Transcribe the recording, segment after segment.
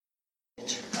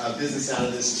business out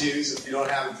of this too. So if you don't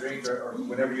have a drink or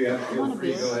whatever you have, feel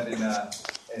free to go ahead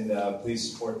and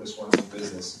please support this wonderful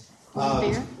business.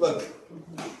 Look,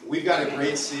 we've got a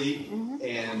great city,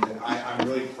 and I'm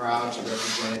really proud to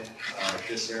represent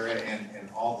this area and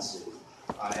all the city.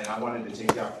 And I wanted to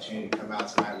take the opportunity to come out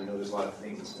tonight. We know there's a lot of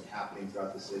things that's been happening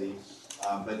throughout the city,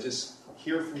 but just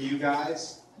hear from you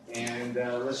guys, and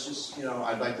let's just,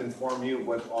 I'd like to inform you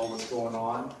what all that's going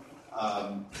on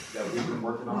that we've been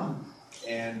working on,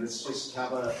 and let's just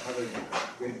have a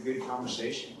good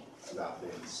conversation about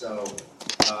things. So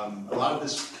a lot of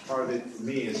this part of it for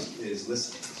me is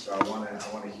listening. So I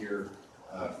want to hear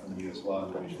from you as well,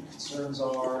 what your concerns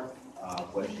are,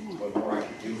 what more I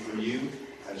can do for you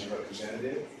as your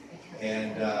representative.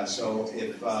 And so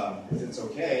if it's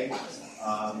okay,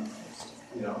 I'd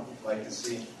like to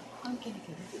see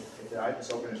if I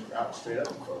just open it out straight up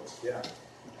to folks. Yeah.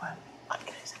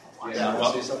 Yeah,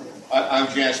 well, I'm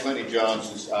Janice Lindy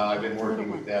Jones. I've been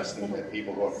working with Destin and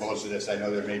people who are opposed to this. I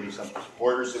know there may be some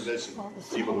supporters of this, and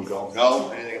people who don't know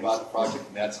anything about the project,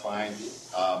 and that's fine.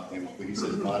 And when he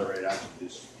says moderate action,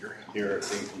 just here are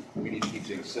things we need to keep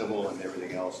things civil and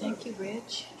everything else. Thank you,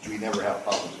 Rich. We never have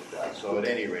problems with that. So at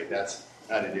any rate, that's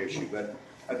not an issue. But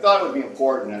I thought it would be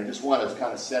important, and I just want to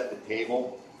kind of set the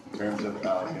table in terms of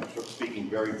sort of speaking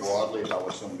very broadly about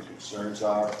what some of the concerns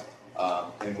are.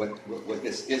 And what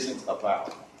this isn't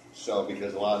about. So,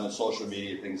 because a lot of the social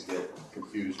media things get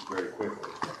confused very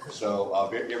quickly. So,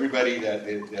 everybody that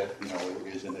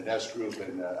is in the Nest group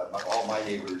and all my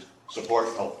neighbors support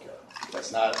healthcare.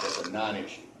 That's a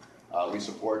non-issue. We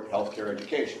support healthcare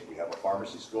education. We have a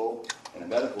pharmacy school and a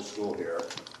medical school here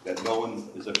that no one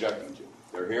is objecting to.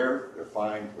 They're here. They're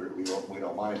fine. We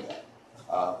don't mind that.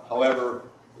 However,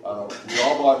 we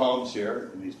all bought homes here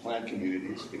in these planned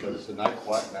communities because it's a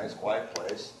nice, quiet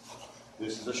place.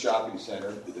 This is a shopping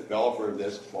center. The developer of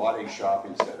this bought a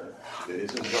shopping center that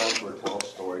isn't zoned for a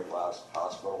 12-story class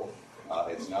hospital.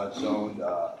 It's not zoned,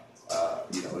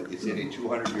 it's in a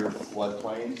 200-year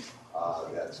floodplain.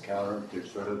 That's counter to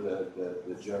sort of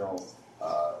the general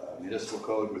municipal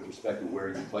code with respect to where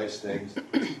you place things.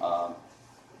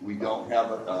 We don't have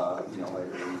a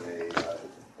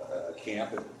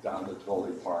camp down at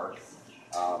Tivoli Park.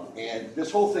 And this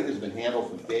whole thing has been handled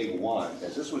from day one,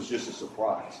 as this was just a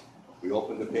surprise. We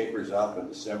opened the papers up on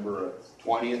December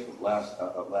 20th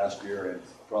of last year, and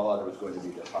for all out it was going to be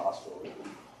the hospital.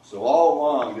 So all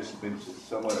along, this has been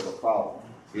somewhat of a problem.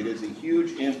 It is a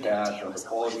huge impact on the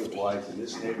quality of life in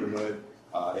this neighborhood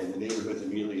and the neighborhoods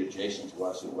immediately adjacent to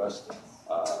us in West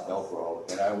Elk Grove.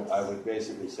 And I would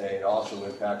basically say it also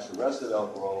impacts the rest of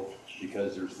Elk Grove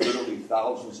because there's literally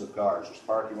thousands of cars. There's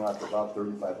parking lot for about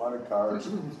 3,500 cars,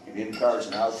 and in cars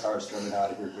and out cars coming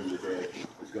out of here during the day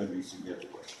is going to be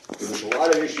significant. So there's a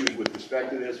lot of issues with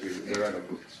respect to this. We're on a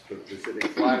Pacific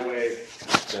Flyway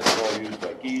that's all used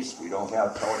by geese. We don't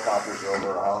have helicopters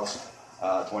over our house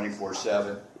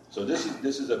 24/7. So this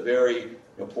is a very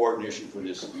important issue for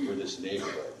this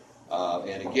neighborhood.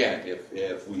 And again,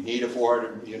 if we need a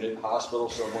 400-unit hospital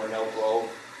somewhere in Elk Grove,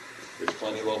 there's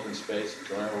plenty of open space in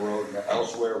Toronto Road and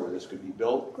elsewhere where this could be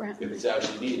built if it's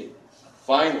actually needed.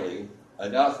 Finally,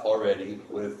 enough already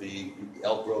with the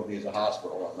Elk Grove needs a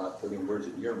hospital. I'm not putting words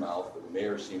in your mouth, but the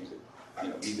mayor seems to,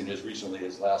 even as recently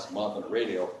as last month on the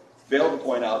radio, failed to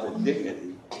point out that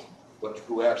Dignity,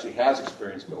 who actually has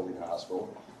experience building a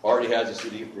hospital, already has a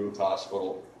city-approved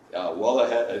hospital well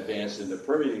ahead advanced in the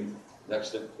permitting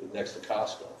next to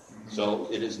Costco. So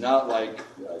it is not like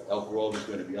Elk Grove is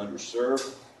going to be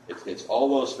underserved. It's all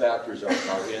those factors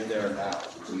are in there now.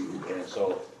 And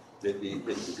so the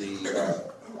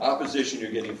opposition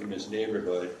you're getting from this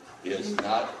neighborhood is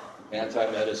not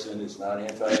anti-medicine, it's not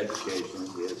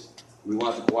anti-education, we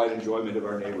want the quiet enjoyment of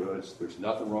our neighborhoods. There's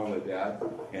nothing wrong with that.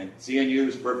 And CNU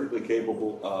is perfectly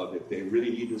capable of, if they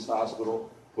really need this hospital,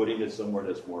 putting it somewhere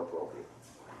that's more appropriate.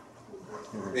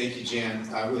 Thank you, Jan.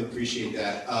 I really appreciate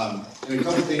that. And a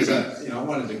couple things that I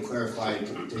wanted to clarify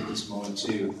to take this moment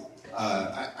too.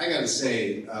 I got to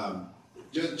say,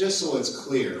 just so it's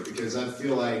clear, because I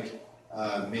feel like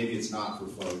maybe it's not for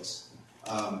folks.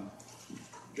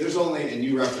 There's only, and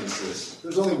you referenced this,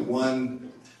 there's only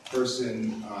one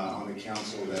person on the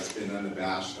council that's been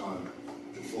unabashed on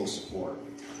the full support,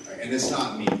 right? And it's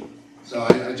not me. So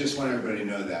I just want everybody to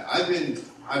know that. I've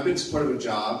been supportive of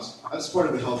jobs. I'm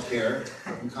supportive of healthcare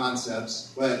and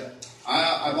concepts, but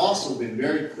I've also been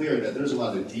very clear that there's a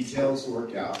lot of details to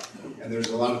work out, and there's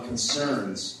a lot of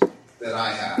concerns that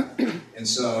I have. And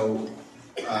so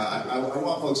I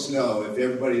want folks to know, if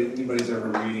anybody's ever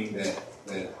reading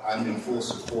that I'm in full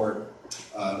support,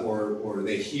 or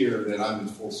they hear that I'm in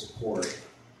full support,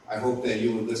 I hope that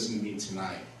you will listen to me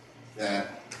tonight.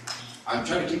 that I'm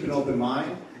trying to keep an open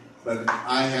mind, but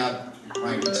I have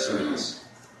my concerns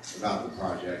about the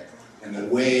project and the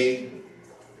way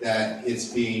that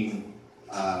it's being,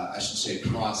 I should say,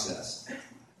 processed.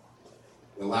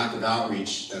 The lack of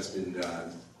outreach that's been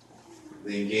done,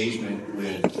 the engagement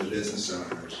with the business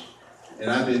owners.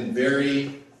 And I've been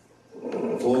very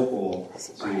vocal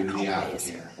to the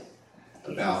applicant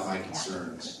about my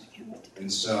concerns.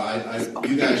 And so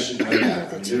you guys should know that.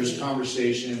 I mean, there's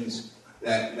conversations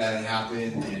that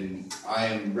happen, and I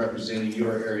am representing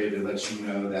your area to let you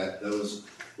know that those,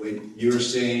 what you're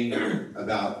saying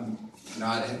about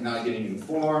not getting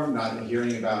informed, not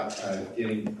hearing about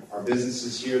getting our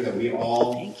businesses here that we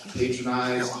all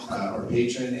patronize or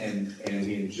patron and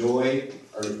we enjoy,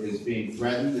 or is being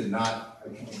threatened and not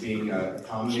being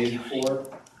accommodated for.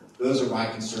 Those are my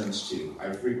concerns too.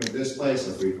 I frequent this place.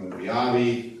 I frequent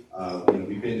Viavi.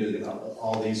 We've been to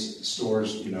all these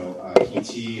stores, PT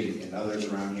and others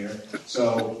around here.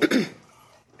 So,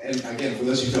 and again, for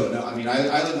those who don't know, I mean,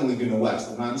 I live in Laguna West.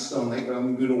 I'm not in Stone Lake, but I'm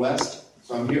in Laguna West.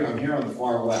 So I'm here on the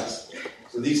far west.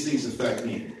 So these things affect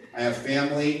me. I have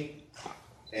family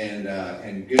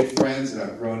and good friends that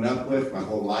I've grown up with my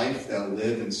whole life that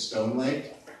live in Stone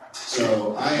Lake.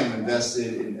 So I am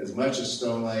invested in as much as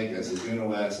Stone Lake, as Laguna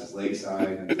West, as Lakeside,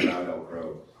 and throughout Elk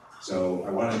Grove. So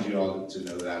I wanted you all to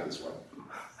know that as well.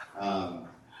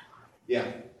 Yeah,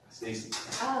 Stacy.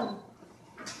 So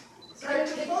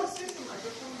they both use the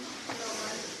microphone.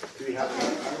 Do we have one?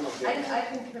 I don't know if they I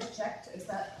can project. Is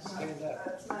that Stand up.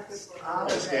 That's not good.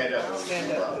 stand up.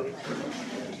 Stand up.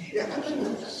 Yeah.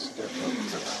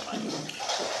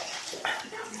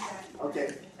 Okay.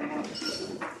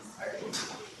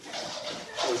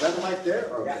 Oh, is that the mic there?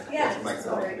 Or Yeah, the mic it's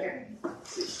right here.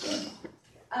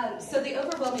 So the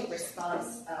overwhelming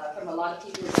response from a lot of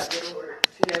people who have little or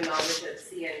no knowledge of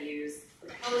CNU's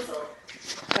proposal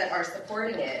but are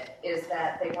supporting it is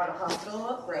that they want a hospital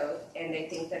of growth and they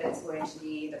think that it's going to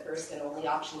be the first and only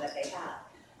option that they have.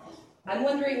 I'm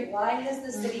wondering, why has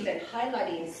the city been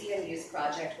highlighting CNU's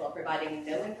project while providing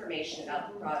no information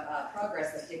about the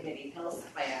progress of Dignity Health's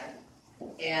plan?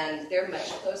 And they're much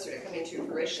closer to coming to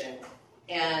fruition.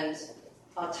 And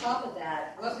on top of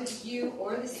that, what would you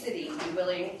or the city be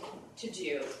willing to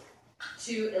do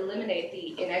to eliminate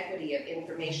the inequity of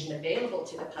information available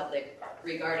to the public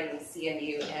regarding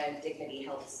CNU and Dignity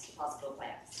Health's hospital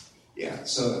plans? Yeah,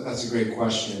 so that's a great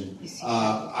question.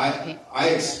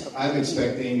 I'm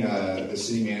expecting the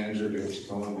city manager to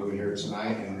come over here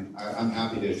tonight, and I'm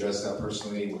happy to address that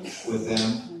personally with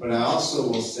them. But I also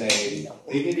will say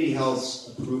Dignity Health's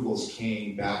approvals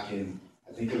came back in,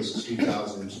 I think it was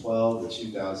 2012 to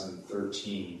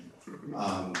 2013.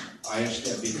 I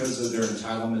understand because of their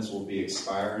entitlements will be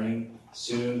expiring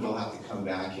soon, they'll have to come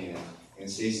back in. And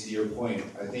Stacey, to your point,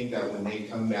 I think that when they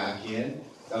come back in,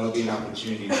 that'll be an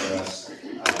opportunity for us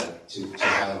to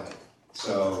highlight.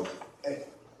 So,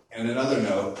 and another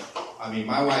note, I mean,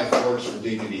 my wife works for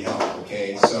Dignity Health,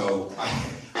 okay? So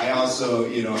I also,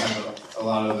 have a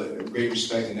lot of great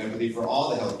respect and empathy for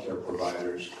all the healthcare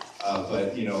providers.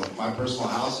 But, my personal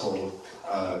household,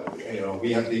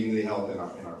 we have Dignity Health in our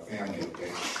family,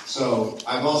 okay? So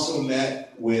I've also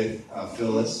met with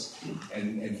Phyllis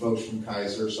and folks from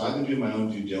Kaiser. So I've been doing my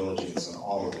own due diligence on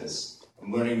all of this.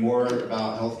 I'm learning more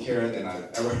about healthcare than I've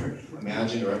ever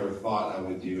imagined or ever thought I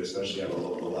would do, especially at a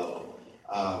local level.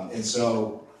 And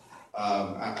so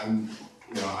I'm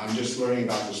just learning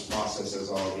about this process as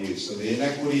all of you. So the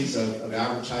inequities of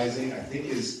advertising, I think,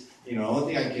 is the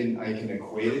only thing I can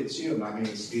equate it to. I'm not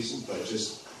making excuses, but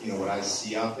just what I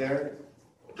see out there.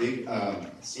 Big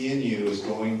CNU is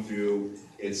going through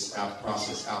its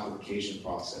application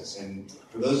process. And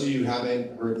for those of you who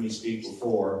haven't heard me speak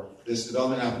before, this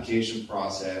development application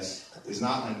process is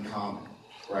not uncommon,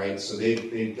 right? So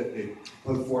they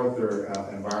put forth their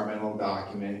environmental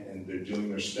document, and they're doing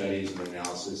their studies and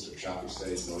analysis, their traffic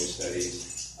studies, noise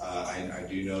studies. I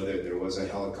do know that there was a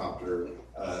helicopter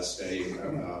study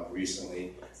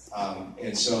recently.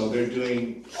 And so they're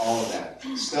doing all of that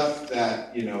stuff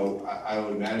that, I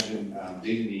would imagine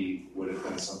Dignity would have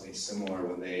done something similar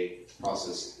when they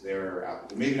processed their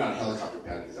application. Maybe not a helicopter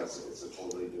pad, because it's a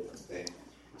totally different thing.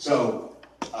 So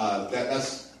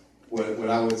that's what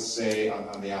I would say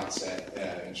on the outset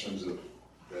in terms of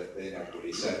the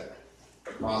inequities. That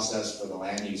the process for the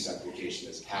land use application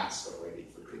is passed already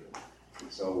for people.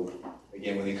 So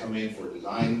again, when they come in for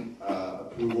design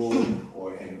approval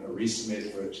and a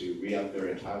resubmit to re-up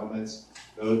their entitlements,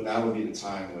 that would be the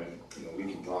time when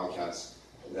we can broadcast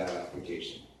that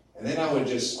application. And then I would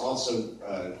just also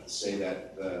say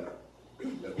that the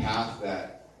path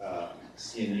that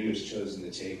CNU has chosen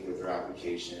to take with their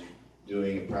application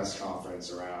doing a press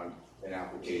conference around an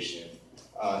application.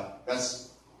 I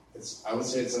would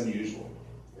say it's unusual.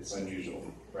 It's unusual,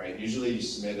 right? Usually you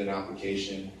submit an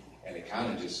application and it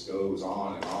kind of just goes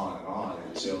on and on and on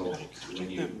until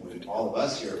when all of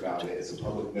us hear about it, it's a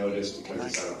public notice because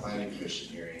it's at a planning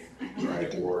commission hearing,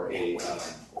 right, or a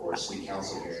city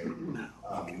council hearing.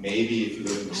 Maybe if you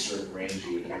live in a certain range,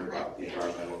 you would hear about the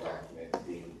environmental document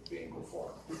being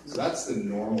performed. So that's the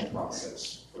normal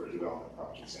process for development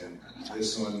projects, and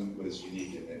this one was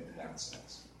unique in that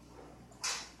sense.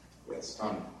 Yes,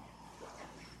 Connie.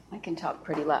 I can talk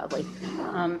pretty loudly.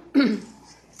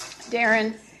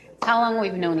 Darren, how long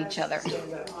we've known each other?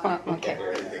 Okay.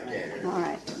 All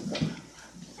right.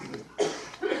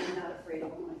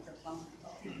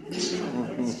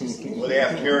 Well, they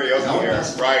have karaoke here on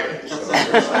Friday.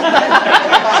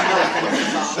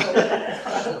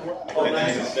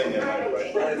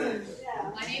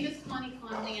 My name is Connie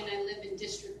Conley, and I live in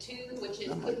District 2, which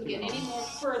couldn't get any more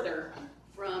further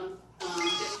from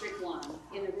District 1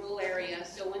 in the rural area.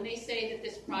 So when they say that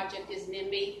this project is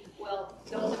NIMBY, well,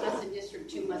 those of us in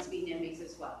District 2 must be NIMBYs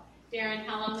as well. Darren,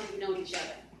 how long have you known each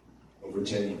other? Over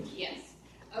 10 years. Yes.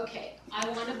 Okay, I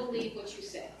want to believe what you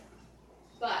said.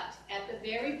 But at the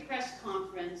very press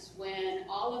conference, when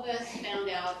all of us found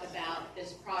out about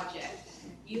this project,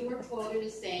 you were quoted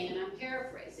as saying, and I'm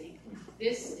paraphrasing,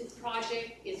 this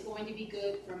project is going to be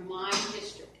good for my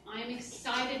district. I am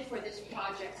excited for this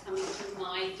project coming to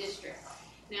my district.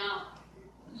 Now,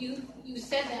 you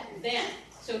said that then.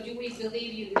 So do we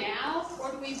believe you now,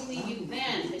 or do we believe you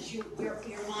then, that your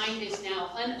mind is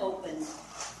now unopened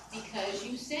because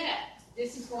you said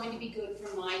this is going to be good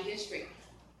for my district?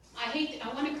 I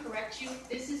want to correct you.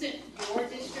 This isn't your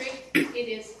district. It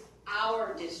is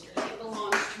our district. It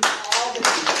belongs to all the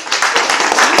districts.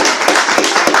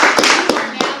 You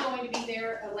are now going to be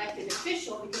their elected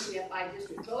official because we have 5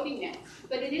 district voting now.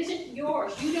 But it isn't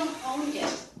yours. You don't own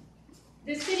it.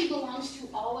 This city belongs to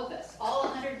all of us, all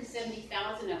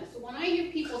 170,000 of us. So when I hear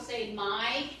people say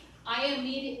I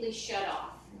immediately shut off.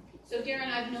 So Darren,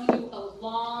 I've known you a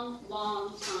long,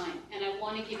 long time, and I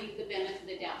want to give you the benefit of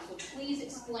the doubt. So please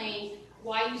explain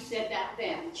why you said that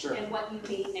then, sure, and what you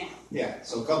mean now. Yeah,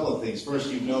 so a couple of things. First,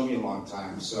 you've known me a long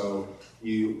time, so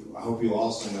I hope you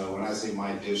also know when I say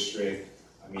my district,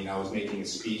 I mean I was making a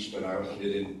speech, but I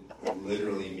didn't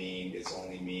literally mean it's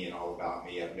only me and all about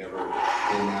me. I've never been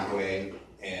that way,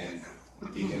 and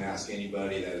you can ask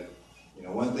anybody that.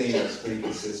 One thing that's pretty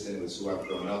consistent was who I've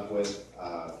grown up with,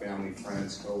 family,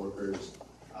 friends, coworkers.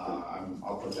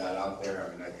 I'll put that out there. I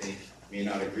mean, I think you may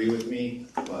not agree with me,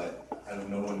 but I don't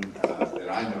know one that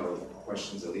I know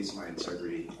questions at least my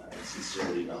integrity and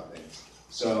sincerity about things.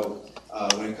 So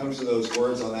when it comes to those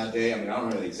words on that day, I mean, I don't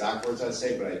know the exact words I'd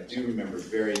say, but I do remember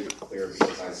very clear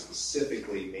because I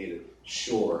specifically made it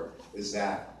sure is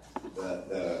that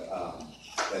the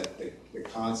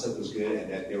concept was good and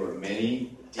that there were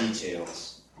many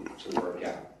details to work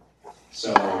out.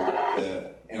 So,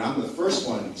 and I'm the first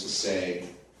one to say,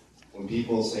 when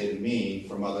people say to me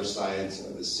from other sides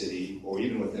of the city, or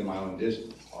even within my own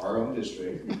district, our own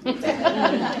district, not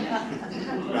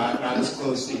as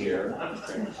close to here,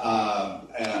 and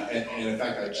in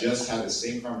fact, I just had the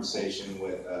same conversation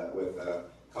with a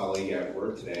colleague at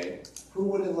work today. Who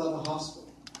wouldn't love a hospital?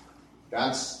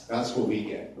 That's what we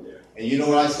get. And you know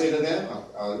what I say to them?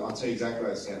 I'll tell you exactly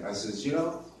what I say. I says, do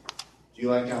you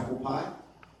like apple pie?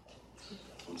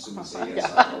 I'm assuming say yes,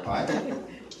 apple pie.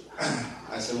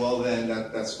 I said, well then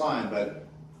that's fine, but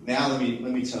now let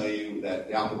me tell you that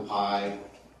the apple pie,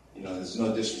 there's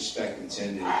no disrespect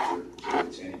intended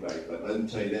to anybody, but let me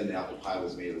tell you then the apple pie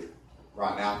was made of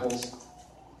rotten apples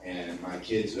and my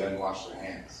kids who hadn't washed their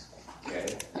hands.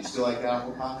 Okay, you still like the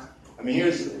apple pie? I mean,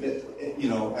 here's,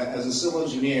 as a civil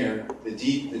engineer,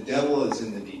 the devil is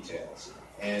in the details.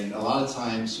 And a lot of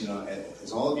times,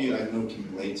 as all of you I know can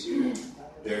relate to,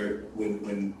 there's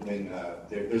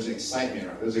excitement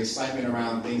around. There's excitement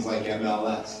around things like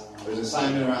MLS. There's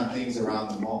excitement around things around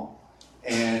the mall.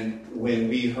 And when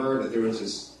we heard that there was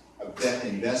this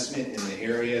investment in the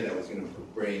area that was going to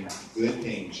bring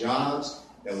good-paying jobs,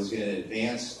 that was going to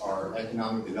advance our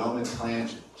economic development plan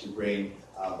to bring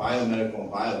biomedical and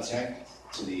biotech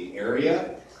to the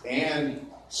area and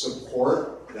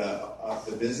support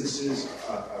the businesses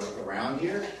around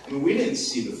here. I mean, we didn't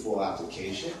see the full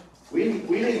application. We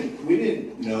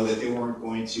didn't know that they weren't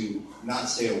going to not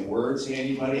say a word to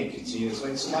anybody and continue this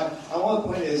way. So my one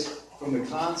point is, from the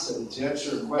concept, to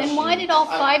answer your question. Then why did all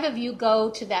 5 of you go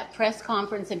to that press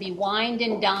conference and be wined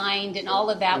and dined and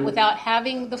all of that without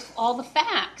having all the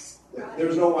facts? There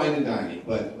was no wine and dining,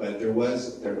 but there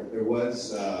was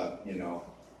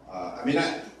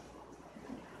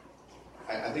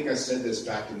I think I said this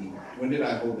back in, when did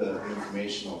I hold the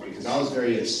informational? Because I was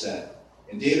very upset.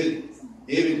 And David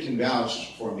can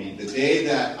vouch for me. The day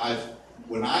that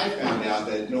when I found out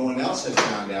that no one else had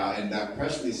found out, and that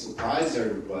press release surprised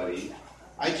everybody,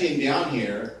 I came down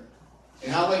here,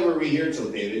 and how late were we here till,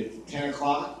 David? 10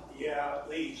 o'clock? Yeah, at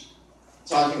least.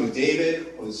 Talking with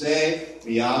David, Jose,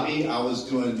 Miyabi. I was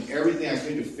doing everything I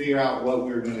could to figure out what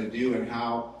we were going to do and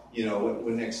how, what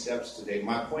next steps today.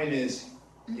 My point is,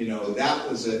 that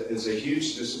was a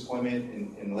huge disappointment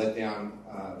and letdown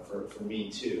for me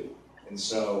too. And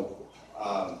so,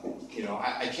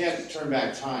 I can't turn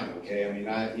back time. Okay, I mean,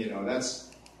 that's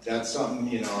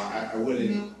something I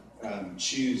wouldn't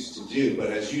choose to do. But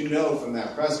as you know from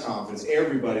that press conference,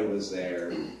 everybody was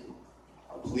there.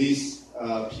 Our police,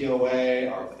 POA,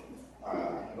 I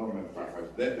don't remember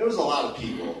firefighters. There was a lot of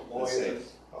people.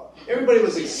 Everybody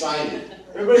was excited.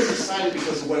 Everybody was excited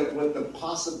because of what the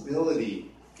possibility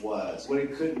was, what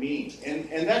it could mean,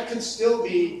 and that could still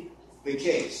be the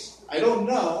case. I don't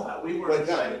know. We weren't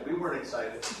excited. We weren't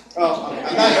excited. Oh, okay.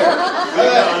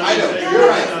 I know. You're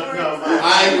right. No,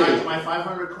 I agree. My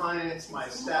 500 clients, my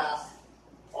staff,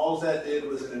 all that did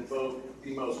was invoke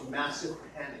the most massive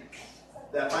panic.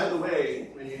 That, by the way,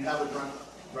 when you have a drunk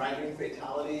driving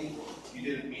fatality, you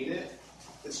didn't mean it,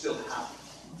 it still happened.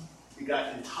 You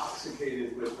got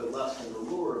intoxicated with the lust and the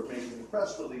lure of making the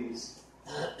press release,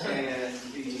 and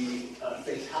the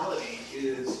fatality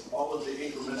is all of the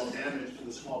incremental damage to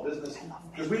the small business,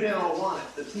 because we didn't all want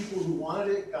it. The people who wanted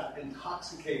it got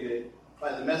intoxicated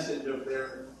by the message of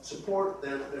their support,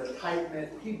 their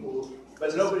tight-knit people,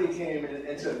 but nobody came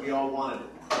and said we all wanted it.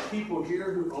 The people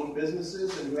here who own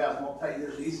businesses and who have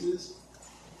multi-year leases,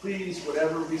 please,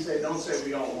 whatever we say, don't say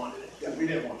we all wanted it. Yeah, we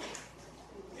didn't want it.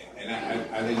 And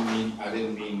I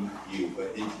didn't mean you,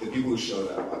 but the people who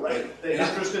showed up. Right. The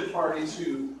interested parties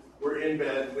who were in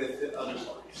bed with the other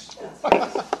parties. So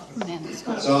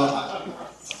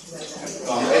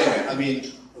anyway, I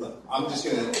mean, look, I'm just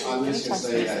gonna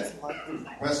say that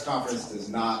press conference does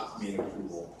not mean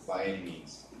approval by any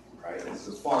means, right? It's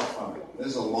far from it. This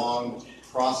is a long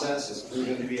process. It's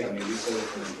proven to be. I mean, we said it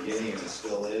from the beginning, and it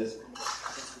still is.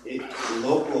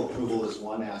 Local approval is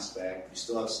one aspect. You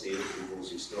still have state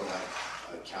approvals. You still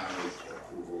have county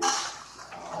approvals.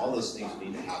 All those things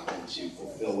need to happen to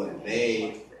fulfill what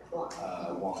they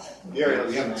want. Gary,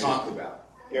 we haven't talked about.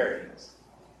 Gary.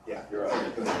 Yeah, you're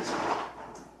right. Go ahead.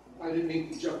 I didn't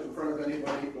mean to jump in front of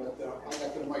anybody, but I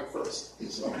got the mic first.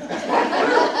 So.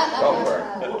 Go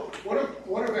for it.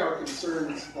 One of our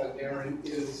concerns, Darren,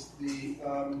 is the,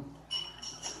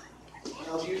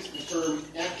 I'll use the term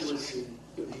accuracy,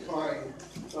 the decline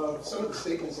of some of the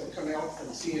statements that come out from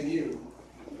CNU.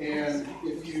 And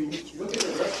if you look at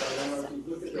their website, I don't know if you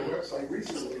looked at their website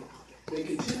recently, they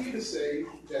continue to say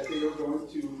that they are going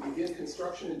to begin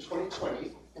construction in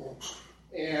 2020,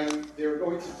 and they're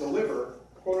going to deliver,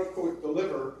 quote unquote,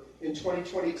 deliver in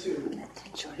 2022.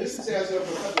 This is as of a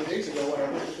couple of days ago when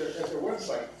I looked at their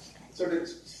website. So they're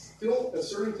still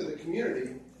asserting to the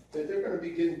community that they're going to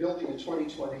begin building in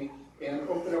 2020 and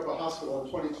open up a hospital in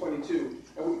 2022.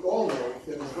 And we all know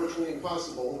that it's virtually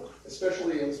impossible,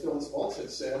 especially as Bill Spaltz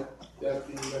has said, that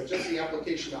just the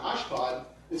application to OSHPD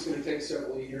is going to take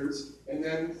several years, and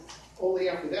then only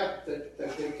after that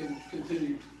they can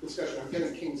continue discussion. I'm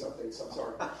getting King's updates, I'm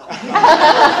sorry.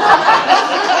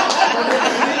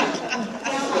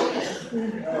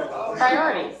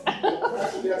 Priorities.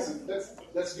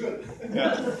 That's good.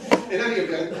 Yeah. In any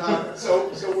event, so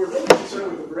we're really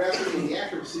concerned with the veracity and the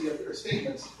accuracy of their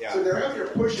statements. Yeah. So they're out there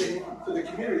pushing to the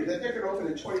community that they're going to open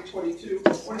in 2022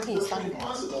 when it's virtually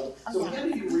impossible. So how do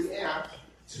you react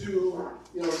to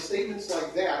statements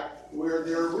like that where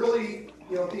they're really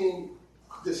being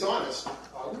dishonest?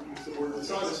 I'll use the word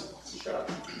dishonest. Shut up.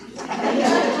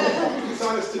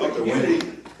 Dishonest to the community.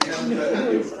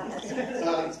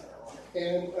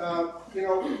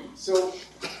 So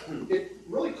it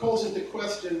really calls into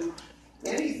question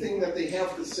anything that they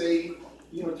have to say,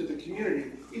 to the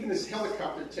community. Even this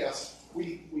helicopter test,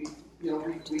 we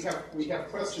have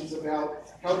questions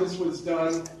about how this was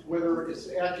done, whether it's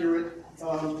accurate.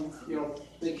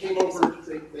 They came over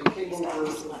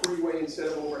the freeway instead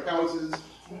of over houses.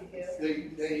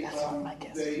 They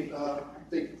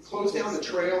closed down the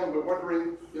trail, and we're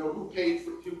wondering, who paid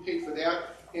for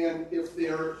that. And if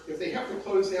they have to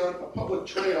close down a public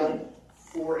trail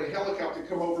for a helicopter to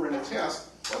come over and a test,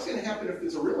 what's going to happen if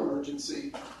there's a real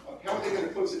emergency? How are they going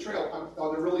to close the trail?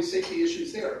 Are there really safety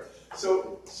issues there?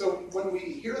 So when we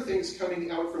hear things coming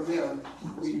out from them,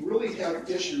 we really have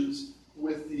issues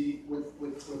with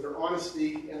their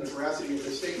honesty and the veracity of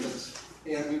their statements,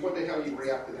 and we wonder how you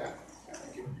react to that.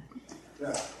 Thank you.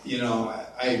 You know,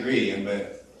 I agree,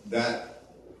 but that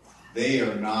they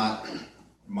are not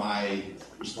my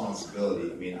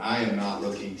responsibility. I mean, I am not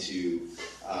looking to,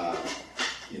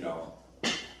 you know,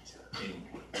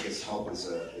 I guess help is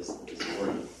a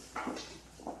word.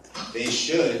 They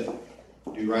should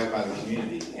do right by the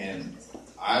community, and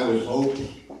I would hope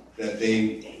that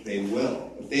they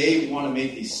will. If they want to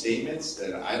make these statements,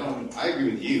 that I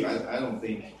agree with you. I don't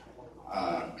think.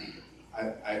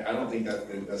 I don't think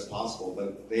that's possible,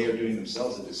 but they are doing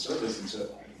themselves a disservice into,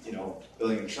 you know,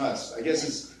 building a trust. I guess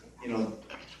it's, you know,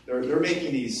 they're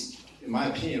making these, in my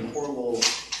opinion, horrible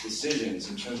decisions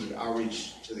in terms of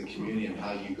outreach to the community and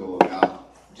how you go about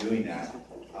doing that.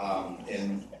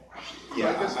 And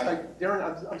yeah,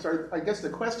 Darren, I'm sorry. I guess the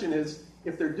question is,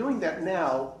 if they're doing that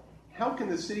now, how can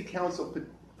the city council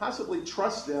possibly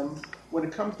trust them when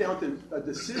it comes down to a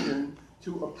decision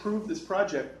to approve this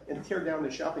project and tear down the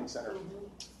shopping center?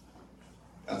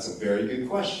 That's a very good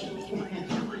question.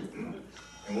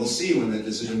 And we'll see when the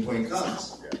decision point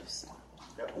comes.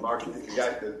 Yeah, Mark,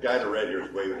 the guy in the red here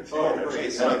is waving his hand. Oh, okay.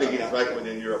 And I think he's right when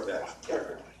in Europe next.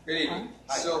 Good evening.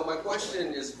 So my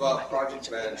question is about project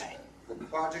management. The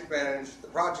project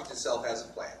itself has a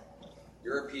plan.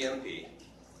 You're a PMP.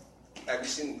 Have you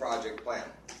seen the project plan?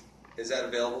 Is that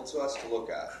available to us to look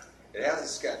at? It has a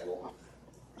schedule.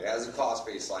 It has a cost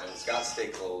baseline. It's got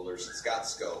stakeholders. It's got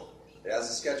scope. It has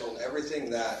a schedule, and everything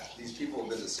that these people have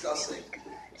been discussing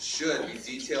should be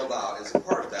detailed out as a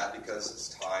part of that, because it's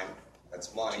time,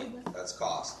 that's money, that's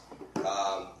cost.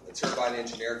 A turbine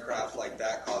engine aircraft like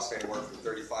that costs anywhere from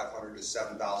 $3,500 to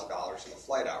 $7,000 in a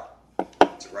flight hour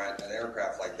to rent an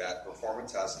aircraft like that, perform a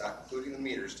test, not including the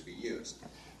meters to be used.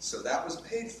 So that was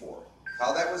paid for.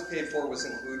 How that was paid for was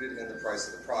included in the price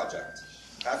of the project.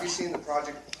 Have you seen the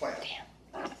project plan?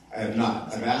 I have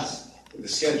not. I've asked the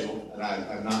schedule, and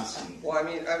I've not seen it. Well, I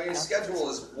mean, schedule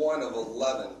is one of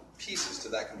 11 pieces to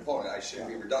that component. I shouldn't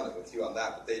be redundant with you on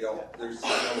that, but there's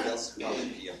nobody else who knows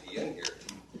PMP in here.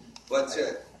 But,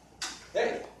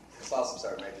 hey, that's awesome,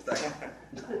 sorry, Major, thank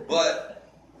you. But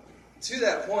to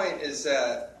that point is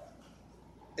that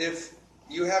if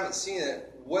you haven't seen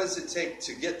it, what does it take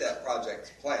to get that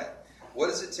project plan? What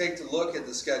does it take to look at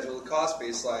the schedule, the cost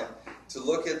baseline, to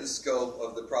look at the scope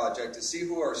of the project, to see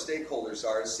who our stakeholders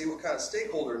are, to see what kind of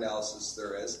stakeholder analysis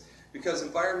there is, because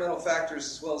environmental factors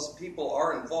as well as people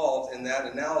are involved in that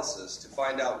analysis to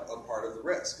find out a part of the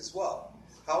risk as well.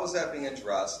 How is that being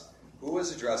addressed? Who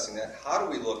is addressing that? How do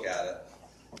we look at it?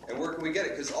 And where can we get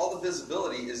it? Because all the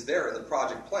visibility is there in the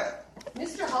project plan.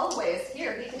 Mr. Holloway is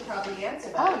here. He can probably answer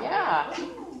that. Oh, yeah.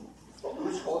 Well,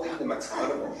 who's holding them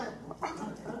accountable?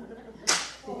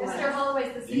 Mr. Holloway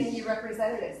is the CMU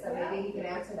representative, so maybe he can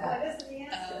answer that. What is the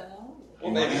answer?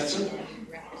 Well, maybe answer?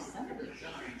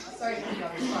 Sorry to put you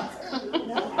on the spot, sir.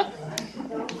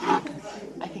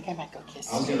 I think I might go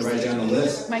kiss I was going to write down the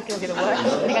list. Might go get a what? I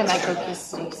think I might go kiss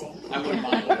Stacy. I wouldn't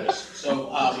mind with this. So,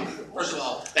 first of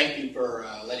all, thank you for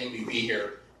letting me be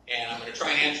here. And I'm going to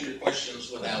try and answer your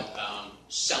questions without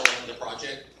selling the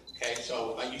project. Okay,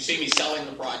 so you see me selling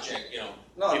the project, you know.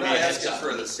 No, I'm not asking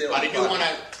for the sale. But I do want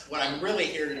to, what I'm really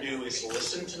here to do is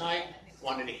listen tonight.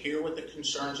 Wanted to hear what the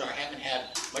concerns are. I haven't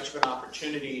had much of an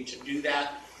opportunity to do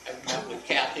that. I've met with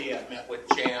Kathy, I've met with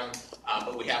Jan,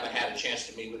 but we haven't had a chance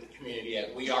to meet with the community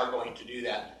yet. We are going to do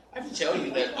that. I have to tell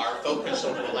you that our focus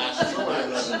over the last few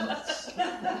months.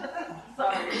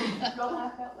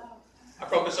 Our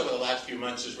focus over the last few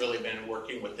months has really been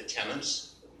working with the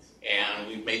tenants, and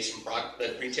we've made some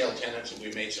the retail tenants, and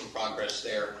we've made some progress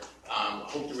there.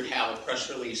 Hope to have a press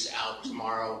release out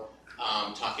tomorrow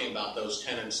talking about those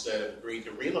tenants that have agreed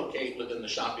to relocate within the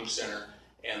shopping center,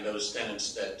 and those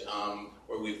tenants that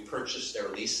where we've purchased their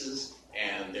leases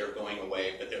and they're going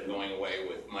away, but they're going away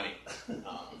with money.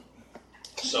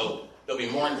 So there'll be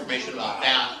more information about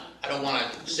that. I don't want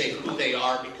to say who they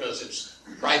are because it's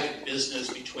private business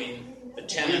between the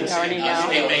tenants and us.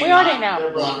 They may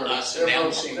not want us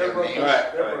announcing their names.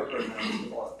 Right.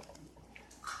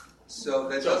 So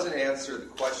that doesn't answer the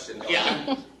question.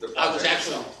 Yeah, I was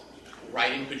actually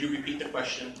writing. Could you repeat the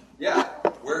question? Yeah.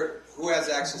 Who has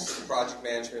access to the project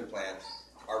management plan?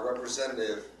 Our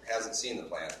representative hasn't seen the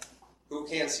plan. Who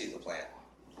can see the plan?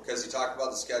 Because you talked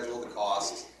about the schedule, the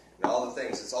costs, and all the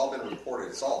things. It's all been reported.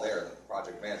 It's all there in the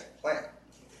project management plan.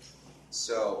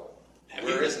 So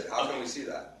where is it? How can we see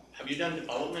that? Have you done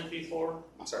development before?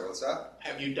 I'm sorry, what's that?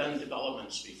 Have you done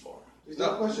developments before? Is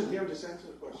that a question here? Just answer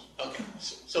the question. Okay.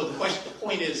 So the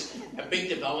point is, a big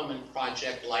development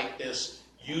project like this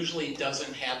usually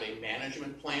doesn't have a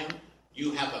management plan.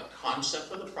 You have a concept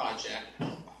for the project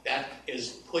that is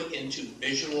put into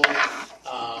visual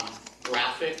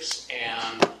graphics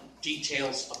and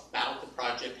details about the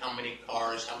project, how many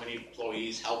cars, how many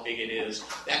employees, how big it is,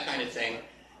 that kind of thing.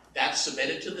 That's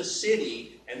submitted to the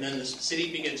city, and then the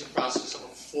city begins a process of a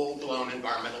full-blown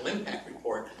environmental impact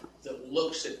report that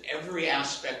looks at every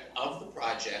aspect of the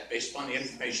project based upon the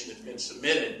information that's been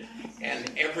submitted,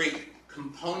 and every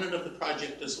component of the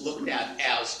project is looked at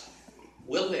as,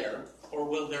 will there or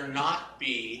will there not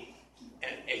be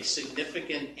a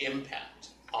significant impact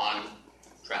on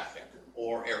traffic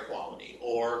or air quality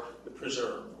or the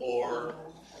preserve or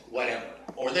whatever,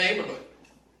 or the neighborhood.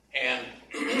 And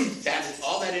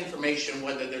all that information,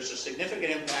 whether there's a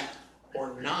significant impact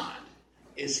or not,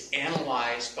 is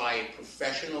analyzed by a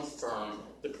professional firm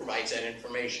that provides that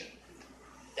information.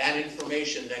 That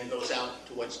information then goes out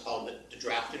to what's called the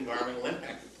draft environmental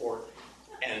impact report,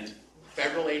 and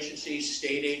federal agencies,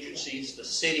 state agencies, the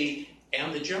city,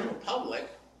 and the general public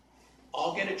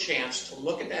all get a chance to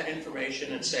look at that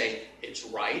information and say, it's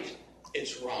right,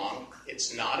 it's wrong,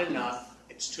 it's not enough,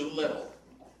 it's too little.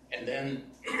 And then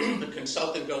the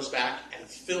consultant goes back and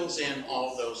fills in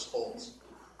all those holes.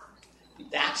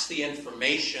 That's the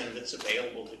information that's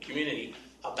available to the community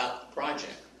about the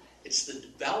project. It's the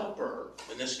developer,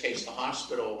 in this case the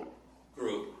hospital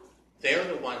group, they're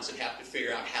the ones that have to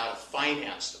figure out how to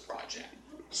finance the project.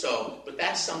 So, but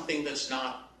that's something that's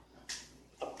not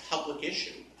a public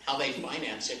issue. How they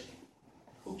finance it,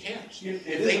 who cares? It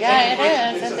is.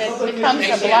 It becomes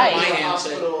a blight. Finance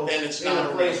it, then it's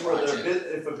not a real project.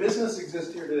 If a business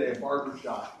exists here today, a barber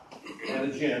shop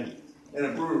and a gym and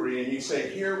a brewery, and you say,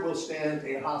 here will stand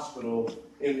a hospital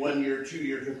in 1 year, 2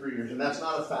 years, or 3 years, and that's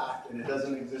not a fact, and it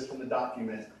doesn't exist in the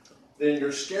document, then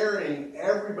you're scaring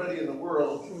everybody in the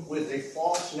world with a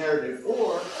false narrative.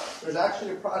 Or there's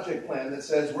actually a project plan that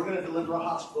says we're going to deliver a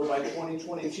hospital by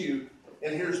 2022,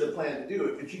 and here's the plan to do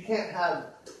it. But you can't have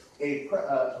a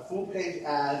full-page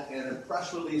ad and a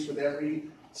press release with every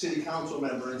city council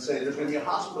member and say there's going to be a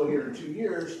hospital here in 2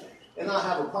 years, and not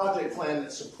have a project plan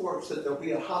that supports that there'll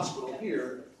be a hospital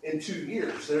here in 2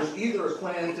 years. There's either a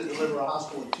plan to deliver a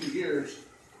hospital in 2 years,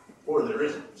 or there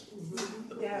isn't.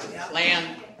 The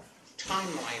plan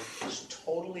timeline is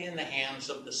totally in the hands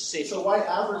of the city. So why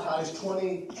advertise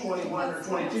 2021 or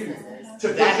 22 to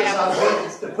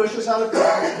push us out of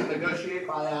business, to negotiate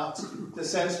buyouts, to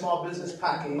send small business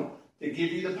packing, to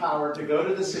give you the power to go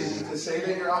to the city, to say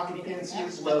that your occupancy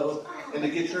is low, and to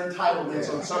get your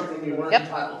entitlements on something you weren't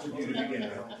entitled to do to begin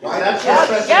with. That's why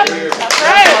you're here.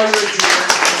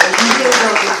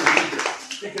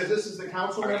 Because this is the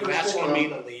council member's forum. Are you asking me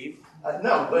to leave?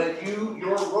 No, but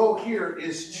your role here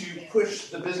is to push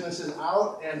the businesses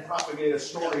out and propagate a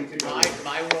story to go.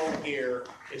 My role here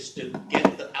is to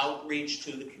get the outreach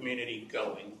to the community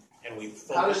going, and we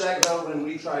focus. How did that go when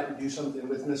we tried to do something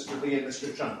with Mr. Lee and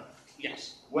Mr. Chung?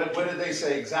 Yes. What did they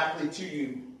say exactly to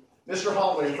you? Mr.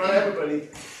 Holloway, in front of everybody,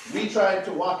 we tried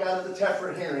to walk out of the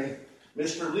Tefra hearing.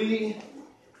 Mr. Lee,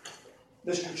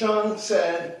 Mr. Chung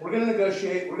said, we're going to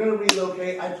negotiate, we're going to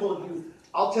relocate. I told you,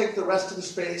 I'll take the rest of the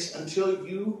space until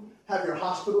you have your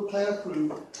hospital plan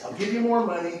approved. I'll give you more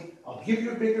money. I'll give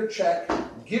you a bigger check.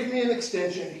 Give me an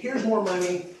extension. Here's more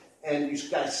money. And you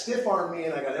guys stiff-armed me,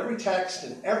 and I got every text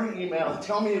and every email.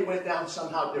 Tell me it went down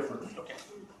somehow differently. Okay.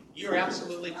 You're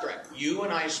absolutely correct. You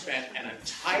and I spent an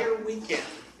entire weekend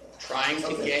trying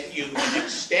to get you an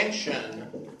extension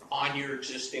on your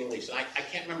existing lease. I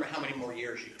can't remember how many more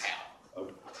years you have.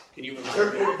 Can you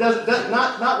remember?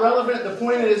 Not relevant. The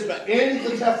point is, in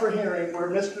the Tefra hearing where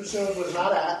Mr. Soon was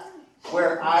not at,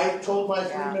 where I told my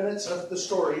 3 minutes of the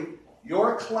story,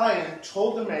 your client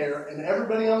told the mayor and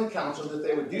everybody on the council that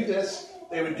they would do this,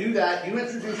 they would do that. You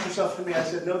introduced yourself to me. I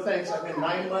said, no thanks. I've been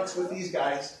 9 months with these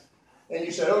guys. And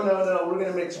you said, oh, no, we're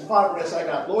going to make some progress. I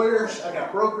got lawyers, I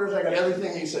got brokers, I got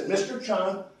everything. You said, Mr.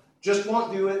 Chung just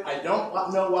won't do it. I don't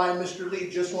know why Mr. Lee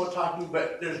just won't talk to you,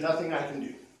 but there's nothing I can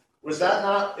do. Was that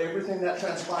not everything that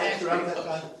transpired throughout that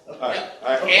time? Okay.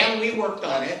 Okay. And we worked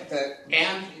on it.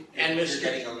 And Mr.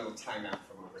 You're getting a little timeout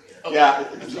from over here. Okay.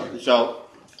 Yeah, so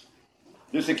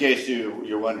just in case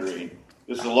you're wondering,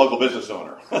 this is a local business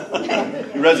owner.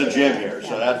 He runs a gym here,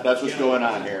 so that's what's going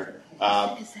on here.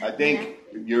 I think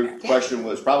your question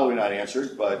was probably not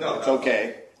answered, but it's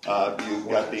okay. You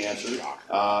got the answer.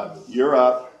 You're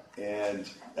up, and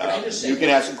you can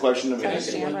ask a question to me. Can I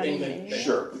say one thing?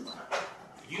 Sure.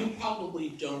 You probably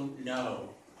don't know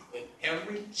that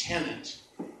every tenant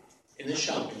in the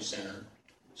shopping center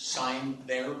signed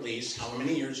their lease how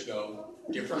many years ago,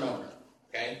 different owner,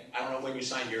 okay? I don't know when you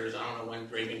signed yours, I don't know when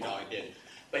Raving Dog did.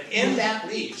 But in that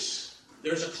lease,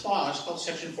 there's a clause called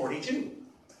Section 42.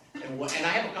 And I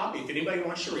have a copy if anybody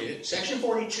wants to read it. Section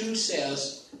 42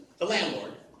 says the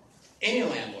landlord, any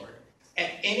landlord,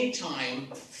 at any time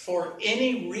for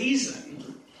any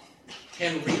reason,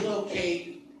 can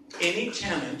relocate any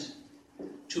tenant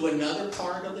to another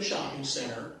part of the shopping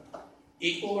center,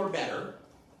 equal or better,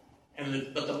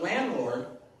 but the landlord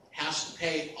has to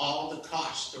pay all the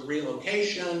costs, the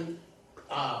relocation,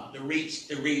 the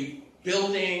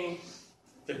rebuilding,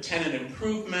 the tenant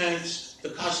improvements, the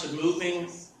cost of moving,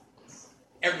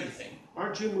 everything.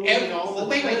 Aren't you moving all the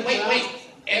Wait.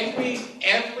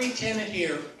 Every tenant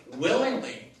here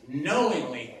willingly,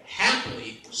 knowingly,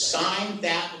 happily signed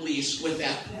that lease with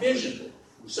that provision.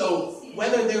 So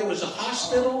whether there was a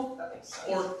hospital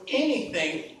or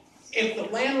anything, if the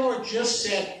landlord just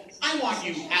said, I want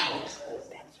you out,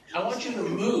 I want you to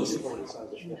move,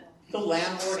 the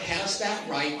landlord has that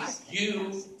right.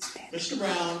 You, Mr.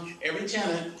 Brown, every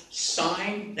tenant,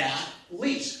 sign that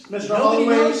lease. Mr. Nobody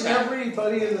Holloway, knows that.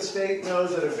 everybody in the state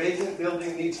knows that a vacant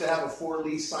building needs to have a for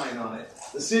lease sign on it.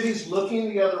 The city's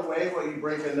looking the other way while you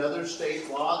break another state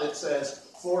law that says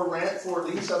for rent, for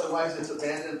lease, otherwise it's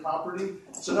abandoned property.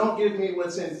 So don't give me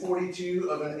what's in 42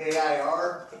 of an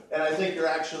AIR, and I think you're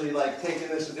actually like taking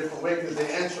this a different way because the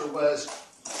answer was,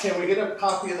 can we get a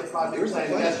copy of the project plan,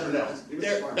 yes or no?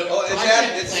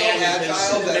 It's so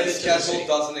agile that the schedule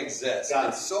doesn't exist.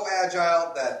 It's so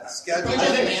agile that schedule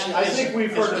doesn't exist. I think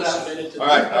we've heard enough. All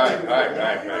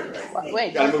right.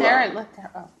 Wait, Gotta move Darren, on. let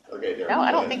Darren. Oh. Okay, Darren. No,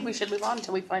 I don't think we should move on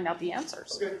until we find out the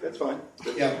answers. Okay, that's fine.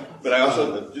 Yeah. But I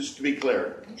also, just to be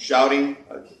clear, shouting,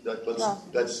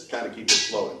 let's kind of keep it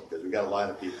flowing, because we got a line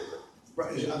of people there.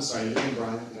 I'm sorry, your name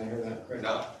Brian, did I hear that correct?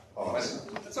 No. Oh,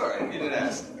 That's all right. You didn't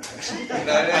ask. I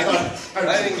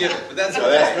didn't get it, but that's okay.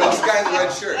 That was the guy in the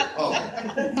red shirt. Oh.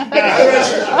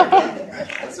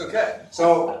 That's okay.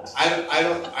 So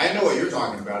I know what you're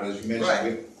talking about, as you mentioned.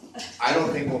 Right. I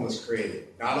don't think one was created.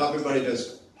 Not everybody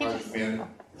does project management.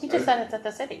 He just said it's at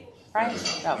the city, right?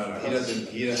 No, he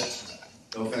doesn't.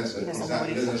 No offense, but he doesn't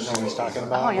understand what he's talking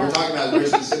about. Oh, yeah. We're talking about a very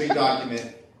specific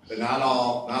document, but not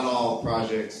all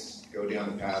projects go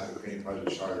down the path of creating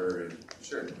project charter and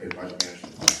creating project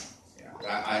management plan.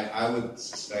 Yeah, I would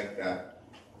suspect that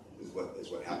is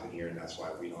what happened here, and that's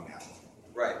why we don't have it.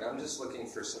 Right, and I'm just looking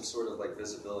for some sort of like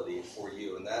visibility for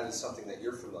you, and that is something that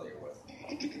you're familiar with,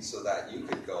 so that you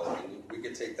could go and we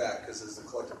could take that, because as a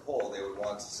collective poll, they would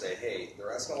want to say, hey,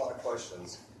 they're asking a lot of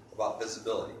questions about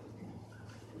visibility.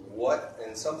 What,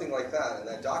 and something like that in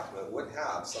that document would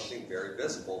have something very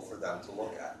visible for them to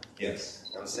look at.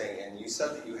 Yes. I'm saying, and you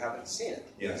said that you haven't seen it.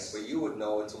 Yes. But you would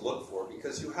know what to look for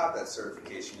because you have that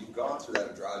certification. You've gone through that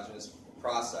androgynous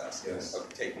process of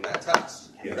taking that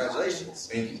test. Yes. Congratulations.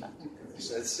 Thank you.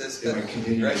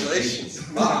 Congratulations.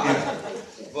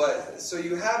 But so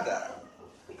you have that,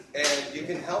 and you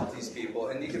can help these people,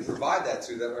 and you can provide that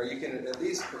to them, or you can at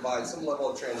least provide some level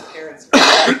of transparency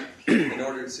in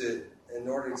order to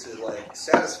like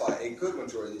satisfy a good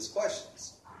majority of these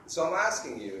questions. So I'm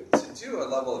asking you to do a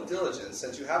level of diligence,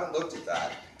 since you haven't looked at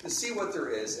that, to see what there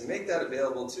is and make that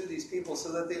available to these people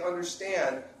so that they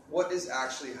understand what is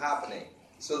actually happening,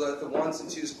 so that the ones and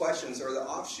twos questions or the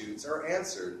offshoots are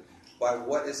answered by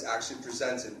what is actually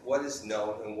presented, what is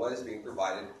known, and what is being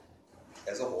provided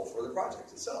as a whole for the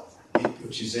project itself.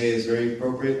 What you say is very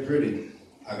appropriate and pretty.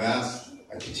 I've asked,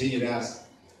 I continue to ask,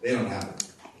 they don't have it.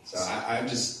 So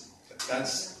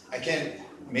I can't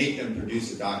make them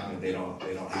produce a document they don't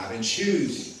have and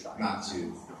choose not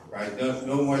to, right?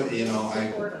 No more, I'm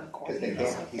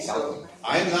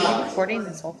not recording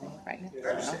this whole thing right now.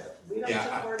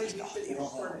 Yeah,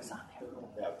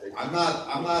 I'm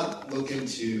not looking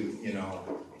to,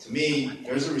 to me,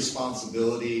 there's a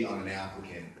responsibility on an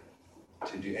applicant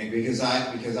to do, and because I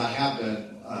have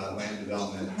done land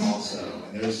development also,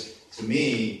 and there's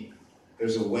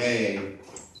a way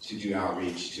to do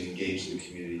outreach, to engage the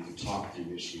community, to talk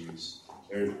through issues.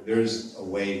 There's a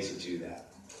way to do that,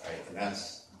 right? And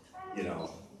that's,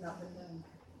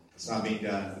 it's not being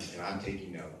done, and I'm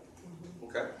taking note.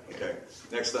 Okay.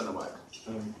 Next on the mic.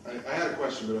 I had a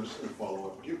question, but I'm just going to follow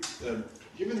up.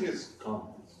 Given his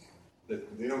comments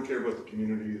that they don't care about the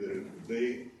community, that if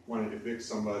they want to evict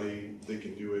somebody, they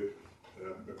can do it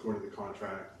according to the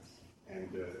contract, and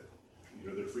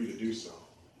they're free to do so.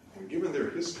 And given their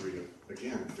history of,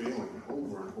 again, failing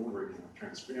over and over again,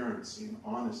 transparency and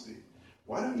honesty,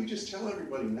 why don't you just tell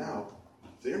everybody now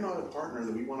they're not a partner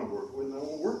that we want to work with, and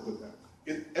we'll work with them?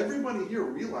 If everybody here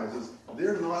realizes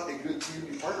they're not a good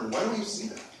community partner, why don't you see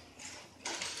that?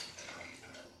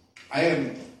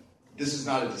 This is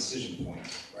not a decision point,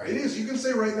 right? It is. You can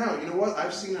say right now, you know what,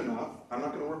 I've seen enough. I'm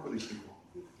not going to work with these people.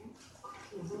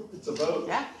 It's a vote.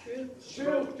 Yeah.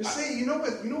 True. Just say, you know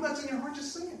that's in your heart,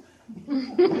 just say it.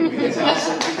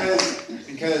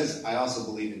 Because I also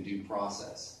believe in due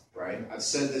process, right? right? I've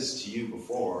said this to you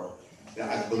before, that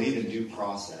I believe in due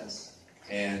process,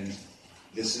 and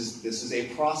this is a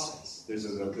process.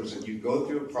 You go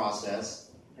through a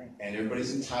process, and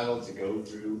everybody's entitled to go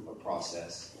through a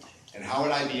process. And how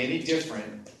would I be any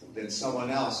different than someone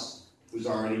else who's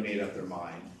already made up their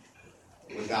mind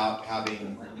without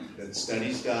having the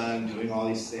studies done, doing all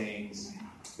these things?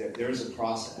 There's a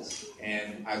process,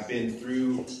 and I've been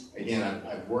through. Again,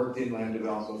 I've worked in land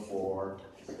development before.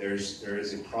 There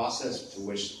is a process to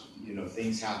which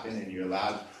things happen, and you're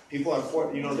allowed. People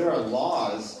are there are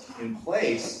laws in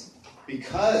place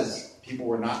because people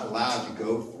were not allowed to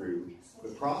go through the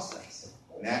process,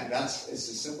 and it's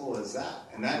as simple as that.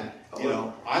 And that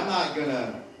I'm not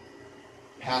gonna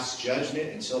pass judgment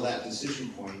until that decision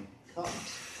point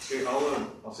comes. Okay,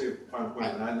 I'll say a final point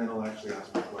on that, and then I'll actually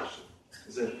ask my question.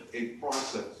 Is that a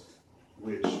process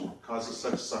which causes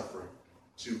such suffering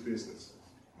to businesses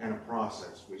and a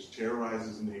process which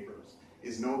terrorizes neighbors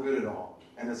is no good at all.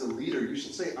 And as a leader, you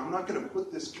should say, I'm not going to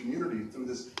put this community through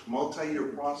this multi-year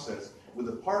process with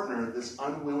a partner that's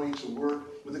unwilling to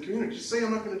work with the community. Just say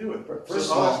I'm not going to do it.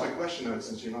 First I'll of all, ask my question now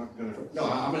since you're not going to. No,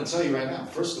 I'm going to tell you right now.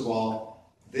 First of all,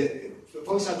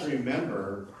 folks have to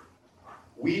remember,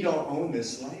 we don't own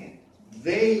this land.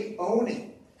 They own it.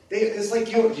 It's like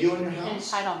do you own your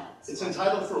house? Entitlements. It's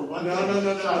entitled for one No.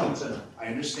 shopping center. I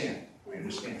understand.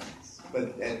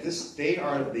 But they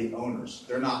are the owners.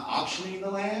 They're not auctioning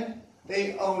the land.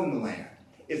 They own the land.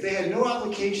 If they had no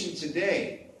application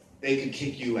today, they could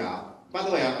kick you out. By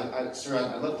the way, sir,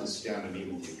 I'd love to sit down and meet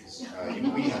with you because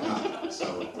we have not.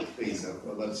 So please, I'd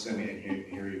love to sit down and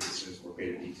hear you in more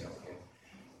greater detail.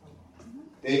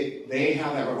 Okay? They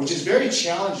have that, which is very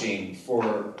challenging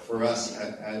for us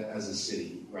as a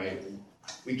city, right?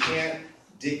 We can't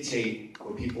dictate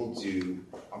what people do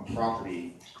on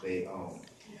property they own.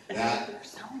 That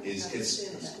is, it's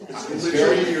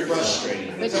very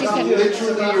frustrating. But It's you about can-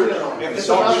 It's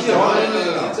about the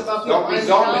alignment. It's about the Don't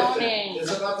rezone alignment. it.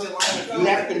 It's about the alignment. You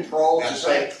have control to That's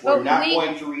say, right. we're But not we-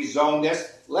 going to rezone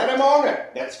this. Let them own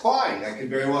it. That's fine. That could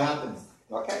very well happen.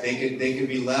 Okay. They could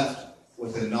be left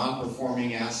with a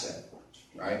non-performing asset,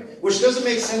 right? Which doesn't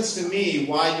make sense to me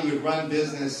why you would run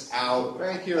business out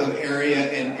Thank you. of area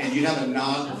and you'd have a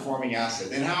non-performing asset.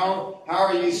 Then how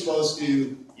are you supposed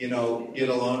to get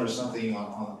a loan or something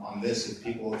on this if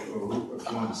you want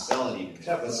to sell it even?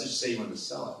 Let's just say you want to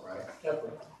sell it, right?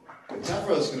 But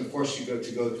TEFRA is going to force you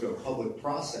to go through a public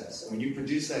process. And when you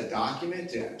produce that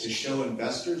document to show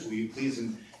investors, will you please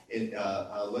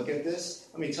look at this?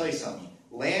 Let me tell you something.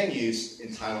 Land use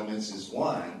entitlements is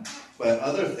one, but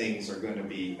other things are going to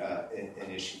be an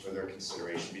issue for their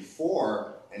consideration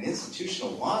before an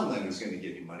institutional bond lender is going to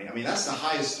give you money. I mean, that's the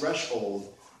highest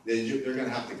threshold that they're going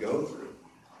to have to go through,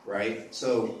 right?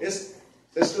 So this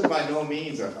was by no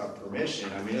means a permission.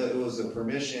 I mean, it was a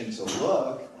permission to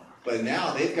look, but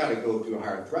now they've got to go through a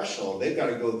higher threshold. They've got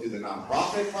to go through the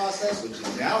nonprofit process, which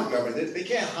is now government. They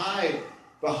can't hide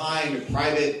behind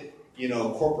private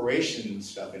corporation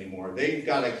stuff anymore. They've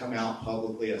got to come out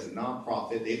publicly as a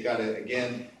nonprofit. They've got to,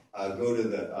 again, go to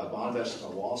the bond investors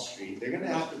on Wall Street. They're going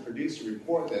to have to produce a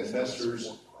report that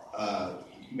investors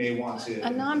may want to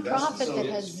A nonprofit that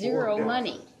has zero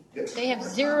money. They have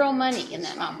zero money in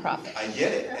that nonprofit. I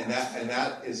get it, and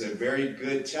that is a very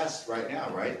good test right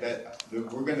now, right? That we're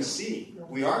going to see.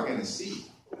 We are going to see.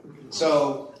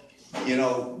 So,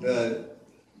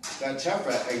 that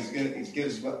TEFRA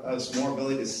gives us more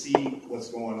ability to see what's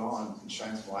going on and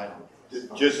shines light on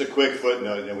it. Just a quick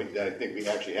footnote, and then I think we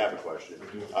actually have a question.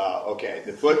 Okay,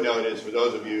 the footnote is for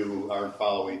those of you who aren't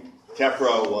following.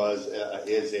 TEFRA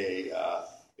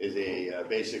is a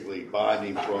basically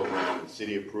bonding program. The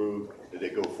city approved that they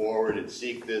go forward and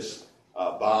seek this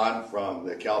bond from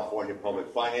the California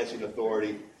Public Financing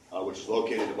Authority, which is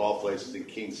located of all places in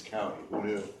Kings County. Who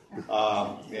knew?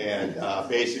 And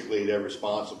basically, they're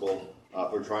responsible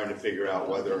for trying to figure out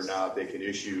whether or not they can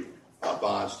issue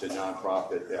bonds to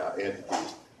nonprofit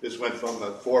entities. This went from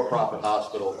a for-profit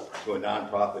hospital to a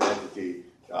nonprofit entity.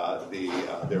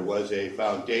 There was a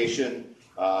foundation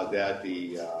that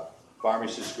the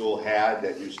pharmacy school had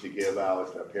that used to give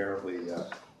out apparently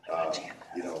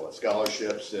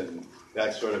scholarships and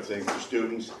that sort of thing for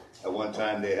students. At one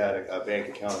time, they had a bank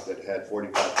account that had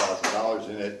 $45,000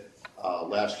 in it.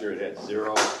 Last year, it had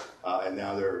zero, and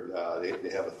now they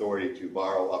have authority to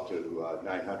borrow up to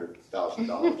 $900,000.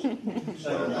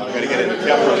 So I'm going to get into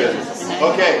TEFRA business.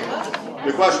 Okay,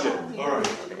 your question. All right.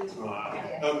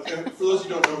 And for those who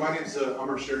don't know, my name is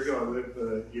Amar Shergo. I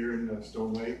live here in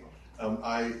Stone Lake.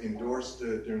 I endorsed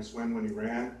Darren Swen when he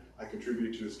ran. I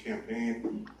contributed to his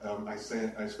campaign. I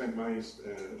spent money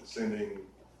sending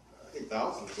think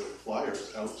thousands of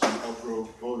flyers out to outgrow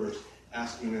voters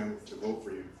asking them to vote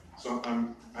for you. So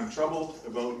I'm troubled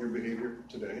about your behavior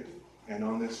today and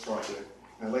on this project.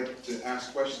 And I'd like to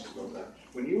ask questions about that.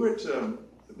 When you were at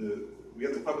we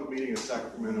had the public meeting at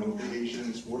Sacramento, the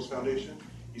Asian Sports Foundation,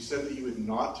 you said that you had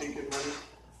not taken money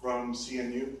from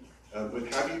CNU,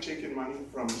 but have you taken money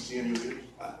from CNU leaders?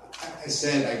 I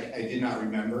said I did not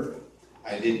remember.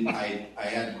 I didn't. I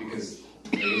had, because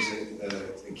there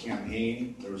was a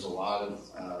campaign. There was a lot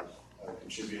of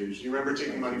contributors. Do you remember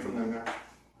taking money from them now?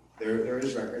 There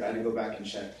is record. I had to go back and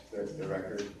check the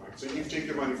record. So you've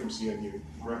taken money from CNU,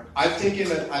 correct? I've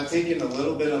taken a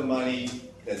little bit of money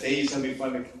that they used to be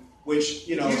funding, which,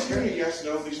 you know. Can you hear me? Yes,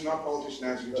 no. These are not politician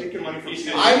answers. You're taking money from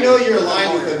CNU. I know you're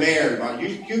aligned with the mayor, Ron.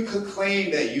 You could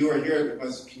claim that you are here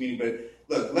as a community, but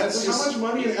look, let's just. How much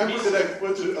money and effort did I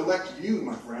put to elect you,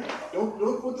 my friend? Don't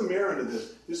put the mayor into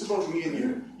this. This is about me and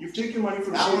you. You've taken money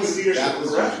from CNU leadership,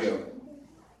 correct?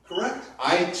 Correct.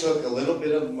 I took a little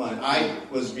bit of money. I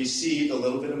received a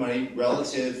little bit of money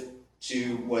relative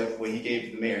to what he gave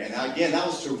to the mayor, and again, that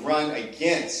was to run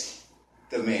against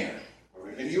the mayor.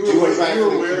 And you were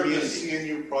aware of the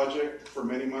CNU project for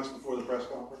many months before the press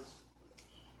conference?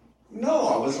 No,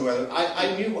 I wasn't aware.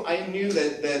 I knew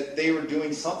that they were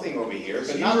doing something over here,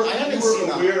 but I haven't seen. You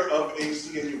were aware of a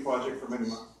CNU project for many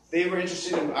months. They were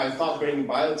interested in, I thought, bringing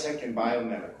biotech and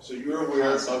biomedical. So you were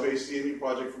aware of a CNU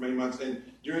project for many months, and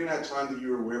during that time that you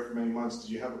were aware for many months, did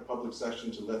you have a public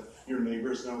session to let your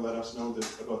neighbors know, let us know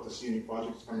about the CNU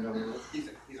projects coming down the road? He's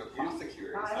a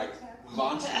prosecutor. It's like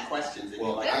launching questions. And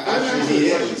Well, actually he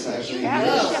is.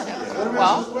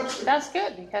 Well, that's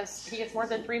good because he gets more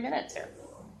than 3 minutes here.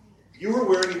 You were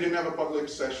aware you didn't have a public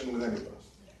session with any of us.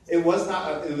 It was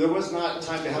not. There was not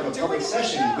time to have a public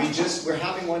session. We're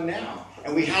having one now,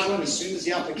 and we had one as soon as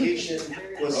the application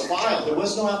was filed. There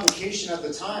was no application at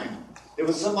the time. It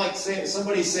was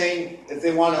somebody saying if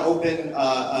they want to open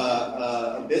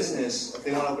a business, if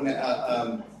they want to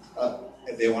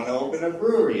open a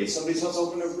brewery, if somebody wants to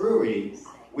open a brewery.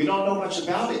 We don't know much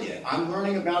about it yet. I'm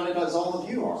learning about it as all of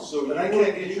you are. But I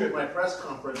can't get you at my press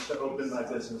conference to open my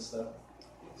business, though.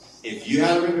 If you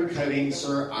had a ribbon cutting,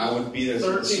 sir, I would be there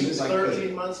as soon as I could.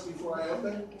 13 months before I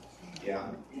open? Yeah.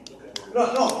 No.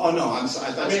 Oh no. I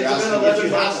thought you were asking if you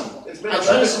had one. It's been I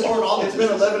try to support all. It's been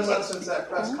 11 months since that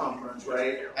press conference,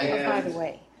 right? And by the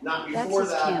way, not that's before his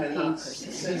that, and campaign not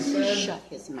person. since He then. shut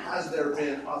his mouth. Has there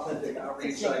been authentic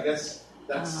outreach? So I guess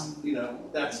that's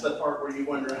that's the part where you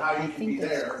wonder how you can be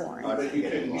there, but you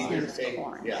couldn't be there.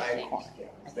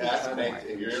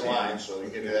 You're in line, so you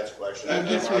can ask questions. And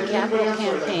his capital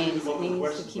campaigns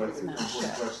needs to keep his mouth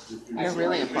shut. They're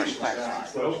really important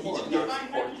questions.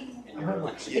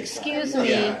 Excuse me,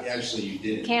 Yeah, actually, you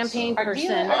did. campaign Are you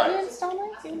person.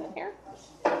 installing? Do you live here?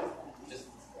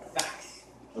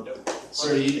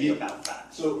 Sir,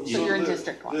 So you're in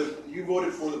District 1. You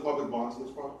voted for the public bonds in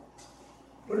this project?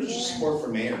 What did you support for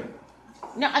mayor?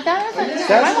 No, that isn't.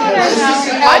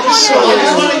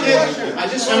 I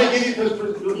just want to give you.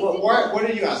 What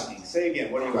are you asking? Say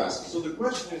again. What are you asking? So the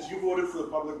question is, you voted for the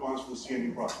public bonds for the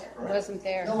CNU project, correct? Wasn't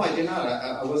there. No, I did not.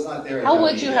 I was not there. How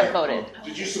would you have voted?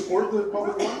 Did you support the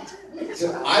public bonds?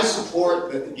 So I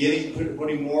support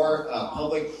putting more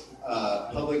public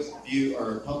view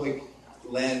or public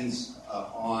lens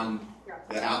on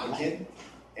the applicant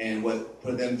and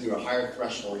put them through a higher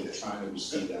threshold to trying to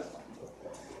receive that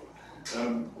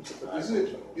money.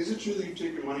 Is it true that you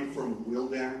take your money from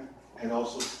Wildan and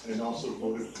also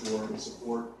voted for and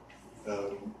support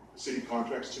city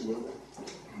contracts to Wildan?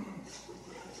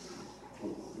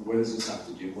 What does this have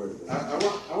to do with?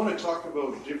 I want to talk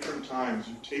about different times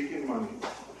you've taken money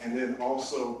and then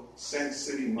also sent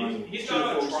city money. He's to not the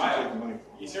on folks who trial. take the money.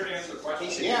 He's here to answer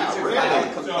questions. He's here to file a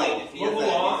complaint. If you move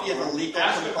along. have a legal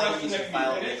Ask a complaint, question you that should can be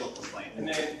file a finished, legal complaint. And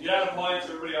then get out of compliance,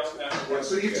 everybody else can ask a Yeah, question.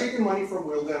 so you've taken money from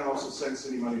Wildan and also sent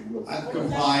city money to Wildan. I've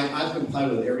complied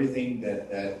with everything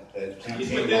that He's campaign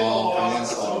within the law, law.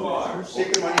 finance law. You've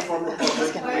taken money from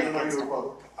Republic, taken money to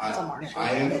Republic. I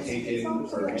have taken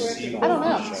or received. I don't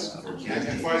know.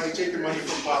 And finally taken money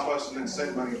from Papas and then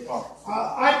sent money to Papa.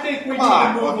 I think we need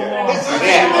to move along.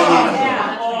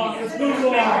 Let's move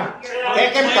along.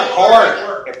 Take him to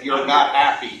court if you're not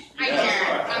happy. Hi,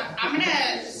 Karen. I'm going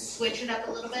to switch it up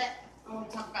a little bit. I want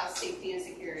to talk about safety and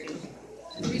security.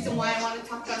 The reason why I want to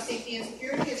talk about safety and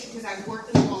security is because I've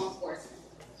worked in law enforcement.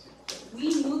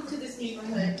 We moved to this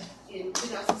neighborhood in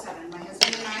 2007. My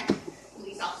husband and I,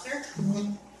 police officer.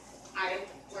 I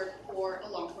worked for a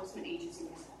law enforcement agency.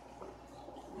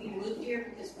 We moved here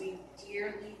because we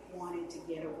dearly wanted to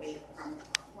get away from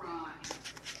crime.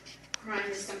 Crime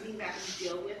is something that we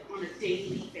deal with on a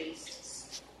daily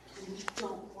basis. And we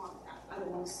don't want that. I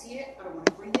don't want to see it. I don't want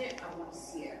to breathe it. I don't want to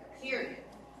see it. Period.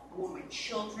 I want my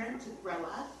children to grow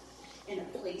up in a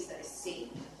place that is safe.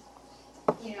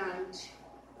 And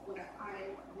what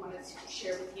I wanted to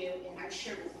share with you, and I've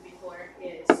shared with you before,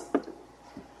 is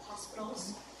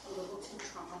hospitals, a level 2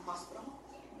 trauma hospital,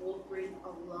 will bring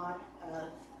a lot of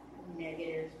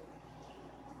negative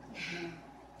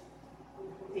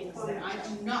things that I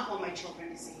do not want my children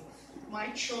to see. My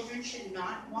children should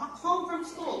not walk home from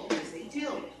school, because they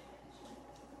do,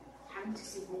 having to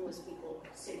see homeless people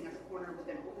sitting at the corner with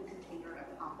an open container of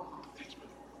alcohol.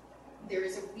 There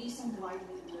is a reason why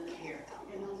we live here,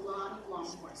 and a lot of law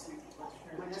enforcement people.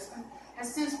 My husband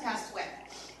has since passed away.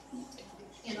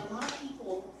 And a lot of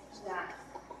people that,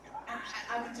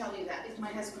 I would tell you that if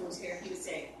my husband was here, he would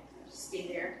say, stay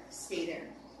there, stay there.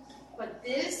 But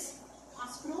this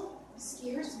hospital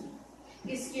scares me.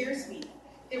 It scares me.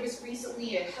 There was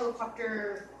recently a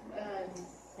helicopter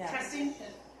testing.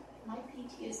 My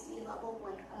PTSD level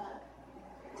went up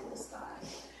to the sky.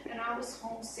 And I was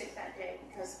homesick that day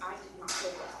because I did not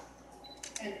feel well.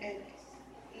 And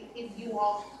if you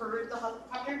all heard the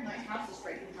helicopter, my house was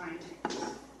right behind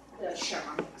the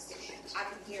Chevron gas station. I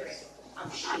could hear it.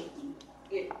 I'm shaking.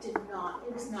 It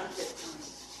was not a good time.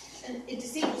 And it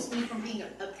disables me from being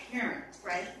a parent,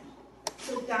 right?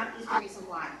 So that is the reason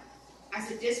why. As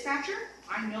a dispatcher,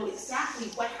 I know exactly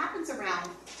what happens around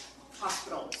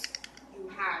hospitals. You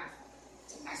have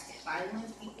domestic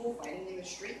violence people fighting in the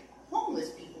street,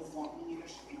 homeless people walking in the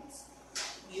streets.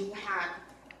 You have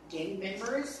gang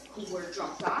members who were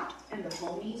dropped off and the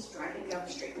homies driving down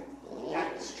the street.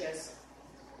 That is just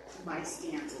my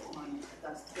stance on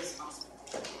this hospital.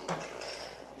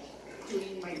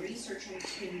 Doing my research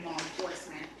in law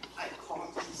enforcement, I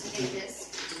called UC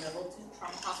Davis, level 2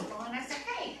 trauma hospital, and I said,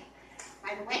 hey,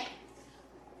 by the way,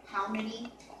 how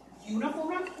many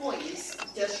uniformed employees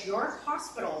does your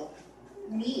hospital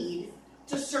need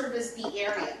to service the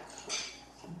area?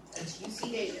 It's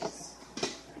UC Davis.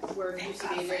 We're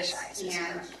UC Davis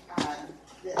and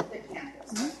the campus.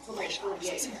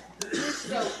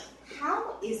 So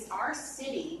how is our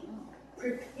city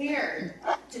prepared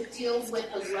to deal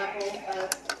with the level of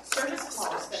service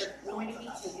calls that are going to be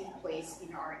taking place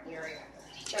in our area?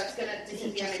 That's going to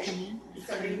disadvantage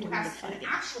somebody who has an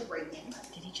actual break-in.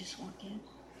 Did he just walk in?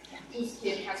 Whose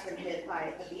kid has been hit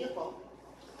by a vehicle.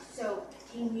 So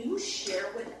can you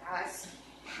share with us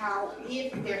how,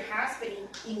 if there has been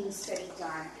any study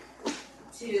done,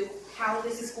 to how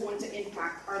this is going to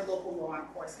impact our local law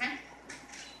enforcement?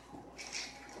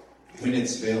 When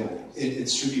it's available, it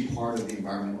should be part of the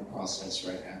environmental process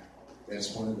right now.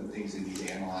 That's one of the things that you need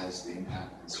to analyze the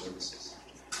impact on services.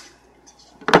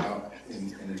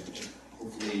 And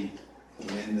hopefully,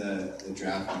 when the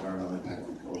draft environmental impact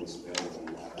report is available,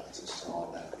 we'll have access to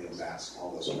all that. Be able to ask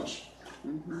all those questions.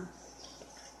 Mm-hmm.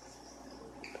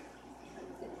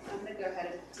 I'm going to go ahead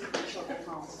and take the children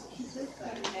home.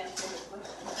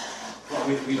 Well,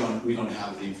 we don't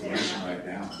have the information right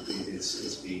now.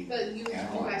 It's being But you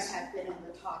analyzed. guys have been in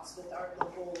the talks with our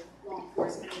local law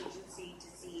enforcement agency to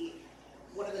see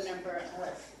what are the number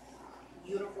of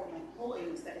uniformed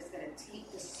employees that is going to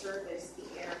take to service the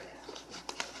area.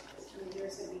 I mean,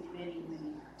 there's going to be many.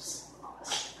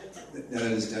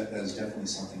 That is definitely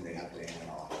something they have to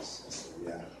analyze. So,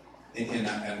 yeah,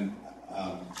 and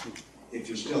if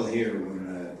you're still here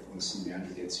when City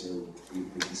Manager gets here, we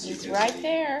can see. He's right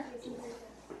there.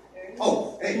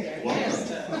 Oh, hey,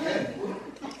 welcome.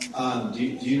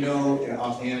 Okay. Do you know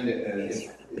offhand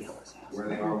if where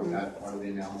they are with that part of the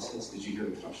analysis? Did you hear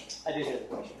the question? I did hear the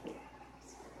question.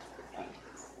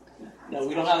 No,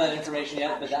 we don't have that information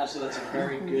yet, but absolutely that's a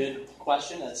very good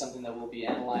question. That's something that will be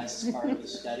analyzed as part of the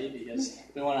study because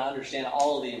we want to understand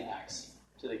all of the impacts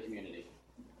to the community.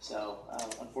 So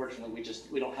unfortunately,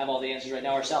 we don't have all the answers right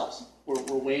now ourselves. We're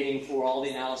waiting for all the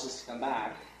analysis to come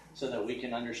back so that we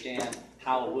can understand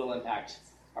how it will impact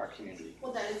our community.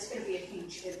 Well, that it's going to be a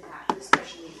huge impact,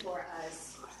 especially for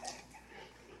us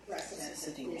residents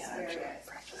of this area,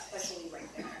 especially right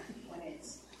there when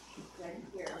it's right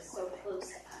here, so close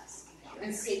to us.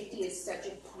 And safety is such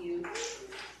a huge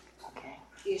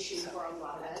issue for a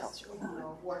lot of us. You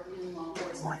know, working in law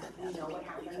enforcement, you know what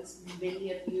happens.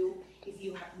 Many of you, if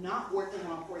you have not worked in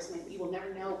law enforcement, you will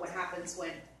never know what happens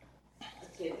when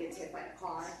a kid gets hit by a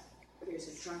car. There's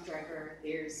a drunk driver.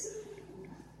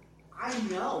 I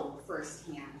know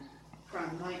firsthand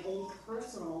from my own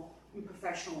personal and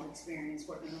professional experience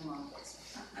working in law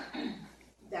enforcement.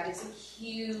 That is a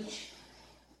huge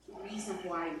reason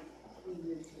why we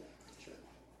moved here.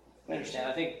 I understand.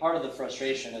 I think part of the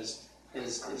frustration is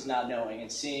not knowing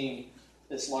and seeing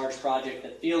this large project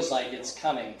that feels like it's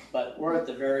coming, but we're at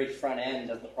the very front end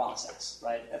of the process,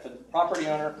 right? If a property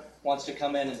owner wants to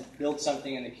come in and build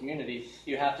something in the community,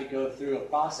 you have to go through a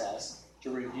process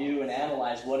to review and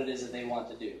analyze what it is that they want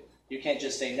to do. You can't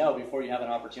just say no before you have an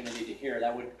opportunity to hear.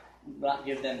 That would not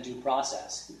give them due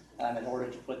process in order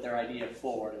to put their idea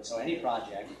forward. And so any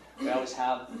project, we always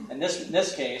have, in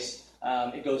this case,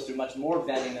 it goes through much more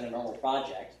vetting than a normal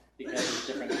project because there's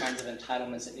different kinds of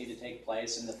entitlements that need to take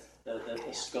place and the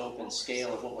scope and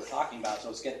scale of what we're talking about.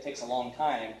 So it takes a long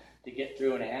time to get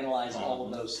through and analyze all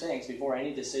of those things before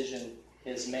any decision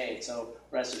is made. So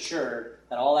rest assured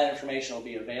that all that information will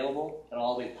be available. It'll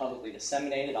all be publicly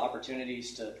disseminated,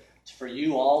 opportunities for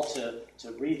you all to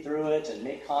read through it and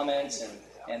make comments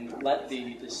and let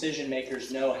the decision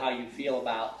makers know how you feel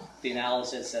about the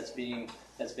analysis that's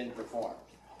been performed.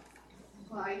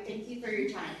 Well, I thank you for your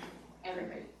time,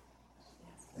 everybody.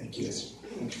 Thank you.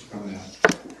 Thanks for coming out.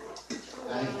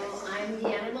 I'm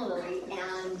Deanna Malloy,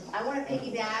 and I want to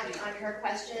piggyback on her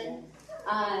question.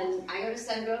 I go to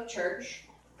Sungrove Church.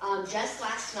 Just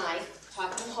last night,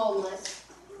 talking homeless,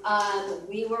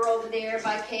 we were over there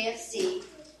by KFC,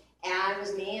 and it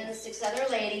was me and 6 other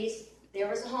ladies. There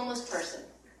was a homeless person.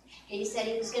 He said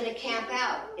he was going to camp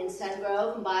out in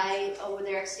Sungrove and by over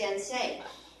there at Stensay.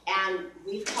 And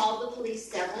we've called the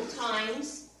police several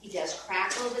times. He does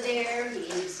crack over there. He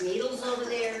uses needles over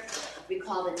there. We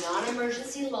call the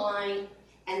non-emergency line,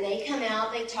 and they come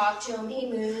out, they talk to him,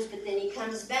 he moves, but then he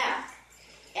comes back.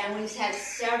 And we've had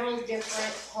several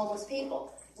different homeless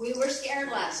people. We were scared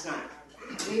last night.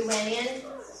 We went in,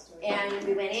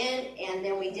 and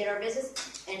then we did our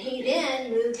business, and he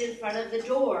then moved in front of the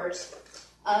doors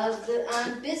of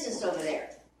the business over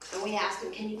there. And we asked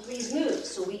him, can you please move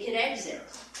so we could exit?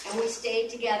 And we stayed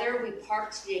together, we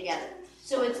parked together.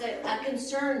 So it's a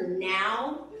concern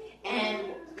now,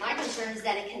 and my concern is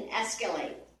that it can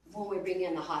escalate when we bring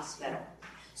in the hospital.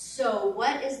 So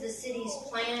what is the city's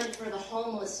plan for the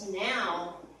homeless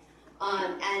now?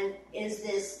 And is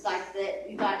this like that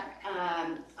we've got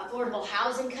affordable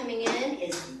housing coming in?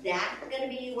 Is that going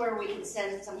to be where we can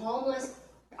send some homeless?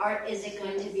 Or is it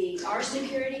going to be our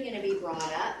security going to be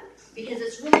brought up? Because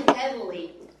it's really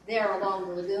heavily there along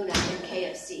the Laguna and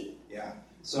KFC. Yeah.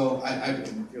 So I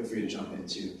feel free to jump in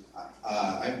too.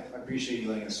 I appreciate you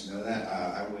letting us know that.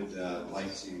 I would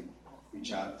like to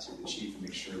reach out to the chief and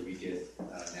make sure we get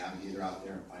a navigator out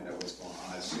there and find out what's going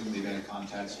on. I assume they've had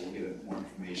contact, so we'll get more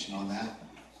information on that.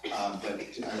 But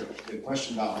the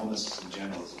question about homelessness in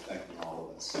general is affecting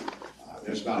all of us.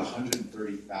 There's about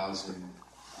 130,000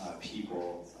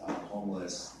 people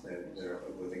homeless that are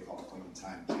what they call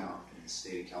point-in-time count in the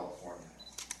state of California.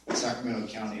 In Sacramento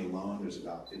County alone, there's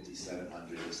about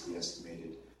 5,700 is the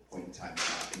estimated point-in-time count.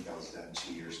 I think that was done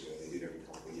 2 years ago. They do it every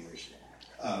couple of years.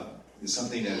 It's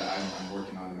something that I'm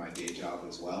working on in my day job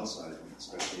as well, so I'm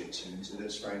especially attuned to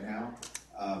this right now.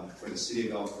 For the city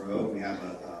of Elk Grove, we have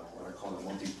what I call a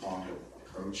multi-pronged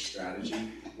approach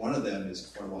strategy. One of them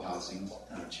is affordable housing,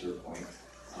 to your point.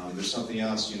 There's something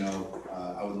else,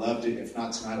 I would love to, if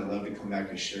not tonight, I'd love to come back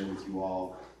and share with you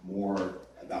all more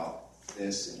about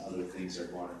this and other things that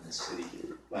are going on in the city.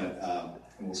 But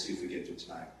and we'll see if we get to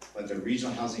tonight. But the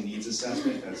regional housing needs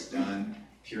assessment that's done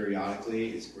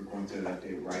periodically we're going to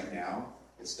update right now.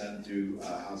 It's done through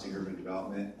Housing Urban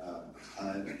Development,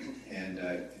 HUD, and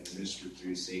administered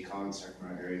through SACOG,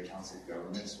 Sacramento Area Council of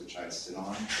Governments, which I sit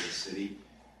on for the city.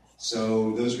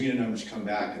 So those RENA numbers come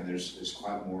back, and there's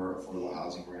quite more affordable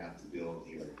housing we're going to have to build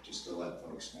here, just to let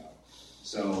folks know.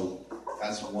 So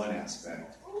that's one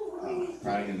aspect,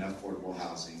 providing enough affordable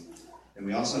housing. And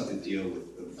we also have to deal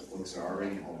with the folks that are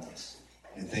already homeless.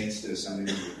 And thanks to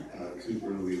Senator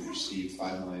Cooper, we've received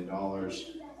 $5 million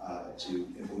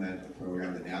to implement the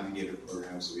program, the Navigator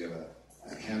program. So we have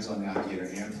a hands-on navigator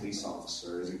and police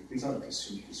officer. Is it police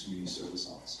officer or community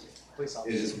service officer? Police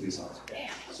officer. It is a police officer.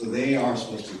 So they are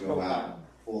supposed to go out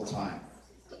full-time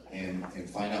and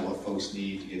find out what folks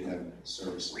need to get them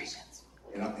services.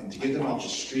 And to get them off the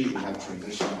street, we have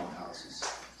transitional houses.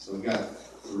 So we've got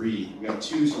 3. We've got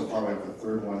 2 so far. We have a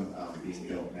 3rd one being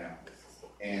built now.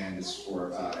 And it's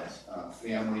for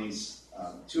families.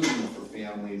 2 of them are for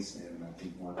families, and I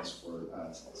think 1 is for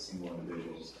single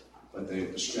individuals. But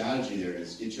the strategy there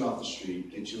is get you off the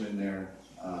street, get you in there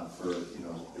for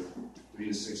 3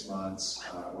 to 6 months,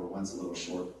 or one's a little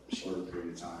shorter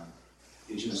period of time.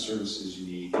 Get you the services you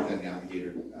need, get that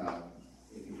navigator,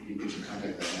 get you in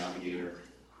contact with that navigator,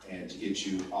 and to get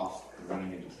you off and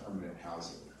running into permanent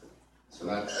housing. So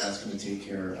that's going to take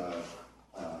care of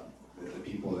the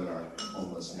people that are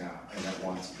homeless now and that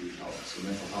want to be helped. So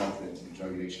mental health and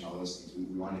drug addiction, all those things,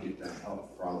 we want to get them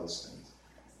help for all those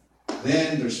things.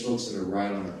 Then there's folks that are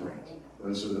right on the brink.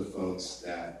 Those are the folks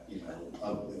that,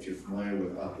 if you're familiar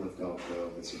with Uplift Elk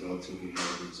Grove, it's a relatively new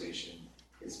organization.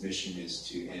 Its mission is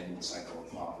to end the cycle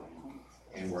of poverty.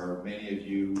 And where many of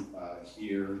you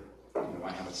here,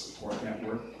 might have a support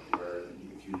network where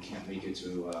if you can't make it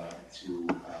you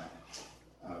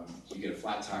get a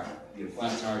flat tire. You get a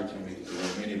flat tire, you can't make it to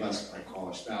work. Many of us might call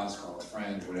our spouse, call a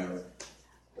friend, whatever.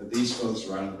 But these folks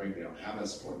are right on the brink. They don't have a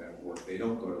support network. They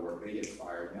don't go to work. They get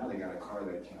fired. Now they got a car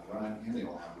they can't run, and they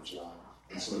don't have a job.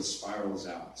 And so it spirals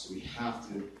out. So we have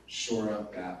to shore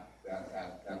up that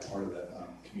part of the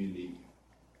community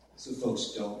so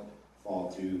folks don't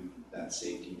fall through that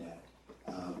safety net.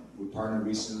 We partnered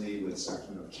recently with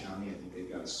Sacramento County. I think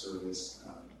they've got a service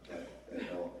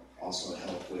that'll also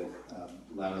help with,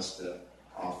 allow us to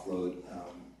offload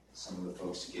some of the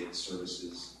folks to get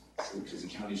services, because the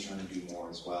county's trying to do more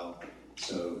as well.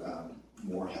 So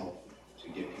more help to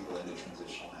get people into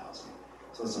transitional housing.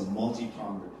 So it's a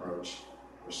multi-pronged approach.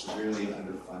 We're severely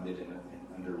underfunded and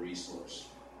under-resourced.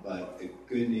 But the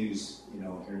good news,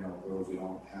 here in Elk Grove, we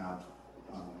don't have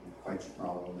quite the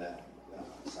problem that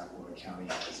Sacramento County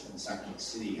has and Sacramento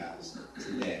City has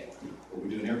today. But we're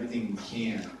doing everything we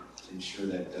can to ensure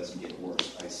that it doesn't get worse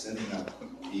by setting up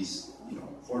these,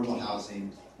 affordable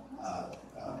housing,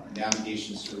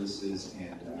 navigation services,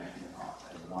 and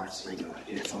lots of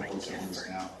get folks homeless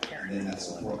now, and then that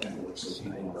support network so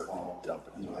people don't fall,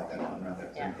 around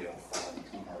that point, they don't fall and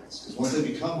become homeless. Because once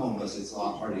they become homeless, it's a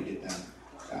lot harder to get them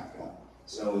back up.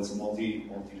 So it's a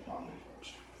multi-pronged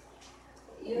approach.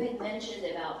 You had mentioned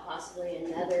about possibly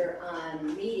another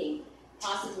meeting.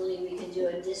 Possibly we can do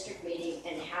a district meeting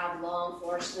and have law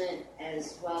enforcement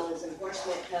as well as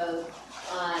enforcement code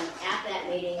at that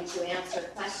meeting to answer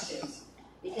questions.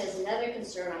 Because another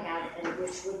concern I had, and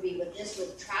which would be with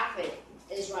traffic,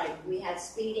 is right. We had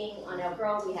speeding on Elk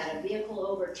Grove. We had a vehicle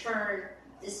overturned.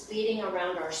 The speeding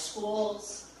around our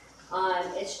schools.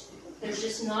 There's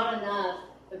just not enough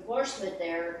enforcement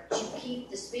there to keep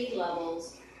the speed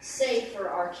levels safe for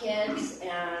our kids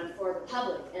and for the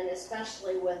public, and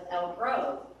especially with Elk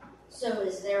Grove. So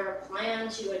is there a plan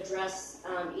to address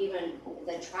even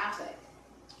the traffic?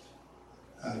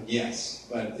 Yes,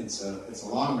 but it's a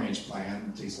long-range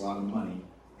plan. It takes a lot of money,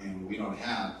 and we don't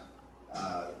have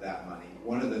that money.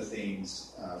 One of the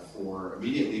things for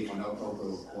immediately on Elk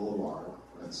Grove Boulevard,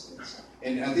 for instance,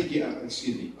 and I think,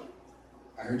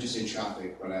 I heard you say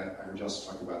traffic, but I heard you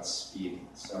also talk about speeding,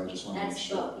 so I just want to make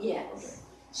sure. Yes. Okay.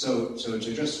 So to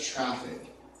address traffic,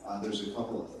 there's a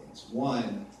couple of things.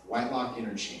 One, White Lock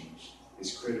Interchange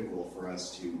is critical for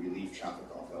us to relieve traffic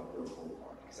off Elk Grove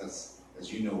Boulevard, because that's,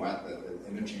 as you know, the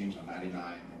interchange on 99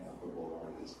 and Elk Grove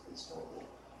Boulevard is horrible.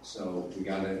 So we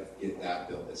got to get that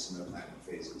built. It's in the planning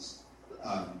phases.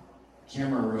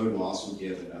 Camera Road will also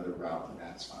give another route, and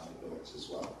that's finally built as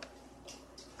well.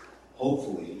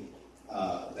 Hopefully,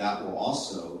 that will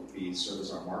also serve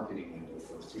as our marketing window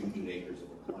for 300 acres of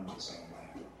employment zone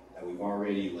land that we've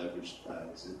already leveraged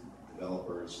to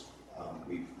developers.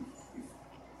 We've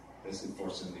basically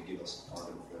forced them to give us part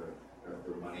of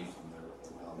their money from their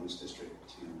Values district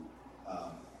to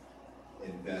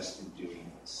invest in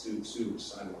doing sewer,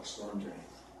 sidewalk, storm drain,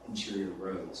 interior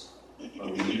roads.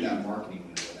 But we need that marketing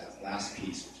window, that last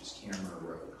piece, which is Camera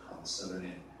Road on the southern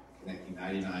end, connecting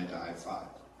 99 to I-5.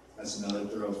 That's another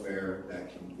thoroughfare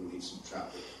that can relieve some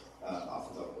traffic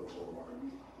off of Elk Grove Boulevard.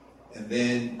 And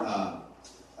then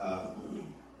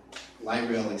light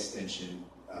rail extension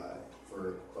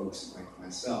for folks like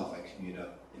myself. I commute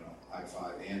up,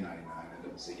 I-5 and 99. I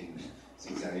end up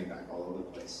zigzagging back all over the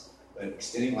place. But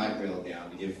extending light rail down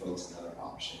to give folks another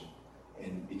option,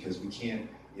 and because we can't,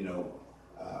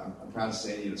 I'm proud to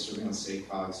say, serving on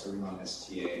SACOG, serving on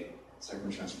STA,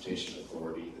 Sacramento Transportation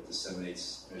Authority, that the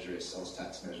 7/8 measure, a sales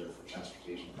tax measure for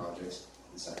transportation projects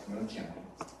in Sacramento County.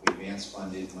 We advance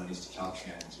funded monies to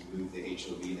Caltrans to move the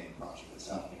HOV lane project that's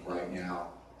happening right now,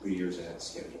 3 years ahead of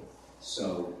schedule.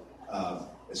 So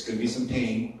it's going to be some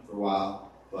pain for a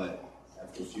while, but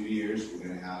after a few years, we're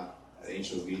going to have an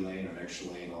HOV lane or an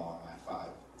extra lane along I-5.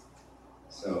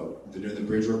 So they're doing the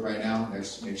bridge work right now.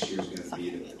 Next year is going to be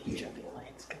the paving.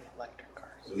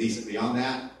 So at least beyond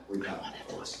that, we're done.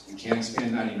 We can't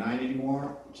expand 99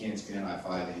 anymore. We can't expand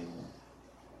I-5 anymore.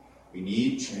 We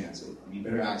need transit. We need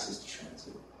better access to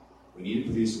transit. We need to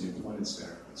produce an employment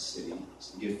center in the city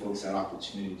to give folks that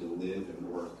opportunity to live and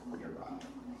work nearby.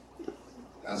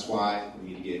 That's why we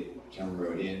need to get Camera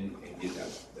Road in and get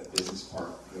that business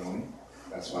park going.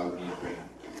 That's why we need to bring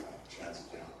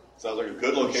transit down. Sounds like a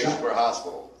good location for a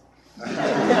hospital.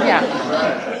 Yeah.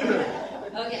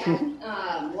 Okay,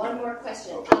 one more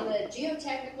question. On the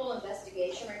geotechnical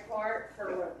investigation report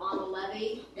on the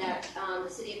levy that the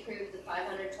city approved the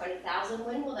 $520,000,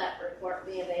 when will that report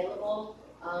be available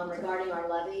regarding our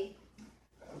levy?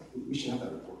 We should have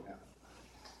that report now.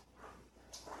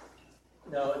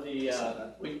 No,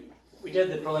 we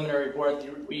did the preliminary report.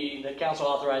 The council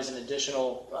authorized an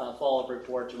additional follow-up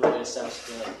report to really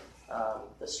assess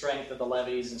the strength of the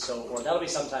levies and so forth. That'll be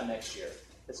sometime next year.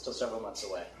 It's still several months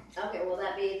away. Okay, will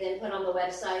that be then put on the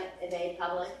website and made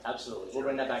public? Absolutely. We'll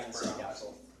bring that back to the city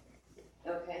council.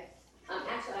 Okay.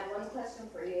 Actually, I have one question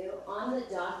for you. On the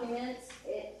documents,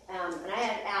 and I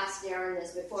had asked Darren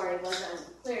this before, and it wasn't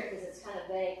clear because it's kind of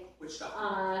vague. Which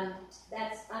document?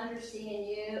 That's under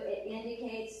CNU. It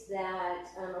indicates that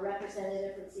a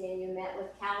representative from CNU met with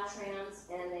Caltrans,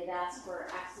 and they've asked for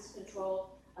access control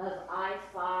of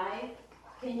I-5.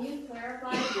 Can you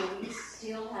clarify, do we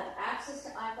still have access to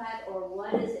I-5, or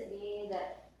what does it mean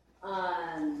that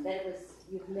it was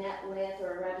you've met with,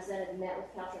 or a representative met with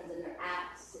Caltrans, and they're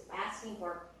asking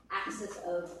for access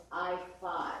of I-5?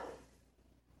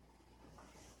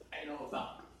 I know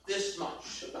about this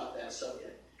much about that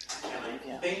subject, and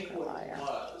I think what it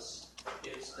was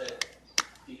is that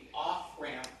the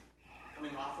off-ramp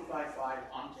coming off of I-5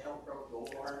 onto Elk Grove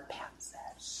Boulevard,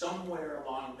 somewhere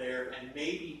along there, and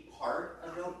maybe part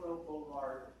of Elk Grove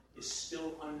Boulevard is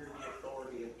still under the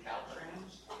authority of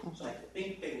Caltrans. So I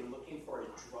think they were looking for a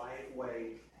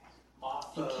driveway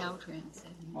off of Caltrans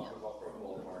said no. Off of Elk Grove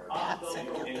Boulevard.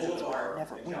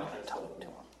 Never talked to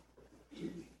them.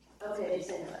 Okay, they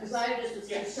said, because I just was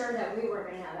concerned that we weren't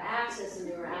going to have access, and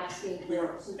they were asking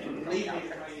for some. And believe me,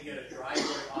 you're trying to get a driveway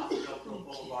off of Elk Grove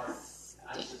Boulevard.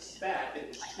 I suspect it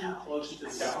was too close to the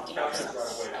Caltrans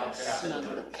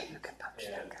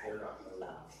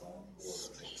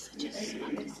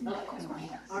driveway.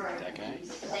 All right. Okay.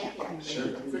 Thank you. Sure.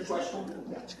 Good question.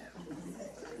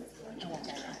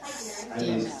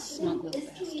 This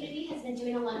community has been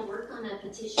doing a lot of work on a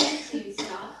petition to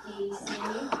stop the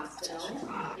CMU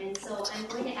hospital, and so I'm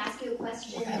going to ask you a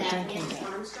question that Nancy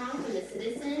Armstrong from the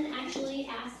Citizen actually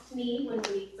asked me when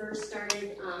we first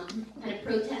started kind of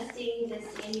protesting the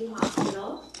CMU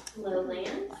hospital. Hello,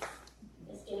 Lance.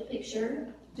 Let's get a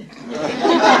picture. I'm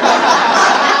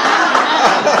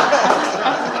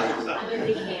a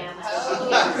big fan.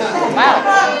 Wow.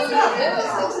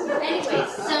 Anyway,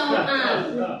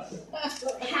 so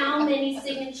how many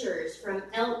signatures from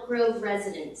Elk Grove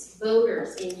residents,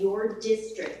 voters in your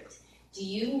district, do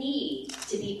you need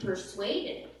to be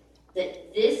persuaded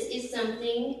that this is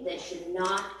something that should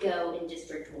not go in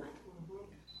District 1?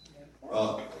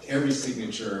 Well, every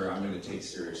signature I'm going to take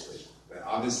seriously. But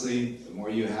obviously, the more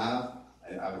you have,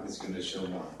 it's going to show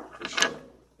more, for sure.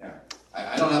 Yeah.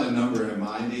 I don't have a number in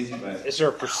mind, Daisy, but... Is there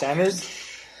a percentage?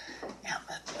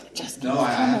 No,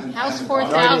 I haven't. How's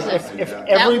 4,000? If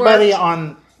everybody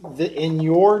in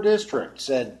your district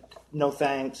said no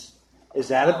thanks, is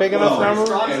that a big enough number?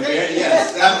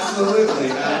 Yes,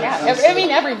 absolutely. I mean,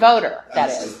 every voter, that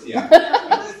is. Yeah.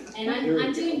 And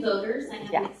I'm doing voters. I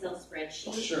have an Excel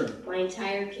spreadsheet. Sure. My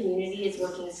entire community is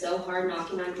working so hard,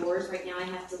 knocking on doors. Right now I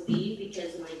have to leave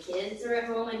because my kids are at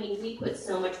home. I mean, we put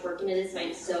so much work into this, and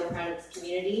I'm so proud of this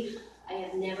community. I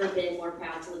have never been more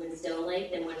proud to live in Stone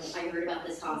Lake than when I heard about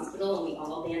this hospital and we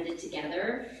all banded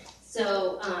together.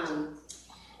 So,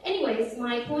 anyways,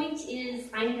 my point is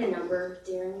I need a number.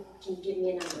 Darren, can you give me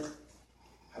a number?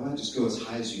 How about just go as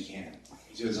high as you can?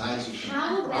 Do as high as you can.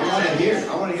 How about, I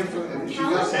want to hear from you.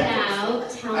 How about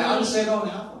I honestly don't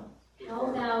have one. How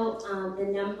about the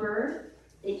number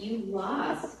that you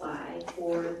lost by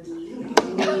for the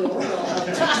mayoral?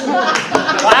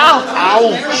 Wow!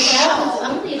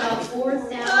 Only about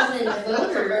 4,000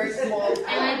 voters, and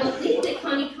I believe that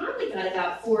Connie Conley got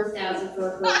about 4,000 for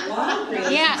her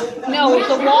Walgreens. Yeah, no, it was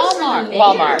the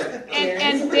Walmart.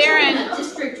 And Darren,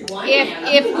 District 1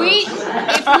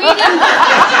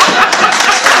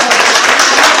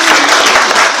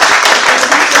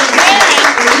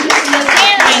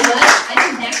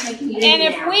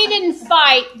 if we didn't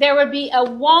fight, there would be a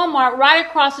Walmart right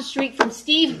across the street from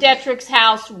Steve Detrick's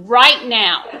house right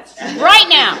now. Right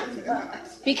now.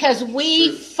 Because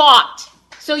we fought.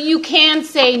 So you can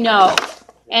say no.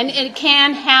 And it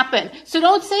can happen. So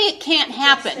don't say it can't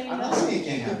happen. I'm not saying it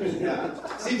can't happen.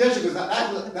 Yeah. Steve Detrick,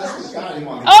 that's what got him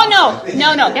on. Oh, no.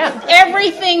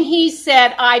 Everything he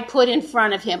said, I put in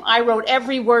front of him. I wrote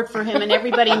every word for him, and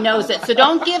everybody knows it. So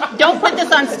don't put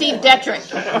this on Steve Detrick.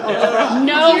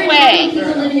 No way. How many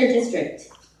people live in your district?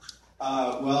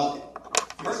 Well,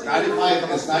 it's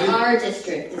 95. Our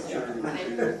district.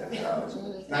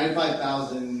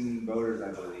 95,000 voters,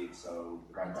 I believe. so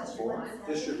divided by 4.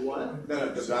 District 1?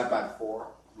 No, divided by 4.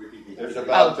 There's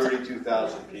about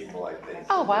 32,000 people, I think.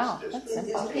 Oh, wow. in this That's district.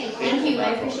 simple. Okay, thank you,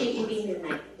 I appreciate you being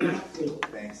here tonight.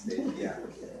 Thanks, Dave. Yeah.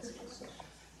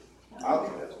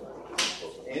 I'll,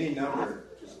 any number.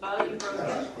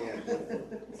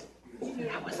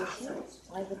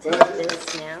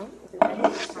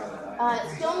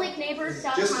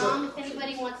 StoneLakeNeighbors.com if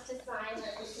anybody wants to sign the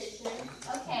petition.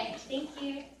 Okay, thank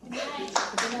you.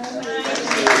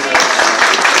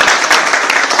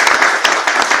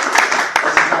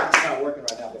 It's not working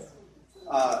right now, but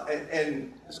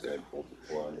and This guy pulled the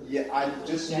plug. yeah, I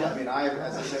mean,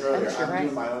 as I said earlier, I'm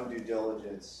doing my own due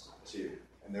diligence too,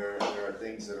 and there are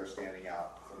things that are standing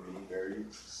out for me, very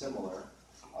similar.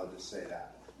 I'll just say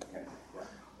that. Okay.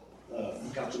 Yeah.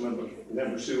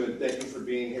 Councilmember Sue, thank you for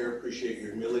being here. Appreciate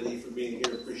your humility for being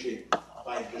here. Appreciate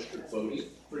by district voting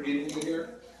for getting you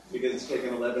here, because it's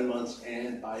taken 11 months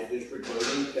and by district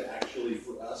voting to actually,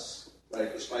 for us,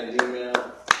 right, despite an email,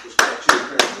 despite two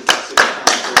appearances at city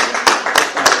council,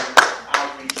 despite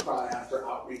outreach cry after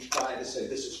outreach cry to say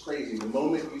this is crazy. The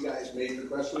moment you guys made the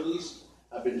press release,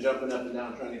 I've been jumping up and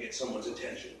down trying to get someone's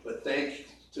attention. But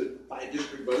by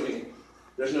district voting,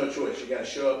 there's no choice. You got to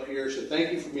show up here. So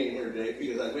thank you for being here today,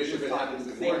 because I wish it had happened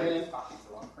beforehand.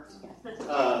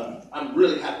 I'm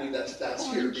really happy that's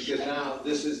here, because now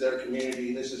this is their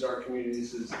community. This is our community.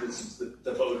 This is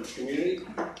the voters' community.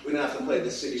 We don't have to play the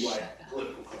citywide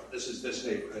political card. This is this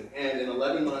neighborhood. And in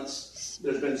 11 months,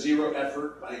 there's been zero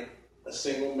effort by a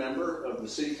single member of the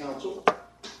city council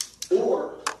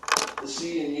or the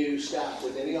CNU staff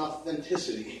with any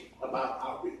authenticity about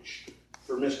outreach.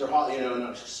 For Mr. Hall, and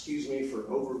excuse me for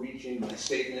overreaching my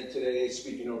statement today,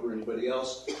 speaking over anybody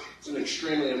else. It's an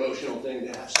extremely emotional thing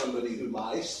to have somebody who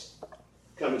lies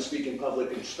come and speak in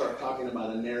public and start talking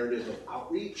about a narrative of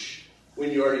outreach when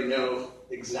you already know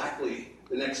exactly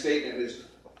the next statement is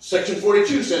Section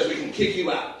 42 says we can kick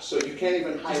you out. So you can't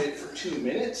even hide it for 2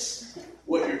 minutes.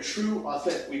 What your true,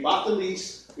 authentic, we bought the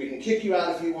lease, we can kick you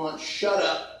out if you want, shut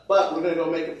up. But we're going to go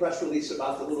make a press release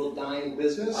about the little dying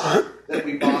business that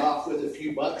we bought off with a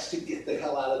few bucks to get the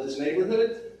hell out of this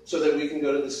neighborhood, so that we can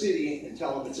go to the city and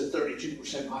tell them it's a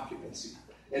 32% occupancy.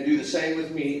 And do the same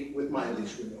with me with my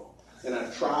lease renewal. And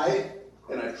I've tried,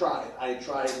 and I've tried. I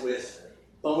tried with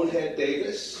Bonehead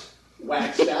Davis,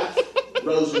 Wagstaff,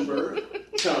 Rosenberg,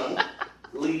 Chung,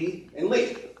 Lee, and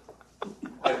Lee.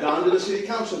 I've gone to the city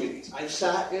council meetings. I've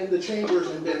sat in the chambers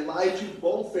and been lied to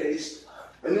bold-faced,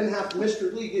 and then have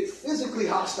Mr. Lee get physically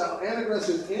hostile and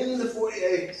aggressive in the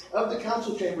foyer of the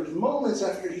council chambers moments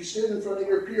after he stood in front of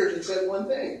your peers and said one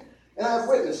thing. And I've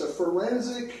witnessed a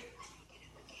forensic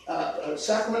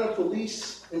Sacramento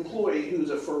police employee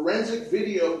who's a forensic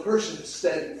video person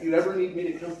said, if you ever need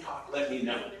me to come talk, let me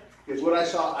know. Because what I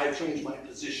saw, I changed my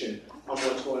position on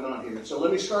what's going on here. So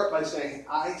let me start by saying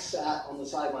I sat on the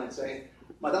sideline saying,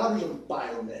 my daughter's a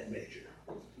biomed major.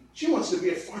 She wants to be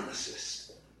a pharmacist.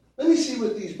 Let me see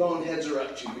what these boneheads are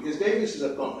up to, because Davis is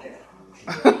a bonehead.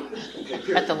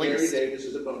 Okay, At the Gary least. Davis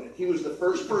is a bonehead. He was the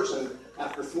first person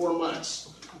after 4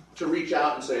 months to reach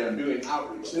out and say, I'm doing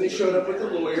outreach. Then he showed up with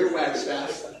the lawyer,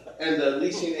 Wagstaff, and the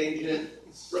leasing agent,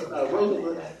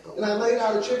 Rosenberg. And I laid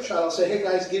out a chip shot. I'll say, hey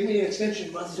guys, give me an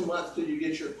extension month to month till you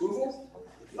get your approval.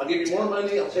 I'll give you more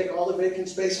money. I'll take all the vacant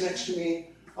space next to me.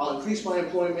 I'll increase my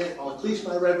employment. I'll increase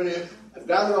my revenue. I've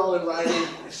got it all in writing.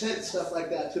 I sent stuff like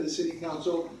that to the city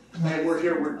council. And we're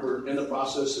here. We're in the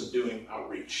process of doing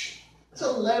outreach. It's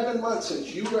 11 months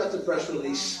since you were at the press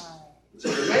release. So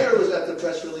the mayor was at the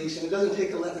press release, and it doesn't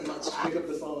take 11 months to pick up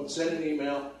the phone, send an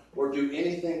email, or do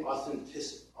anything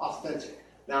authentic.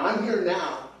 Now, I'm here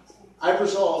now. I've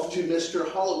resolved to Mr.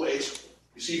 Holloway's,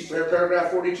 you see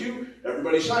paragraph 42?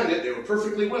 Everybody signed it. They were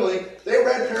perfectly willing. They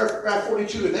read paragraph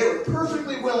 42, and they were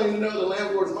perfectly willing to know the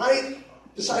landlord might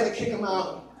decide to kick them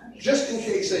out just in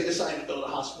case they decide to build a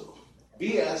hospital.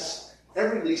 BS.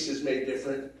 Every lease is made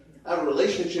different. I have a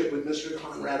relationship with Mr.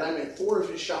 Conrad. I'm in 4 of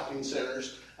his shopping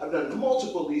centers. I've done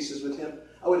multiple leases with him.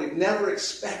 I would never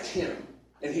expect him,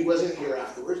 and he wasn't here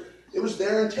afterwards. It was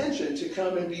their intention to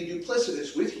come and be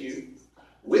duplicitous with you,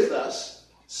 with us,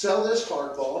 sell this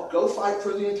hardball, go fight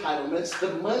for the entitlements.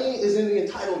 The money is in the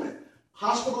entitlement.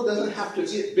 Hospital doesn't have to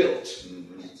get built.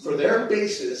 For their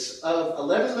basis of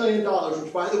 $11 million,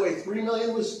 which, by the way, $3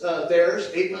 million was theirs,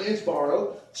 $8 million is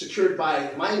borrowed, secured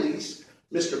by my lease,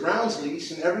 Mr. Brown's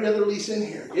lease, and every other lease in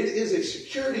here. It is a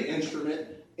security instrument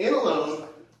in a loan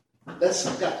that's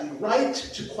got the right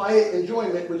to quiet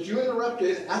enjoyment, which you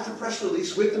interrupted at the press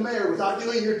release with the mayor without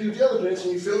doing your due diligence,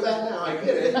 and you feel bad now, I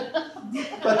get it.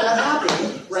 But that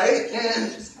happened, right?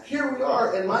 And here we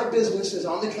are, and my business is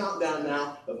on the countdown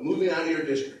now of moving out of your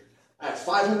district. I have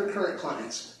 500 current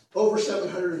clients, over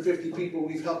 750 people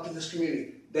we've helped in this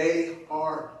community. They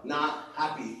are not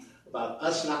happy about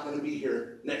us not going to be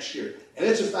here next year. And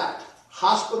it's a fact.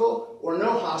 Hospital or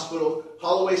no hospital,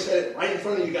 Holloway said it right in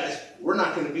front of you guys, we're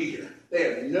not going to be here. They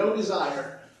have no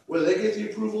desire, whether they get the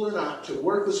approval or not, to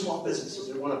work with small businesses.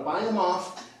 They want to buy them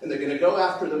off, and they're going to go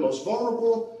after the most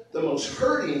vulnerable, the most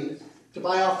hurting, to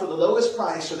buy off for the lowest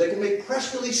price so they can make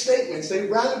press release statements. They'd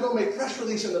rather go make press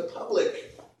release in the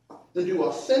public than do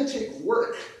authentic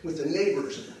work with the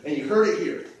neighbors. And you heard it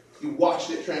here. You watched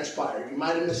it transpire. You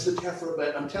might have missed the TEFRA,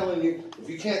 but I'm telling you, if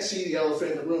you can't see the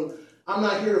elephant in the room, I'm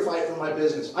not here to fight for my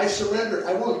business. I surrendered.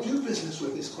 I won't do business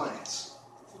with these clients.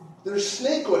 They're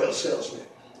snake oil salesmen.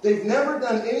 They've never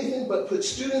done anything but put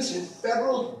students in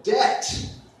federal debt.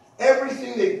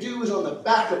 Everything they do is on the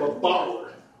back of a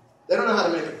borrower. They don't know how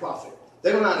to make a profit.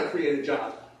 They don't know how to create a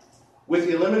job. With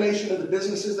the elimination of the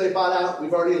businesses they bought out,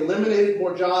 we've already eliminated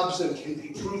more jobs than can be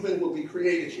proven will be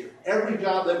created here. Every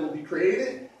job that will be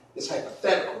created is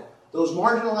hypothetical. Those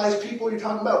marginalized people you're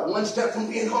talking about, one step from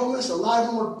being homeless, a lot of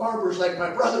them were barbers like my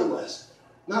brother was.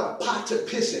 Not a pot to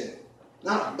piss in.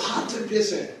 Not a pot to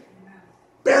piss in.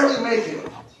 Barely making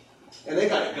it. And they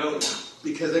got to go now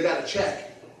because they got a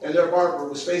check. And their barber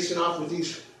was facing off with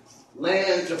these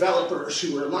land developers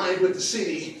who were aligned with the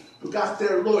city, who got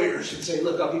their lawyers and say,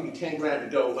 look, I'll give you 10 grand to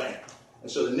go away.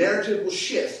 And so the narrative will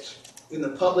shift in the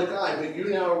public eye, but you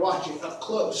now are watching up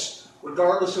close,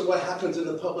 regardless of what happens in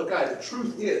the public eye. The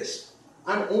truth is,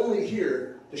 I'm only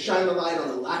here to shine the light on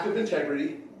the lack of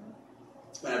integrity.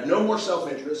 I have no more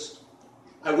self-interest.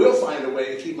 I will find a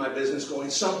way to keep my business going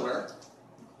somewhere,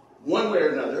 one way or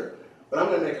another, but I'm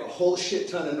going to make a whole shit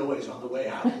ton of noise on the way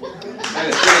out. And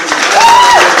it's going to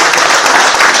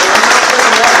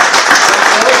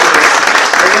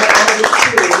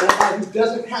be who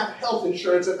doesn't have health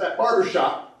insurance at that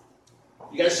barbershop.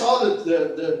 You guys saw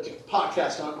the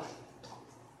podcast on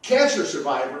cancer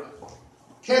survivor.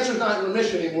 Cancer's not in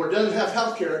remission anymore, doesn't have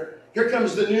health care. Here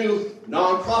comes the new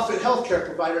nonprofit health care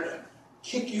provider to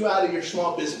kick you out of your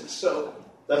small business. So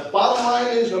the bottom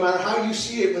line is, no matter how you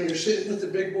see it when you're sitting with the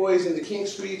big boys in the King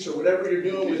Suites or whatever you're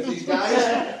doing with these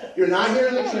guys, you're not here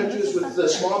in the trenches with the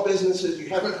small businesses. You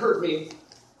haven't heard me.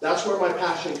 That's where my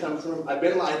passion comes from. I've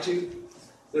been lied to.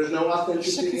 There's no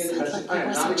authenticity in the message. I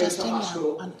am not against the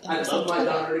hospital. I'd love my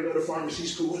daughter to go to pharmacy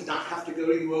school and not have to go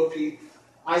to UOP.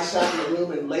 I sat in the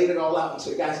room and laid it all out and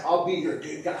said, guys, I'll be your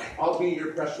good guy. I'll be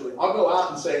your press release. I'll go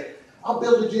out and say, I'll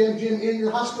build a gym in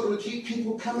your hospital to keep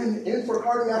people coming in for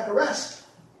cardiac arrest.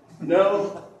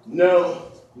 No,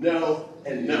 no, no,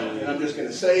 and no. And I'm just going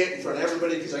to say it in front of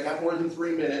everybody because I got more than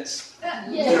 3 minutes.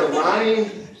 They're lying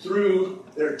through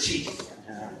their teeth.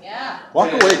 Yeah.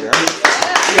 Walk away, Gary.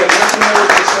 Yeah, that's what I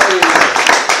was saying.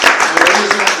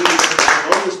 I've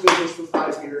owned this business for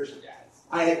 5 years.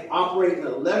 I operate in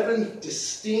 11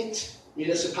 distinct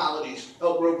municipalities.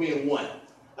 Elk Grove being one.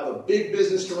 I have a big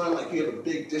business to run like you have a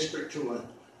big district to run.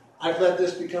 I've let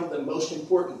this become the most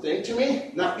important thing to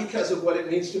me, not because of what it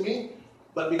means to me,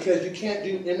 but because you can't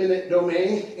do eminent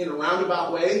domain in a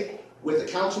roundabout way with a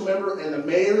council member and a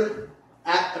mayor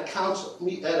at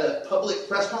a public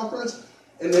press conference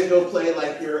and then go play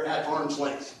like you're at arm's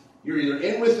length. You're either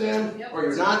in with them or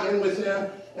you're not in with them.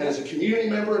 And as a community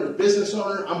member and a business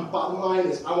owner, bottom line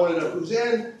is I want to know who's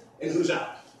in and who's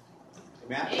out.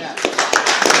 Matt? Yeah.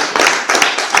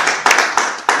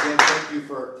 Again, thank you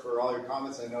for all your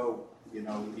comments. I know you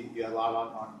had a lot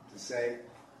on to say.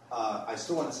 I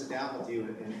still want to sit down with you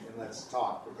and let's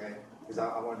talk, okay? Because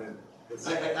I want to.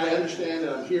 I understand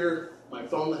that I'm here. My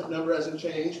phone number hasn't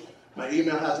changed. My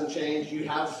email hasn't changed. You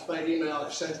have my email.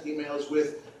 I've sent emails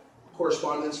with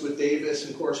correspondence with Davis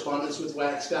and correspondence with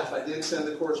Wagstaff. I did send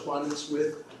the correspondence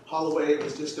with Holloway. It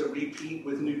was just a repeat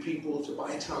with new people to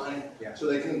buy time so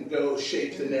they can go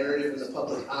shape the narrative in the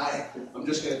public eye. I'm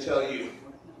just going to tell you,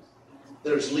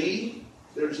 there's Lee,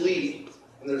 and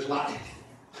there's Lottie.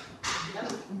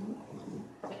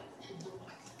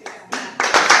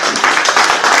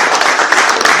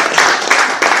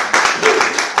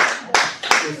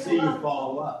 We'll see you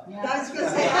follow up. I was going to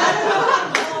say,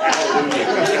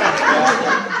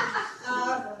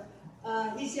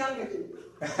 he's younger than me.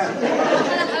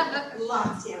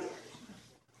 Lots younger.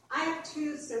 I have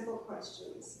two simple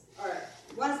questions, or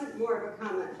wasn't more of a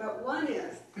comment, but one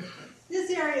is,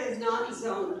 this area is not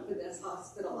zoned for this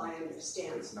hospital, I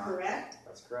understand, correct?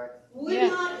 That's correct. Would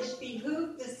not it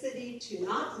behoove the city to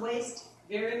not waste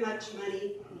very much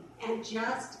money and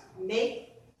just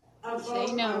make a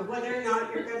vote on whether or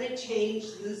not you're going to change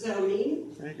the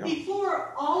zoning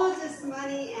before all of this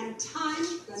money and time,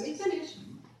 let me finish,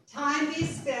 time be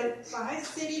spent by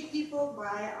city people,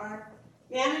 by our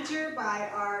manager, by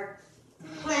our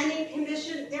planning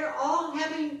commission. They're all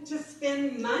having to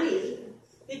spend money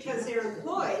because they're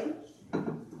employed,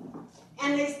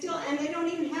 and they don't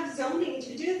even have zoning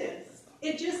to do this.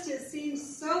 It just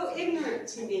seems so ignorant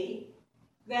to me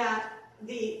that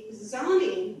the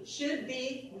zoning should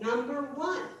be number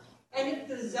one. And if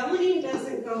the zoning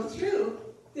doesn't go through,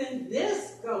 then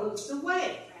this goes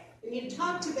away. And you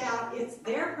talked about it's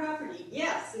their property.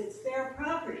 Yes, it's their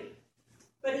property.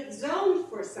 But it's zoned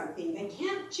for something. They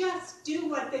can't just do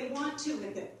what they want to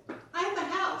with it. I have a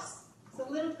house. It's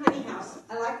a little tiny house.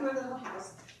 I like my little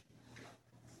house.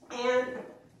 And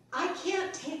I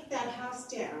can't take that house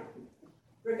down,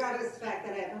 regardless of the fact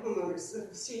that I have a homeowners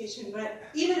association. But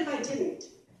even if I didn't,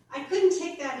 I couldn't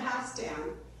take that house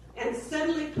down and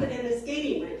suddenly put in a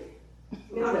skating rink.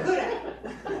 Now, could I?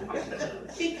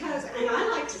 Because, and I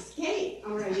like to skate,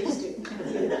 or I used to.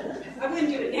 I wouldn't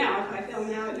do it now. If I fell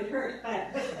now, it would hurt.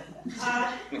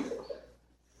 But,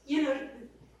 you know,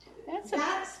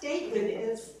 that statement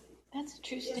is that's a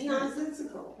true it's statement.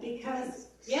 nonsensical. Because,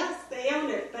 yes, they own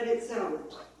it, but it's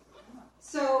owned.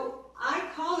 So I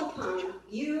call upon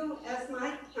you as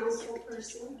my council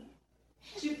person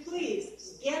to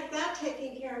please get that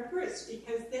taken care of first,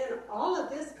 because then all of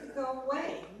this could go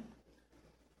away.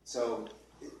 So,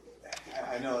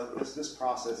 I know this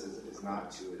process is not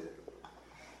intuitive.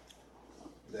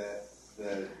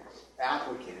 The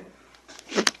applicant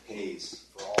pays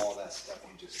for all that stuff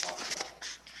you just talked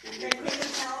about. They pay the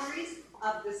salaries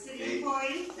of the city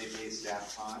employees. They pay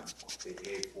staff time. They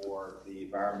pay for the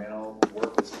environmental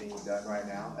work that's being done right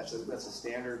now. That's a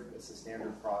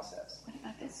standard process.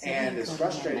 And as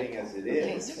frustrating as it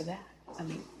is, for that. I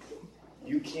mean,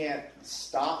 you can't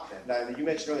stop them. Now, you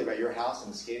mentioned earlier about your house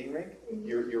and the skating rink.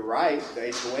 You're right.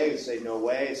 The HOA would say no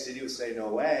way. The city would say no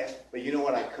way. But you know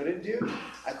what I couldn't do?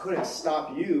 I couldn't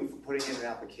stop you from putting in an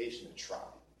application to try.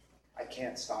 I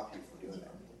can't stop you from doing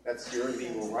that. That's your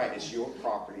legal right. It's your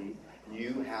property.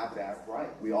 You have that right.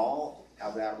 We all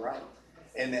have that right.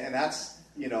 And that's,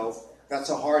 that's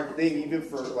a hard thing even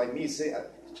for like me saying,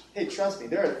 hey, trust me,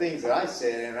 there are things that I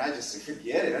say and I just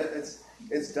forget it.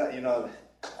 It's done,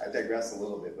 I digress a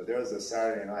little bit, but there was a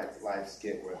Saturday Night Live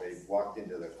skit where they walked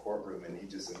into the courtroom and he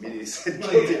just immediately said,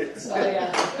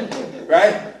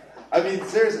 right? I mean,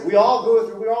 seriously, we're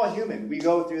all human. We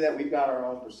go through that. We've got our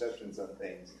own perceptions of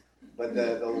things. But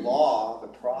the law, the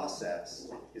process,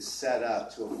 is set up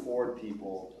to afford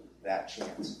people that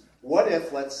chance. What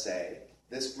if, let's say,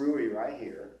 this brewery right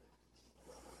here,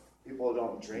 people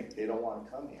don't drink, they don't want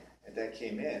to come here. And that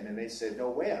came in, and they said, no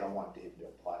way, I don't want David to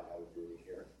apply to have a brewery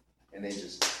here. And they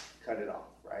just cut it off,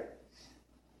 right?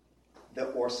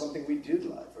 Or something we do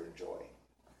love or enjoy.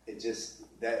 It just,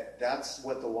 that's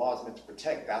what the law is meant to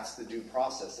protect. That's the due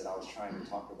process that I was trying to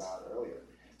talk about earlier.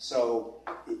 So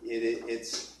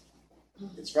it's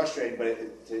frustrating,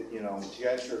 but to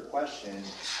answer your question,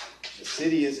 the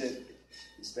city isn't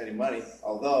spending money,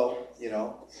 although,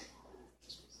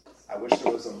 I wish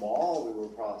there was a mall we were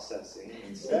processing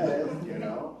instead,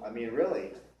 I mean,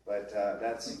 really, but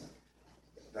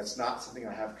that's not something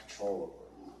I have control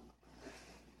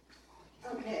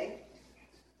over. Okay.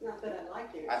 Not that I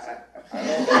like you. I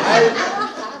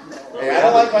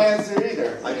don't like my answer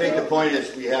either. I think the point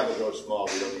is we have a ghost mall.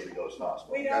 We don't need a ghost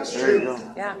hospital. We don't That's need true. it.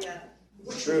 Yeah.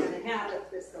 We're True. going to have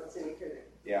if this goes any further.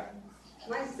 Yeah.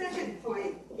 My second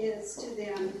point is to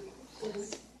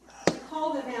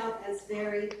call them out as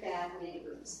very bad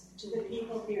neighbors to the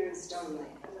people here in Stone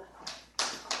Lake.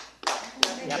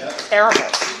 Yep. Terrible.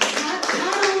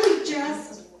 Not only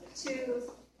just to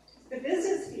the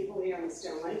business people here in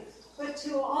Stone Lake, but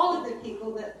to all of the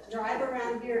people that drive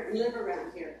around here and live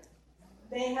around here.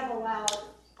 They have allowed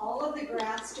all of the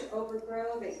grass to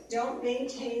overgrow. They don't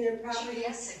maintain their property.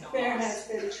 There has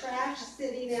been trash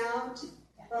sitting out.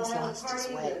 They'll have a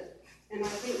party and I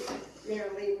think Mayor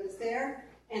Lee was there,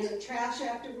 and the trash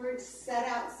afterwards set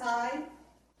outside,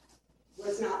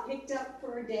 was not picked up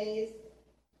for days.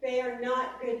 They are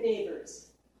not good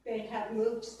neighbors. They have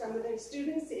moved some of their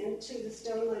students into the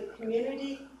Stone Lake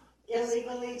community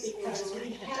illegally because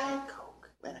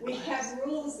we have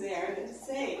rules there that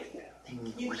say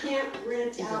you can't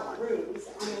rent out rooms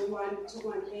on a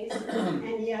one-to-one basis,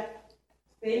 and yet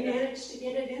they managed to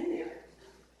get it in there.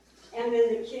 And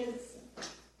then the kids,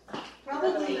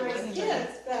 probably nice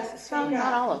kids, but they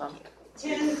Not all of them.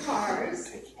 10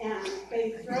 cars, and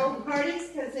they throw parties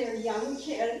because they're young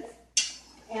kids.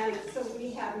 And so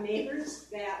we have neighbors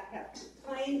that have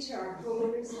complained to our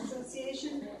homeowners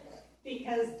association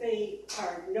because they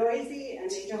are noisy and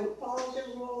they don't follow the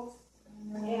rules.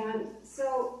 And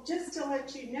so just to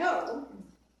let you know,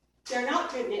 they're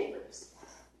not good neighbors.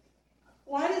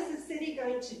 what is the city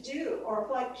going to do, or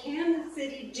what can the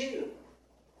city do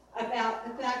about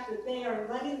the fact that they are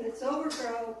letting this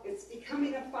overgrow? It's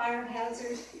becoming a fire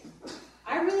hazard.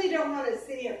 I really don't want to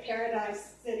see a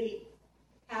paradise city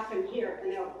happen here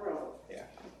in Elk Grove. Yeah.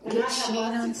 And I have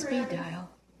lots of friends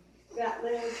that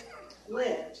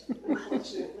lived,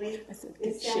 unfortunately,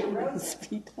 in Santa Rosa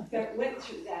that went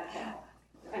through that hell.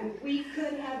 And we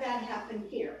could have that happen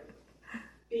here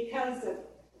because of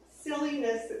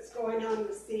silliness that's going on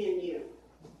with CNU.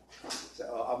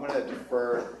 So I'm going to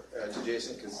defer to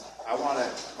Jason because I want to.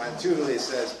 My intuitively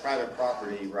says private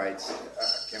property rights.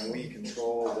 Can we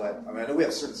control what? I mean, I know we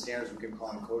have certain standards we can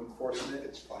call in code enforcement.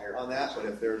 It's fire on that, but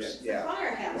if there's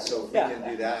fire hazard. So if we can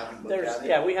do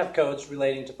that, we have codes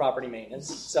relating to property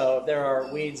maintenance. So if there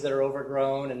are weeds that are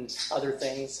overgrown and other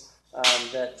things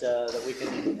that we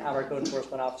can have our code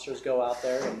enforcement officers go out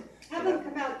there and have them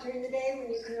come out during the day when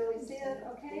you can really see it.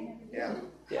 Okay. Yeah.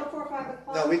 4 or 5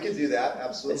 o'clock. No, we can do that.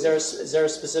 Absolutely. Is there a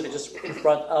specific just in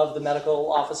front of the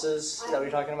medical offices? Is that what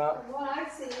you're talking about? What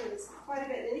I've seen is quite a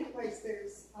bit. Any place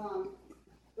there's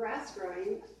grass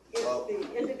growing, if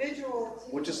the individual.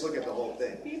 We'll just look at the whole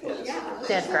thing. People, yeah.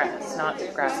 Dead grass, not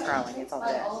grass growing. It's all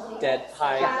dead. Dead,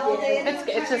 high.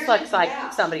 It's just looks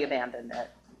like somebody abandoned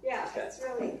it. Yeah,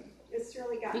 it's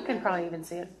really got. You can probably even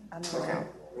see it. Okay.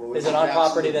 Well, is it on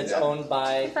property that's owned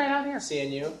by it's right out here.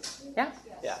 CNU? Yeah.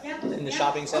 Yeah. In the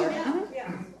shopping center?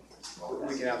 Yeah.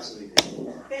 We can absolutely.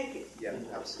 Thank you. Yeah,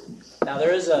 absolutely. Now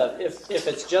there is if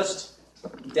it's just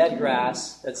dead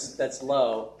grass that's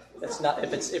low, that's not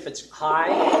if it's high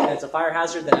and it's a fire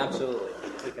hazard, then absolutely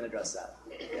we can address that.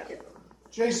 Yeah.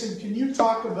 Jason, can you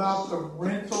talk about the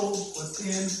rentals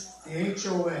within the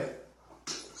HOA?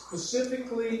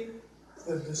 Specifically,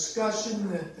 the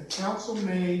discussion that the council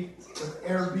made with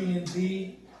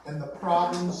Airbnb and the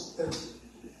problems that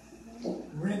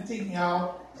renting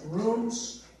out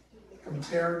rooms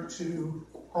compared to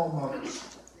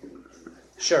homeowners.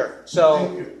 Sure.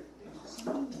 So,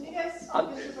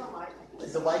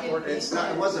 is the mic working? It's not.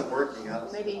 It wasn't working.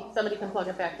 Maybe somebody can plug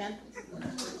it back in.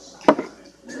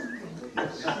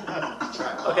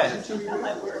 Okay.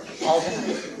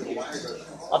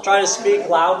 I'll try to speak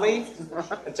loudly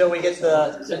until we get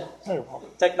the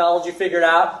technology figured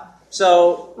out.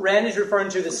 So, Randy's referring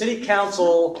to the city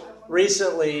council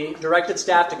recently directed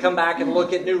staff to come back and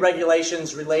look at new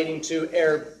regulations relating to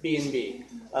Airbnb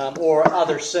or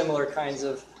other similar kinds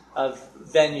of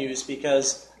venues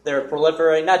because they're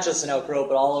proliferating, not just in Elk Grove,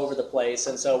 but all over the place.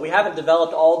 And so we haven't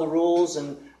developed all the rules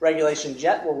and regulations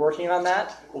yet. We're working on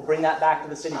that. We'll bring that back to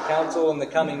the city council in the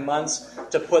coming months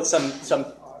to put some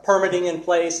permitting in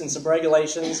place and some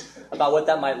regulations about what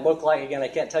that might look like. Again, I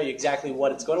can't tell you exactly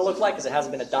what it's going to look like because it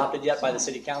hasn't been adopted yet by the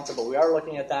city council, but we are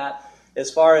looking at that. As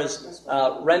far as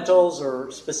rentals or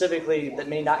specifically that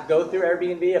may not go through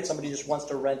Airbnb, if somebody just wants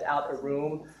to rent out a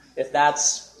room, if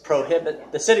that's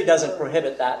the city doesn't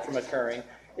prohibit that from occurring.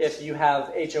 If you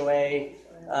have HOA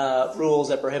rules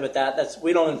that prohibit that,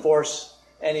 we don't enforce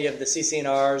any of the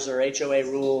CCNRs or HOA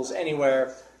rules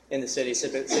anywhere in the city.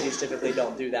 Cities typically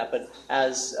don't do that, but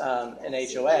as an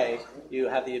HOA, you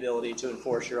have the ability to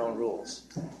enforce your own rules.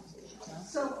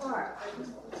 So far,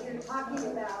 you're talking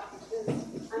about this.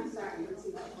 I'm sorry.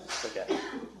 Okay.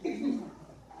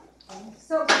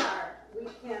 So far, we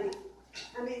can.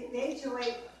 I mean, the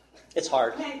HOA. It's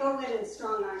hard. Can't go in and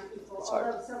strong arm people,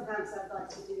 although sometimes I'd like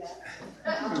to do that. I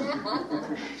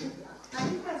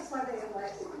think that's why they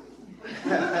elect me.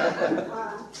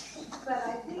 But I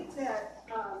think that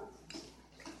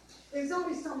there's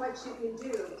only so much you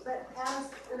can do. But as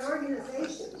an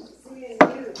organization,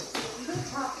 CNU, could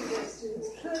talk to their students,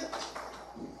 could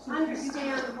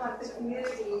understand what the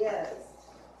community is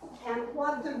and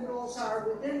what the rules are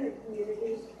within the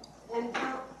community and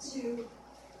help to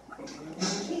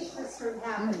keep this from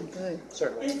happening.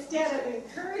 Certainly. Instead of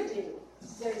encouraging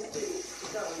their students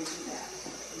to go and do that.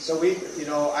 So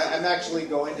I'm actually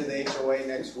going to the HOA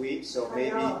next week. So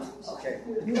maybe,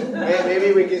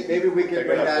 maybe we could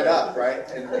bring that up, right?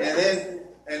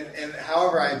 And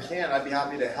however I can, I'd be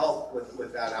happy to help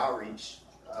with that outreach.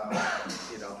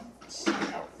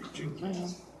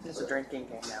 It's a drinking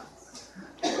game now.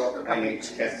 Well, my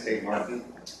name's Ted St. Martin.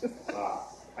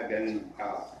 I've been in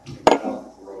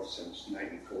Elk Grove since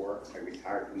 '94. I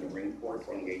retired from the Marine Corps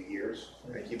 28 years.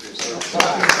 Thank you for your service. My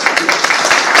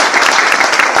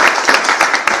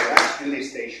last duty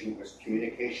station was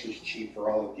communications chief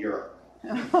for all of Europe.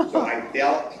 So I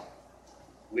dealt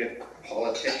with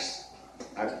politics.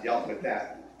 I've dealt with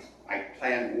that. I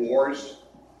planned wars.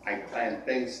 I planned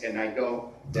things, and I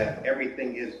know that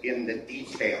everything is in the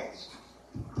details.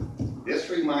 This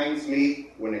reminds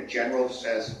me when a general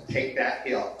says, take that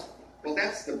hill. Well,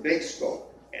 that's the big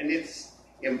scope. And it's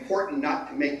important not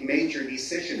to make major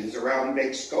decisions around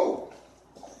big scope.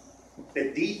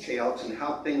 The details and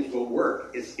how things will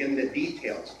work is in the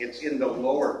details. It's in the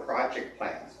lower project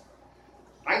plans.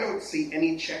 I don't see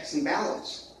any checks and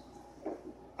balances.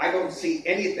 I don't see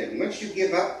anything. Once you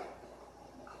give up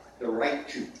the right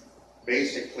to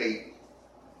basically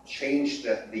change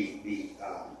the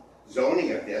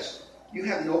zoning of this, you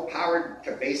have no power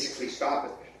to basically stop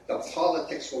it. The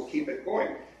politics will keep it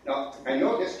going. Now, I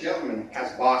know this gentleman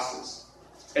has bosses.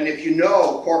 And if you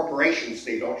know corporations,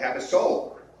 they don't have a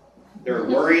soul. They're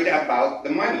worried about the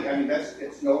money. I mean, that's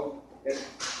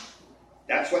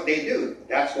what they do.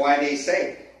 That's why they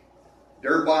say,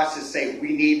 their bosses say,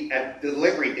 we need a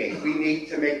delivery date. We need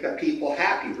to make the people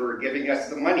happy who are giving us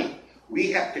the money.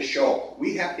 We have to show,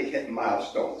 we have to hit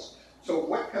milestones. So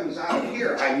what comes out of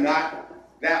here, I'm not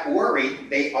that worried.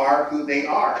 They are who they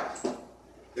are.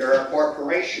 They're a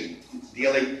corporation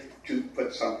dealing to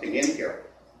put something in here.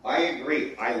 I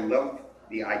agree. I love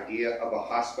the idea of a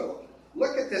hospital.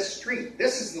 Look at this street.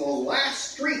 This is the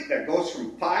last street that goes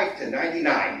from 5 to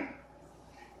 99,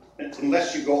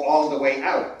 unless you go all the way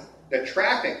out. The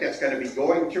traffic that's going to be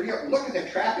going through here, look at the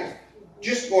traffic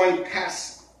just going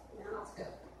past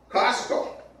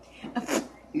Costco.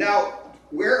 Now,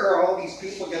 where are all these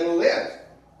people going to live?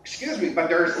 Excuse me, but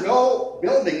there's no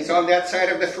buildings on that side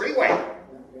of the freeway.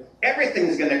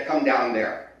 Everything's going to come down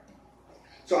there.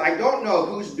 So I don't know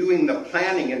who's doing the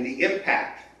planning and the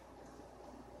impact.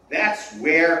 That's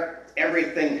where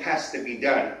everything has to be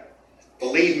done.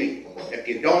 Believe me, if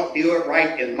you don't do it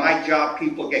right, in my job,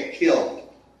 people get killed.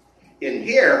 In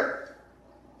here,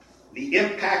 the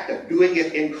impact of doing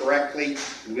it incorrectly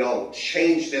will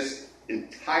change this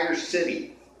entire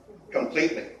city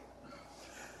completely.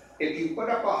 If you put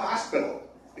up a hospital,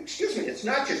 excuse me, it's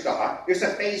not just a hospital, there's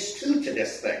a phase 2 to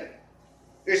this thing.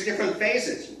 There's different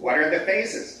phases. What are the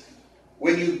phases?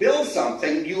 When you build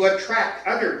something, you attract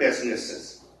other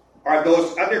businesses. Are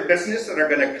those other businesses that are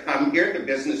going to come here the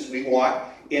business we want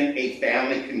in a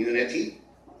family community?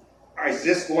 Or is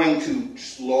this going to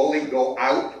slowly go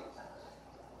out?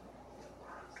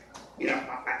 You know,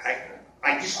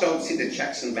 I just don't see the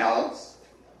checks and balance.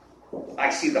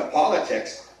 I see the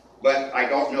politics, but I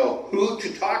don't know who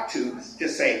to talk to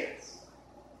say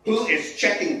who is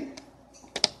checking,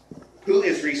 who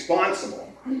is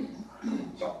responsible.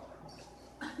 So,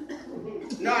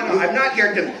 no, I'm not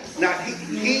here to,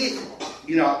 he,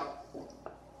 you know,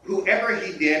 whoever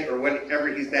he did or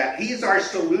whatever he's our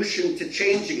solution to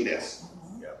changing this.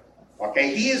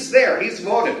 Okay, he is there, he's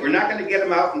voted. We're not going to get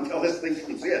him out until this thing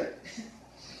comes in.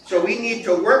 So we need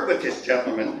to work with this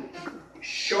gentleman,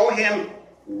 show him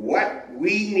what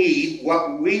we need,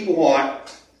 what we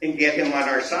want, and get him on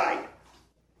our side.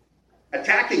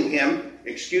 Attacking him,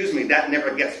 excuse me, that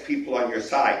never gets people on your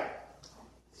side.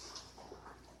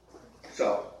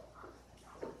 So,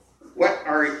 what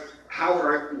are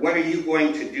you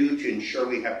going to do to ensure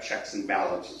we have checks and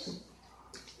balances?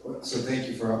 So thank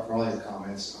you for all your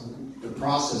comments. The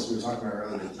process we were talking about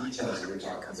earlier, the details that we were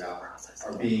talking about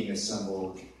are being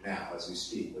assembled now as we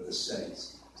speak with the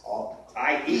studies.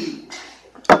 I.e.,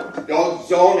 don't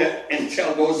zone it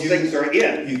until those things are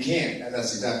in. You can't.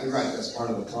 That's exactly right. That's part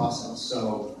of the process.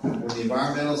 So when the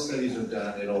environmental studies are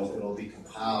done, it'll be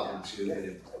compiled into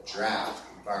a draft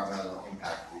environmental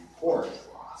impact report.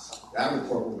 That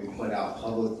report will be put out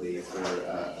publicly for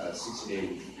a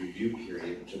 60-day review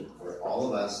period for all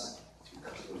of us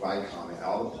to provide comment,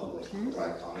 all the public to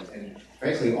provide comment, and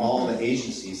frankly, all the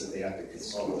agencies that they have to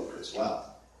consult with as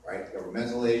well, right?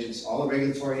 Governmental agencies, all the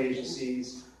regulatory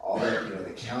agencies, all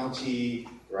the county,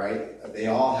 right? They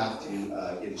all have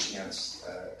to get a chance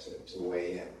to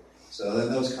weigh in. So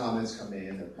then those comments come in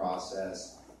and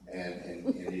process, and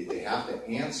they have to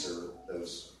answer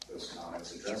those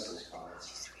comments, address those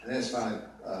comments. And then it's finally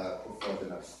put forth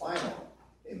in a final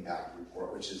impact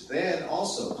report, which is then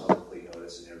also publicly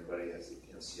noticed, and everybody has to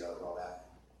see all that.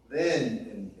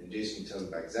 Then, and Jason can tell me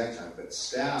about exact time, but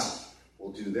staff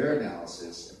will do their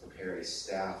analysis and prepare a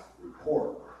staff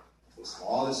report with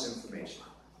all this information,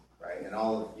 right? And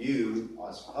all of you,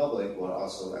 as public, will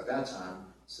also at that time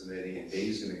submitting, and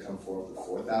Dave's going to come forward with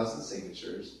 4,000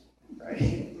 signatures,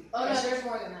 right? Oh no, there's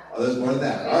more than that. Oh, there's more than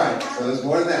that. All right, so there's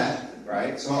more than that.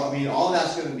 Right? So, I mean, all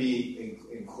that's going to be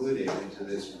included into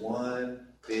this one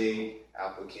big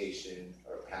application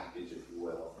or package, if you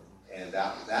will. And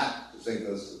that thing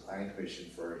goes to the Planning Commission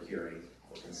for a hearing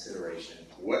for consideration.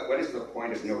 What is the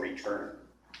point of no return?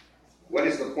 What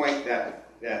is the point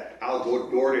that I'll go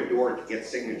door to door to get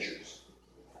signatures?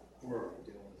 Well,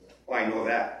 I know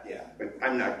that, yeah, but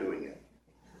I'm not doing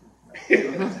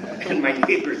it. And my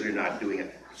neighbors are not doing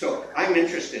it. So I'm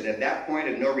interested at that point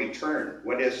of no return.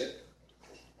 What is it?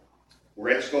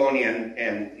 Where it's going in,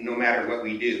 and no matter what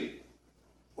we do.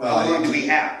 Well, how long do we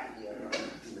have?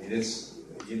 I mean, it's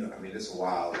a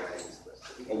while away.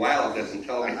 A while doesn't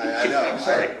tell me. I know. I'm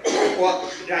sorry. Well,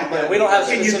 we don't have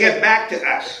can you get back to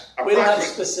us? We don't have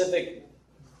specific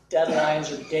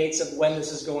deadlines or dates of when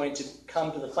this is going to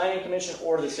come to the Planning Commission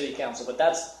or the City Council, but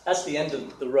that's the end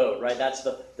of the road, right? That's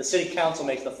the City Council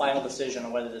makes the final decision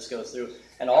on whether this goes through,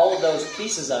 and all of those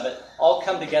pieces of it all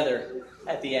come together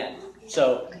at the end.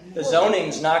 So the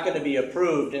zoning's not going to be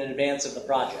approved in advance of the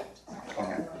project.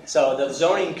 So the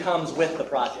zoning comes with the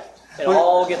project. It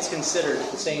all gets considered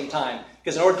at the same time.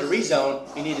 Because in order to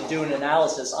rezone, you need to do an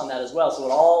analysis on that as well. So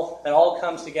it all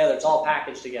comes together. It's all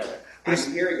packaged together. I'm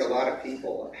hearing a lot of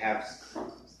people have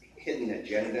hidden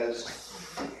agendas.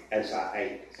 As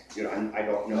I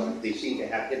don't know. They seem to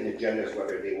have hidden agendas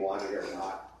whether they want it or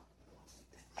not.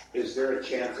 Is there a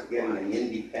chance of getting an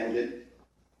independent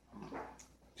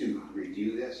to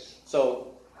review this?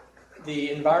 So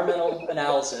the environmental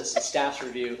analysis, staff's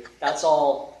review, that's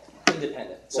all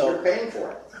independent. So well, they're paying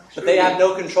for it. But they have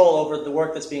no control over the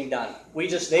work that's being done.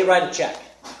 They write a check.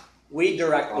 We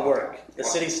direct the work. The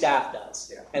city staff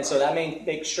does. And so that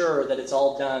makes sure that it's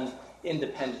all done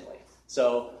independently.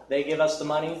 So they give us the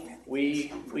money,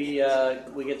 we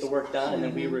get the work done, and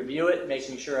then we review it,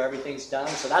 making sure everything's done.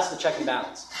 So that's the check and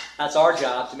balance. That's our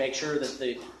job, to make sure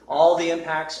that all the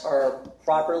impacts are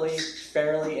properly,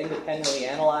 fairly, independently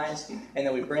analyzed, and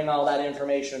then we bring all that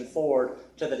information forward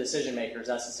to the decision makers.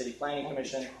 That's the City Planning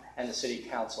Commission and the City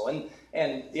Council.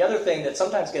 And the other thing that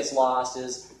sometimes gets lost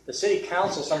is the City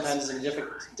Council sometimes is in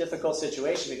a difficult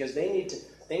situation because they need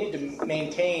to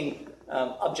maintain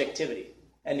objectivity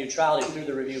and neutrality through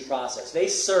the review process. They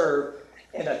serve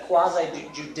in a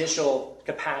quasi-judicial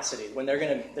capacity when they're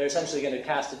essentially going to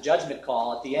cast a judgment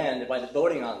call at the end by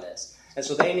voting on this. And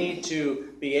so they need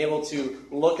to be able to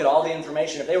look at all the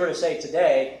information. If they were to say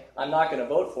today, I'm not going to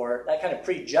vote for it, that kind of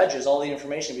prejudges all the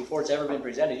information before it's ever been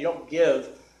presented. You don't give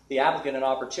the applicant an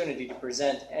opportunity to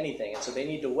present anything. And so they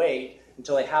need to wait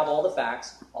until they have all the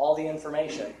facts, all the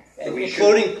information,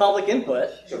 including public input.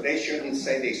 So they shouldn't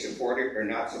say they support it or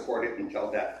not support it until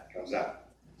that comes up.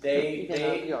 They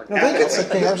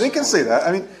can say that.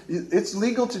 I mean, it's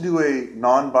legal to do a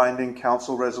non-binding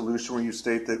council resolution where you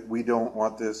state that we don't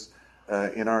want this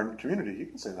in our community. You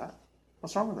can say that.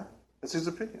 What's wrong with that? That's his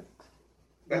opinion.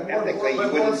 But ethically, you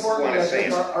wouldn't want to say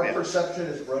our perception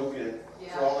is broken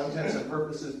for all intents and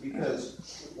purposes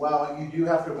because while you do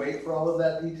have to wait for all of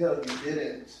that detail, you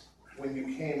didn't when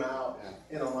you came out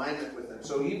in alignment with them.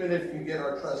 So even if you get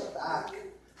our trust back,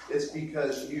 it's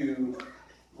because you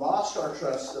lost our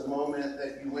trust the moment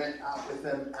that you went out with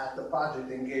them at the project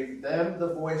and gave them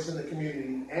the voice in the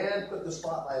community and put the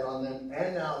spotlight on them,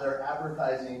 and now they're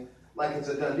advertising like it's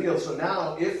a done deal. So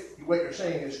now if what you're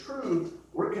saying is true,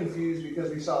 we're confused because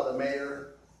we saw the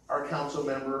mayor, our council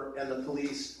member, and the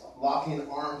police locking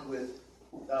arms with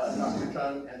Dr.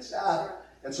 Chung and staff.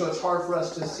 And so it's hard for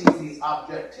us to see the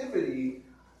objectivity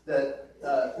that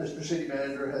Mr. City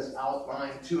Manager has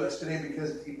outlined to us today,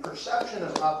 because the perception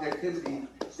of objectivity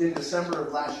in December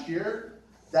of last year,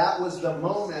 that was the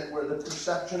moment where the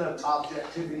perception of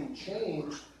objectivity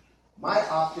changed my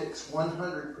optics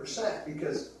 100%,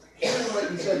 because hearing what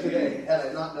you said today, had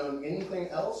I not known anything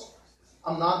else,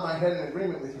 I'm nodding my head in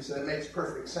agreement with you, so that makes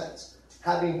perfect sense.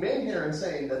 Having been here and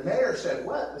saying the mayor said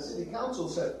what, the city council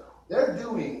said, they're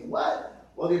doing what?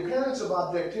 Well, the appearance of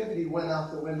objectivity went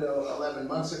out the window 11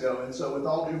 months ago, and so with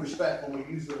all due respect, when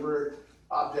we use the word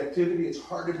objectivity, it's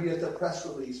hard to be at the press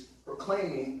release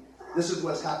proclaiming this is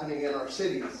what's happening in our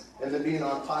city, and then being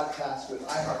on podcasts with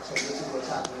iHeart saying this is what's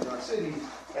happening in our city,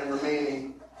 and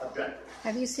remaining objective.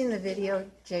 Have you seen the video,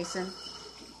 Jason?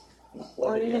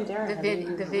 Or even Darren.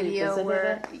 The video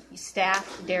where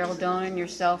staff, Daryl Doan and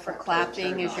yourself are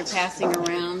clapping as you're passing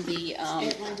around the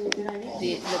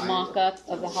mock-up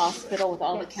of the hospital with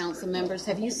all the council members.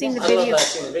 Have you seen the video? I don't know if I've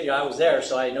seen the video. I was there,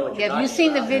 so I know what you're talking about. Have you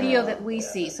seen the video that we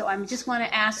see? So I just want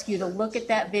to ask you to look at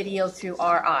that video through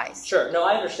our eyes. Sure. No,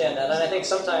 I understand that. And I think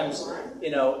sometimes,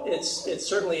 it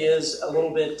certainly is a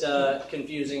little bit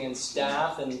confusing in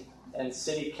staff and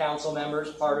city council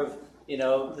members. Part of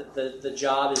the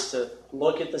job is to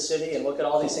look at the city and look at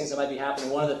all these things that might be happening.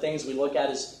 One of the things we look at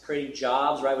is creating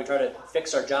jobs, right? We try to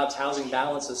fix our jobs, housing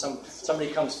balance. So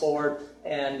somebody comes forward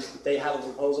and they have a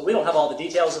proposal. We don't have all the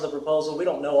details of the proposal. We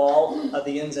don't know all of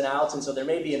the ins and outs. And so there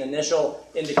may be an initial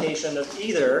indication of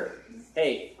either,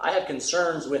 hey, I have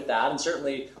concerns with that. And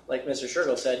certainly, like Mr.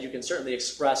 Shergill said, you can certainly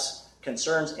express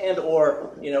concerns and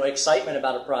or excitement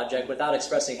about a project without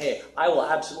expressing, hey, I will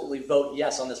absolutely vote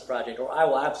yes on this project, or I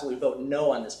will absolutely vote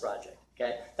no on this project.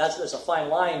 Okay, there's a fine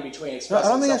line between expressing.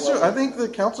 I don't think that's true. I think the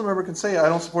council member can say, I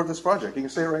don't support this project. He can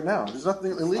say it right now. There's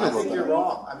nothing illegal about that. I think you're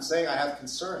wrong. I'm saying I have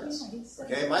concerns.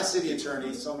 Okay, my city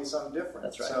attorney told me something different.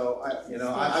 That's right. So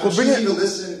I'm choosing to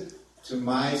listen to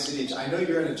my city attorney. I know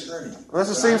you're an attorney. Well, that's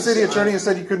the same city attorney who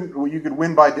said you could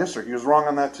win by district. He was wrong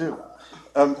on that too.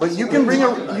 But you can bring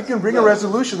a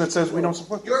resolution that says we don't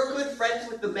support this. You're good friends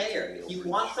with the mayor. You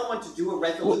want someone to do a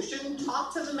resolution?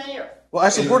 Talk to the mayor. Well, I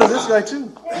supported this guy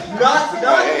too. Not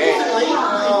recently.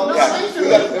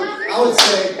 I would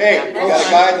say, hey, you got a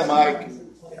guy in the mic.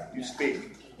 You speak.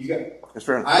 You got. It's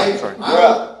fair enough. Sorry.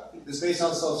 This may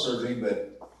sound self-serving,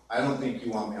 but I don't think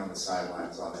you want me on the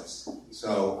sidelines on this.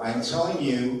 So I'm telling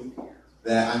you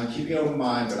that I'm keeping an open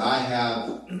mind, but I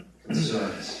have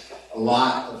concerns. A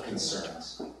lot of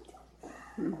concerns.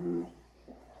 Mm-hmm.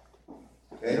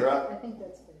 Okay, you're up. I think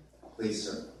that's good. Please,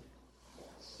 sir.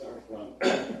 Sorry,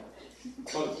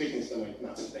 I'm speaking somewhere.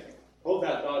 No, thank you. Hold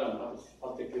that thought.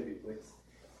 I'll take it, please.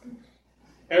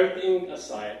 Everything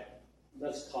aside,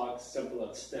 let's talk simple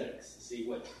aesthetics. See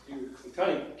what I'm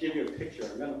trying to give you a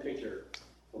mental picture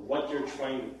of what you're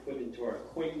trying to put into our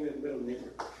quaint little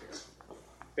neighborhood here.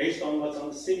 Based on what's on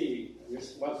the city on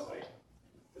this website,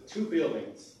 the two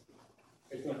buildings.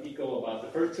 It's going to equal about,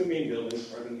 the first two main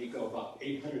buildings are going to equal about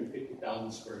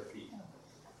 850,000 square feet.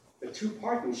 The two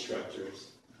parking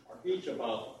structures are each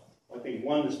about, I think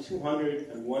one is 200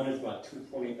 and one is about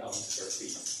 220,000 square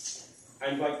feet.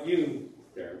 I invite you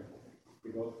there,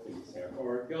 you both please there,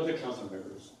 or the other council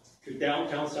members, to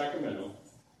downtown Sacramento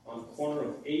on the corner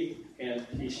of 8th and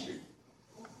P Street.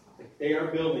 They are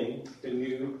building the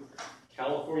new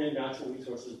California Natural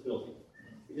Resources building.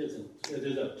 It is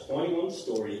a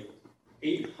 21-story,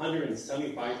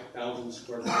 875,000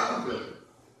 square foot building.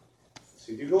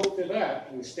 So if you go to that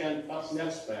and you stand up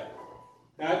next to that,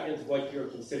 that is what you're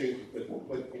considering to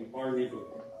put in our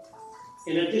neighborhood.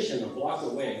 In addition, a block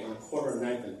away on the corner of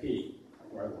 9th and P,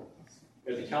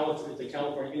 there's the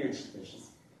California Energy Commission.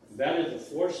 That is a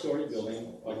 4-story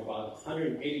building of about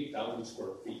 180,000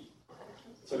 square feet.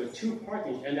 So the two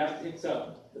parking, and that takes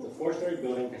up, it's a 4-story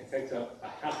building that takes up a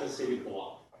half a city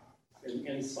block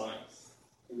in size.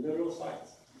 Literal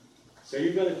size. So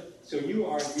your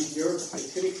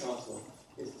city council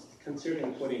is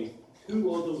considering putting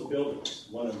 2 of those buildings,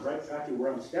 one in right tracking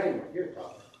where I'm standing right here,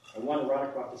 and one right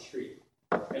across the street.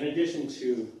 In addition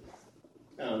to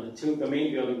the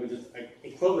main building, which is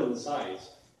equivalent in size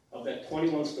of that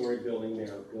 21-story building they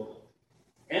are building.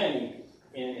 And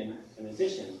in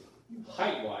addition,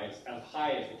 height-wise, as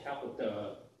high as the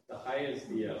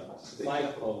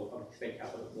flagpole of the state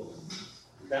capitol building.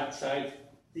 That size.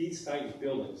 These size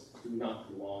buildings do not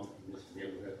belong in this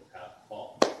neighborhood at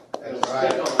all. That's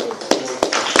right.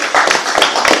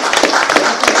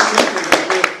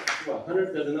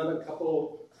 There's another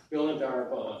couple buildings that are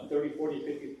about 30, 40,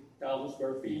 50,000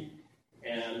 square feet,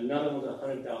 and another one's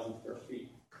 100,000 square feet.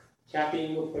 Kathy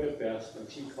Engel put it best when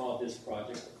she called this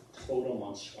project a total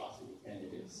monstrosity, and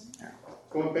it is.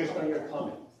 Going based on your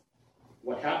comment,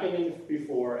 what happened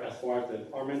before as far as the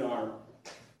arm in arm,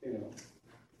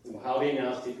 how they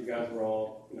announced it, you guys were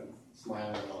all,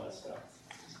 smiling and all that stuff.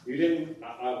 You didn't,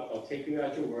 I'll take you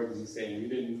at your word and saying you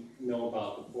didn't know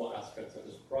about the full aspects of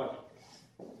this project.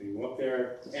 So you went up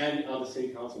there, and other city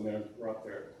council members were up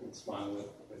there and smiling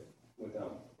with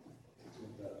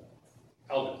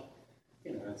Alvin.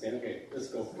 And saying, okay, let's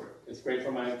go for it. It's great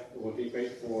it would be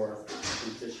great for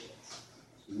constituents.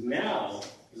 Now,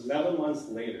 11 months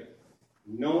later,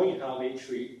 knowing how they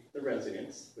treat the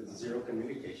residents with zero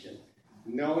communication,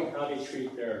 knowing how they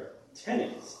treat their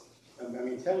tenants,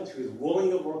 tenants who is willing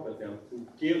to work with them, who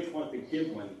want to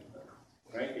give money to them,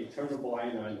 right? They turn a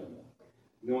blind eye on them.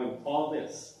 Knowing all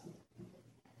this,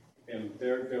 and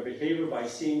their behavior by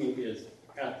seeing me is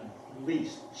at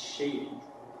least shady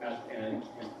and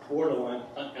borderline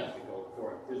unethical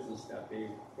for a business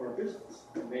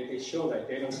And they show that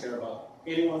they don't care about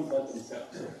anyone but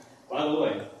themselves. By the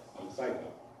way, on the side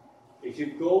note, if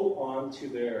you go on to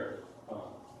their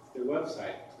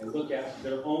website and look at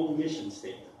their own mission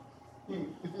statement.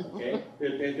 Okay,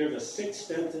 there's a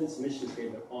 6-sentence mission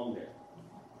statement on there.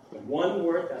 The one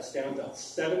word that stands out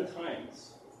 7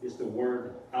 times is the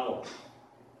word "our."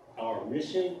 Our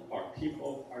mission, our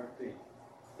people, our thing.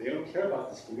 They don't care about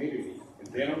this community, and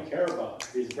they don't care about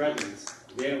these residents.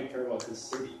 They don't care about this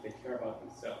city. They care about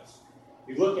themselves.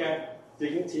 You look at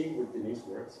Dignity, where Denise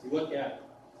works. You look at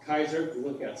Kaiser. You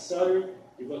look at Sutter.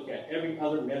 You look at every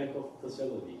other medical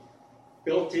facility.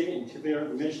 Built into their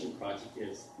mission project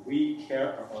is we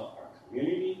care about our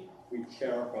community, We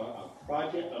care about our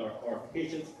project, our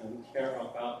patients, and we care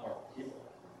about our people.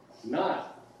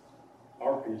 Not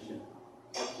our vision,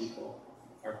 our people,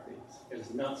 our things. It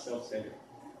is not self-centered.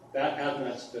 That has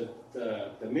not,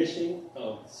 the mission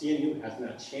of CNU has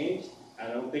not changed. I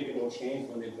don't think it will change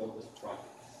when they build this project.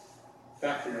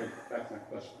 Back to my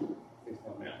question.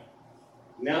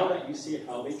 Now that you see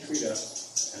how they treat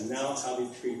us, and now how they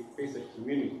treat basic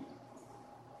community,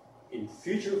 in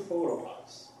future photo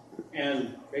ops,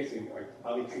 and basically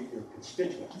how they treat your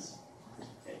constituents,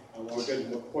 okay, I want to get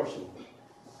more portion.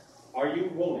 Are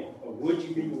you willing, or would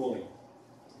you be willing,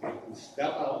 to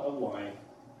step out of line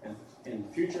and in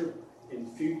future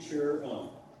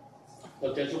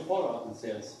potential photo op and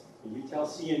says, when you tell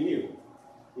CNU,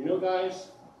 you know, guys,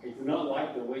 I do not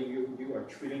like the way you are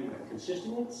treating my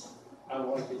constituents. I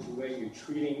don't like the way you're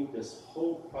treating this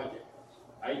whole project.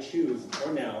 I choose,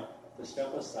 for now, to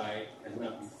step aside and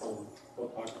not be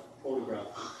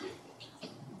photographed with you.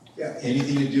 Yeah,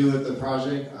 anything to do with the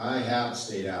project, I have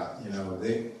stayed out.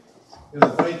 The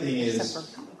funny thing is,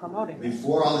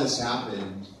 before all this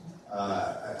happened,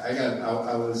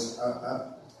 I was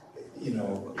a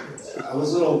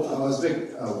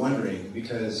bit wondering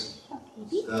because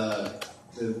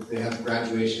they have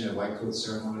graduation and white coat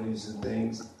ceremonies and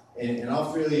things, and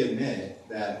I'll freely admit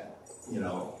that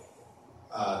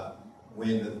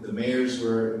when the mayors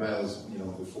were, and I was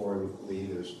before Lee,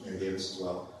 there's Mayor Davis as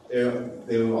well.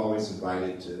 They were always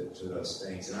invited to those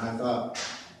things, and I thought,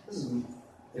 this is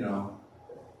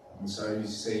I'm sorry to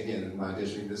say again, in my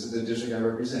district, this is the district I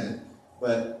represent,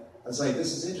 but I was like,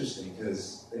 this is interesting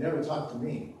because they never talked to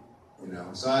me,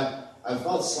 So I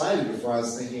felt slighted before. I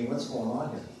was thinking, what's going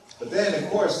on here? But then,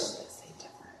 of course,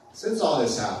 since all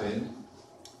this happened,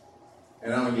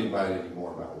 and I don't get invited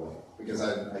anymore, by the way, because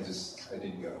I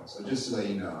didn't go. So just to let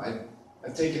you know,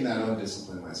 I've taken that own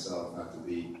discipline myself, not to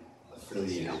be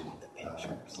affiliated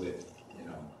with,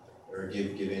 or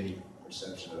give any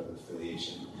perception of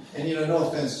affiliation. And no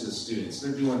offense to the students,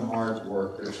 they're doing hard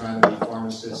work. They're trying to be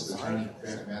pharmacists. They're trying to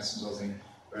advance themselves and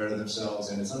better themselves.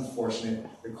 And it's unfortunate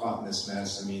they're caught in this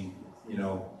mess. I mean,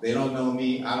 they don't know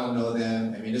me. I don't know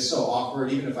them. I mean, it's so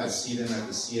awkward. Even if I see them at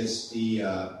the CSD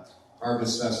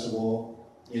Harvest Festival,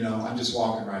 I'm just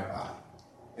walking right by.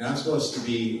 And I'm supposed to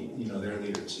be, their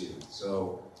leader too.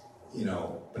 So,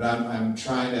 but I'm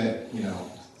trying to,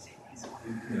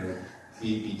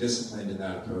 be disciplined in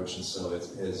that approach, and so it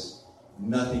has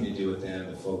nothing to do with them.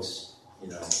 The folks,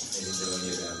 any of them,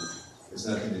 there's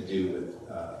nothing to do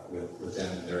with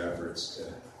them and their efforts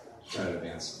to try to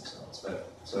advance themselves. But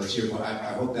so to your point,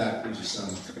 I hope that gives you some,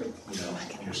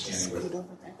 understanding what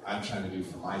I'm trying to do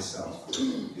for myself to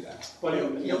do that. But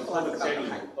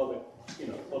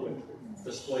public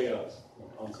display of, I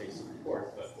won't say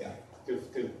support, but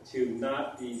to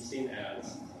not be seen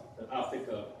as the optic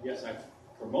of, yes, I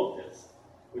promote this,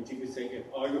 which you could say, if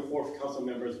all your 4 council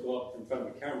members go up in front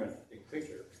of the camera and take a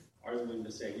picture, are you willing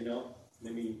to say,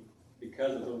 maybe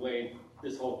because of the way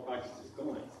this whole project is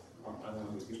going, I don't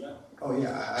want to do that? Oh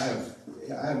yeah,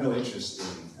 I have no interest in,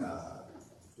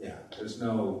 there's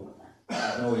no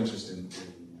interest in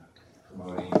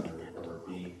promoting or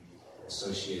being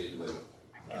associated with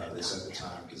this at the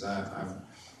time, because I'm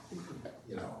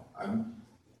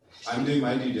doing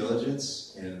my due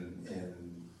diligence and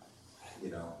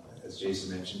as Jason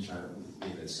mentioned, trying to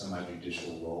be in a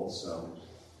semi-judicial role, so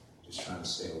just trying to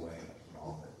stay away from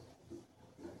all of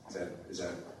it. Does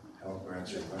that help or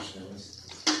answer your question at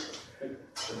least?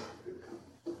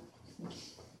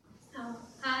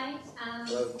 Hi.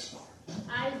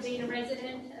 I've been a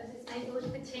resident of this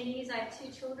neighborhood for 10 years. I have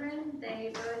 2 children.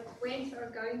 They both went or are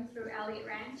going through Elliott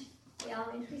Ranch, the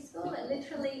elementary school. It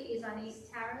literally is on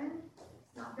East Tarrant.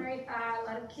 It's not very far. A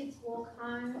lot of kids walk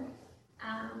home.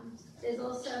 There's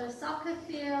also a soccer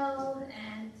field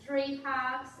and 3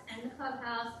 parks and the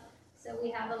clubhouse. So we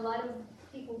have a lot of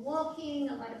people walking,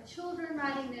 a lot of children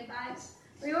riding their bikes.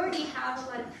 We already have a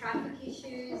lot of traffic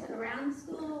issues around the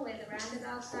school where the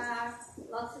roundabouts are,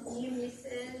 lots of near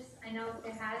misses. I know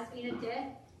there has been a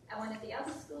death at one of the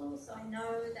other schools, so I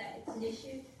know that it's an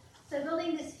issue. So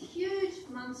building this huge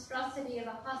monstrosity of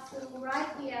a hospital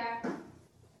right here,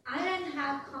 I don't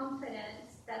have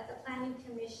confidence that the Planning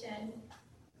Commission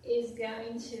is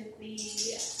going to be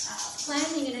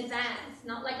planning in advance,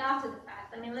 not like after the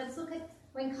fact. I mean, let's look at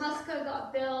when Costco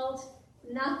got built,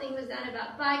 nothing was done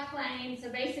about bike lanes. So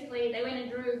basically, they went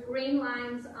and drew green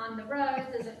lines on the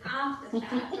roads as an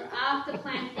afterthought or after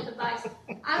plan for the bikes.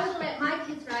 I would let my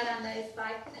kids ride on those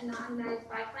bikes and not on those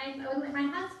bike lanes. I wouldn't let my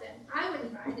husband. I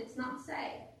wouldn't ride. It's not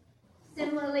safe.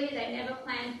 Similarly, they never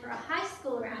planned for a high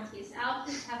school around here. So our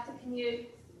kids have to commute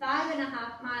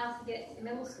 5.5 miles to get to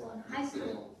middle school and high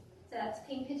school. So that's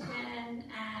Pinkerton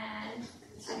and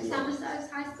Somerset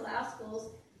High School, our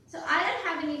schools. So I don't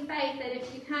have any faith that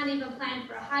if you can't even plan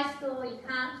for a high school, you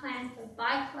can't plan for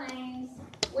bike lanes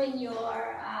when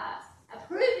you're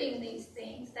approving these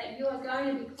things, that you are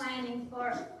going to be planning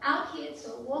for our kids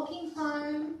who are walking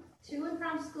home, to and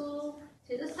from school,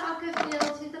 to the soccer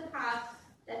field, to the park,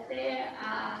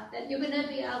 that you're going to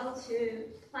be able to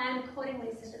plan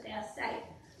accordingly so that they are safe.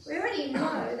 We already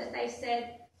know that they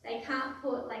said they can't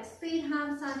put like speed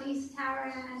humps on East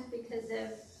Tarrant because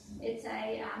it's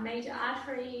a major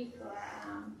artery for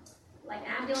like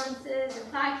ambulances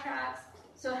and fire trucks.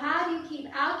 So how do you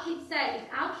keep our kids safe?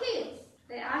 Our kids,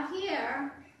 they are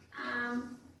here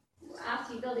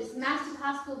after you build this massive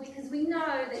hospital, because we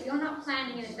know that you're not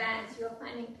planning in advance, you're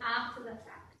planning after the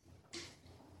fact.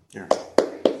 Yeah.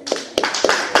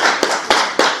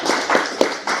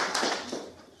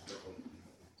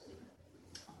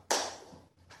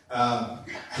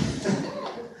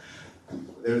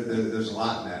 There's a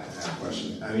lot in that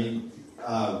question. I mean,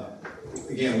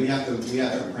 again, we have to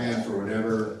plan for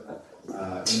whatever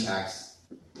impacts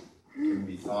can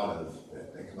be thought of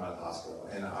that come out of the hospital.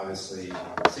 And obviously,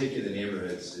 safety of the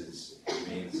neighborhoods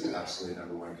remains absolutely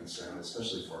number one concern,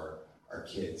 especially for our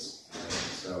kids. Right?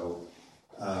 So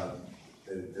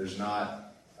there's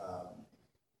not.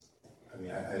 I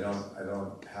mean, I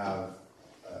don't have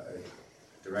a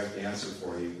direct answer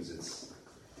for you, because it's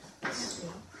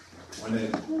when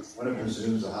it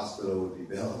presumes a hospital would be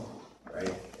built,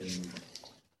 right? And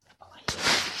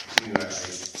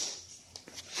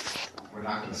we're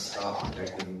not going to stop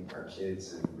protecting our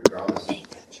kids, and regardless of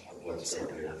what's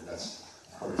built here. That's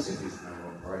public safety is the number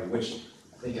one priority, which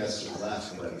I think Esther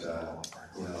left, but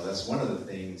that's one of the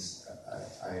things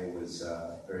I was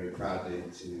very proud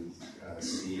to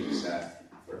see, is that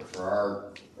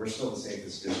we're still the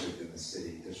safest district in the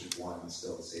city. District 1 is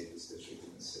still the safest district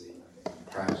in the city.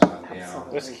 Crime's gone down.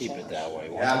 Let's keep it that way.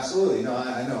 Yeah, absolutely. No,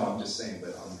 I know. I'm just saying,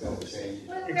 but I'm going to say.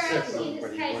 Well, actually, in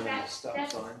this case,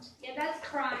 that's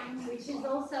crime, which is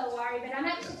also a worry. But I'm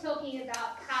actually talking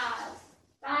about cars,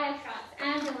 fire trucks,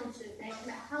 ambulances,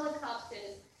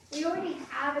 helicopters. We already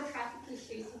have a traffic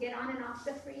issue to get on and off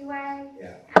the freeway,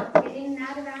 get in and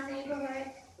out of our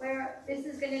neighborhood, where this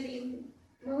is going to be,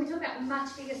 when we talk about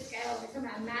much bigger scale, we're talking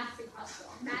about massive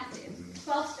hospital, massive,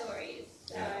 12 stories,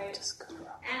 so,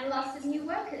 and lots of new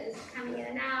workers coming in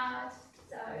and out.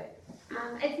 So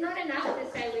it's not enough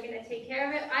to say we're going to take care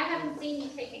of it. I haven't seen you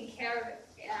taking care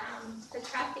of the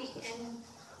traffic and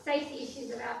safety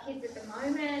issues of our kids at the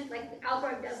moment. Like,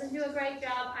 Algrove doesn't do a great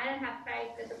job. I don't have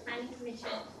faith that the Planning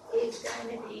Commission is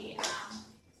going to be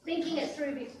thinking it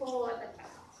through before the fact.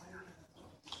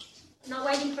 Not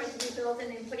waiting for it to be built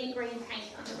and then putting green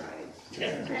paint on the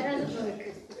road. That doesn't work.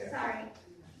 Sorry.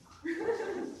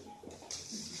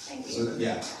 Thank you. So,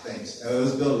 yeah, thanks. It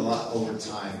was built a lot over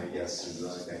time, I guess, is the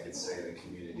only thing I could say. The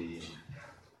community,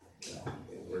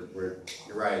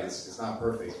 you're right. It's not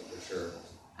perfect, for sure.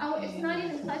 Oh, it's not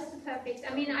even close to perfect.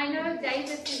 I mean, I know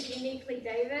Davis is uniquely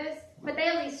Davis, but they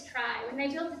at least try. When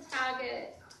they built the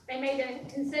Target, they made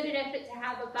a concerted effort to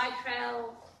have a bike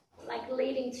trail like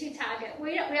leading to Target.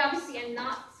 We obviously are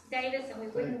not Davis,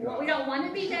 and we don't want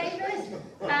to be Davis,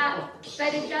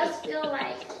 but it does feel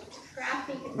like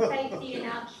traffic and safety and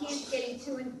our kids getting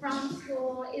to and from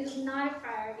school is not a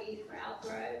priority for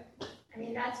Algrove. I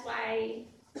mean, that's why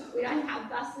we don't have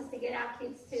buses to get our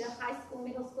kids to high school,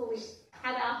 middle school. We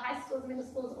have our high schools, middle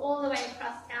schools all the way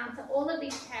across town, so all of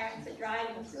these parents are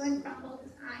driving to and from all the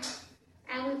time.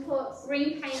 And we put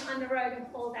green paint on the road and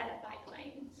call that a bike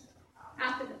lane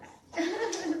after the fact.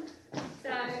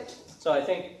 So I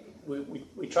think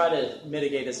we try to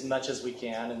mitigate as much as we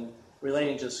can, and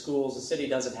relating to schools, the city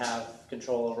doesn't have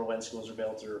control over when schools are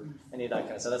built or any of that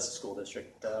kind of stuff. That's the school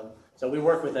district. So we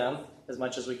work with them as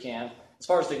much as we can. As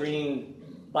far as the green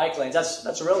bike lanes,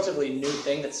 that's a relatively new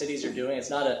thing that cities are doing.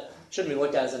 It's shouldn't be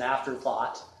looked at as an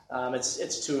afterthought.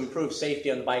 It's to improve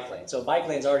safety on the bike lane. So bike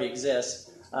lanes already exist.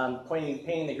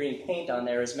 Painting the green paint on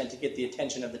there is meant to get the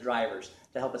attention of the drivers,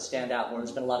 to help it stand out more.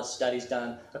 There's been a lot of studies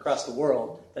done across the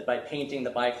world that by painting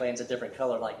the bike lanes a different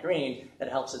color like green, it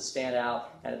helps it stand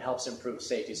out and it helps improve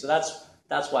safety. So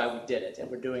that's why we did it, and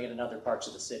we're doing it in other parts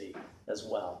of the city as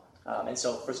well. And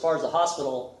so for as far as the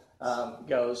hospital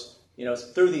goes,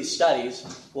 through these studies,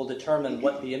 we'll determine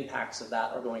what the impacts of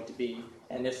that are going to be.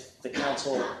 And if the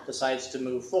council decides to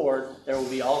move forward, there will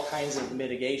be all kinds of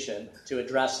mitigation to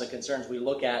address the concerns. We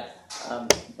look at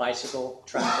bicycle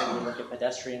traffic, we look at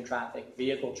pedestrian traffic,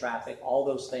 vehicle traffic, all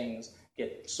those things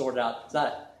get sorted out.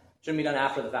 Shouldn't be done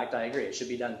after the fact, I agree. It should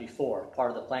be done before, part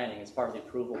of the planning. It's part of the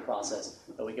approval process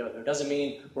that we go through. It doesn't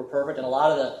mean we're perfect, and a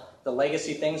lot of the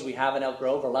legacy things we have in Elk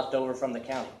Grove are left over from the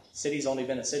county. City's only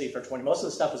been a city for 20. Most of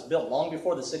the stuff was built long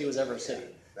before the city was ever a city.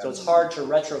 So it's hard to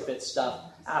retrofit stuff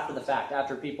after the fact.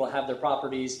 After people have their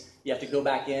properties, you have to go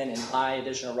back in and buy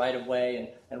additional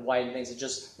right-of-way and widen things. It's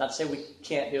just, not to say we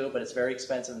can't do it, but it's very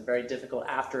expensive and very difficult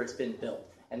after it's been built.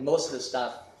 And most of the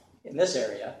stuff in this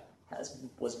area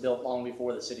was built long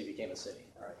before the city became a city.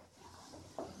 All right.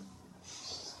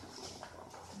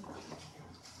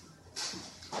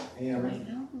 I'm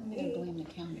going to blame the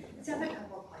county. So I have a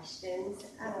couple of questions.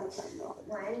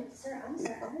 One, sir, I'm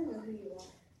sorry, I don't know who you are.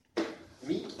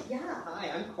 Me? Yeah.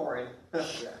 Hi, I'm Corin.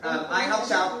 I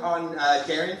helped out on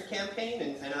Darren's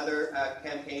campaign and other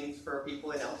campaigns for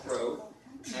people in Elk Grove,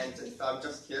 and so I'm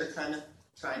just here trying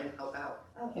to help out.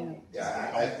 Okay.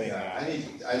 Yeah,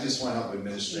 I just want help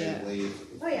administratively.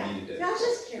 Oh yeah. Needed it. I was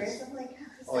just curious. I'm like,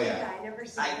 who's that guy? I never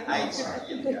seen him.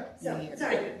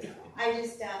 Sorry. I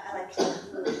just I like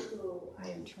who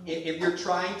If you're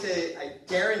trying to,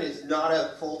 Darren is not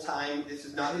a full-time. This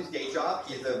is not his day job.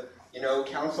 He's a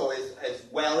counsel as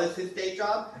well as his day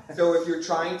job. So if you're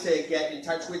trying to get in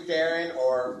touch with Darren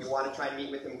or you want to try and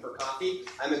meet with him for coffee,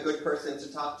 I'm a good person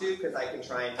to talk to because I can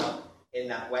try and help in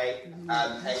that way.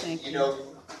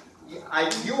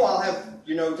 You all have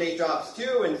day jobs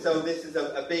too, and so this is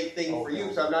a big thing for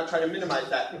you. So I'm not trying to minimize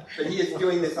that, but he is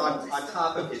doing this on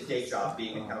top of his day job,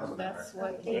 being a council member.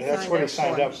 That's what he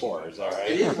signed up for. Is that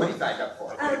right? It is what he signed up for.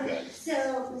 So,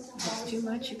 Mr. Hall, Too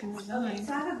much, you can resign. Okay,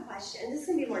 so I have a question. This is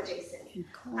going to be more Jason.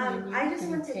 I just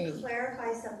want to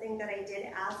clarify something that I did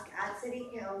ask at City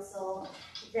Council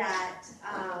that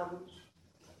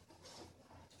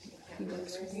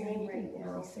What's his name right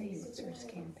now? It's his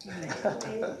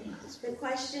campaign. The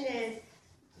question is,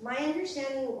 my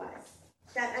understanding was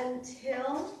that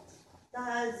until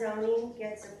the zoning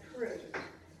gets approved,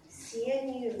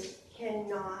 CNU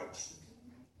cannot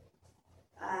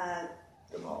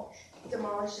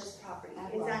demolish this property.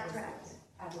 Is that correct?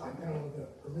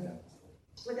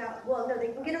 Well, no, they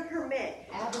can get a permit.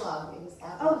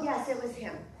 Oh, yes, it was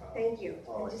him. Thank you.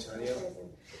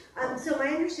 So my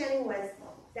understanding was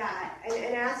that, and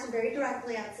I asked him very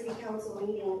directly at City Council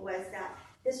meeting, was that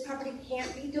this property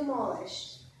can't be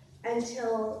demolished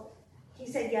until, he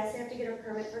said, yes, they have to get a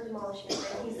permit for demolishment,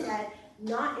 and he said,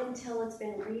 not until it's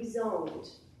been rezoned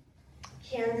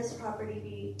can this property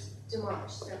be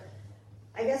demolished. So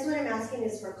I guess what I'm asking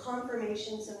is for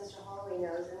confirmation so Mr. Holloway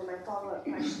knows, and then my follow-up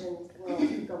question will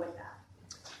go with that.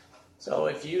 So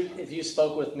if you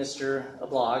spoke with Mr.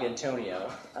 Blog,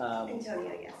 Antonio.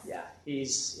 Antonio, yes. Yeah,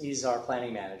 he's our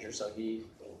planning manager, so he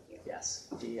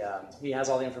has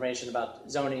all the information about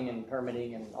zoning and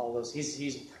permitting and all those.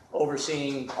 He's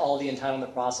overseeing all the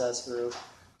entitlement process through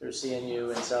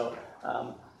CNU, and so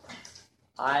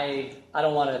I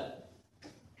don't want to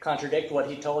contradict what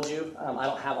he told you. I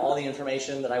don't have all the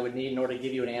information that I would need in order to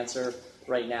give you an answer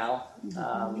right now,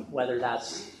 whether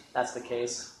that's the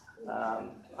case.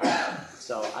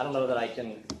 So I don't know that I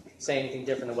can say anything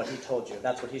different than what he told you. If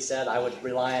that's what he said, I would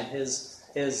rely on his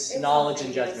knowledge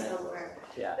and judgment.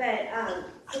 Yeah.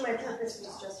 But so my purpose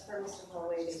was just for Mr.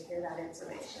 Holloway to hear that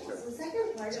information. So the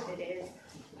second part of it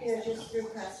is, just through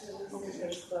press releases,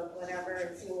 Facebook, whatever,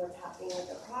 and seeing what's happening with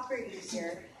the properties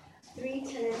here. 3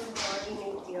 tenants have already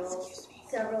made deals.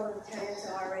 Several of the tenants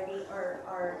already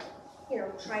are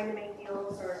trying to make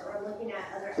deals or looking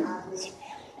at other avenues.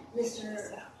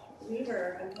 Mr.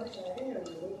 Weaver, unfortunately, I didn't know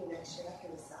you were leaving next year. That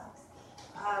kind of sucks.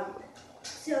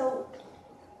 So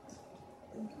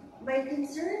my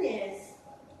concern is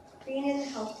being in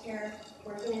healthcare,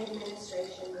 working in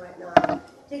administration, whatnot.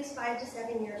 It takes 5 to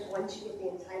 7 years once you get the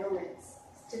entitlements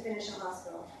to finish a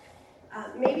hospital.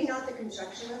 Maybe not the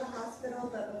construction of the hospital,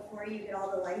 but before you get all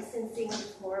the licensing,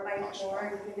 floor by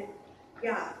floor,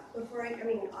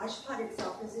 Oshpod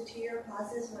itself is a 2-year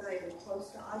process. We're not even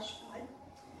close to Oshpod.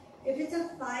 If it's a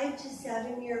 5 to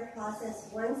 7 year process,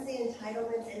 once the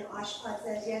entitlements and Oshpod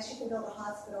says, yes, you can build a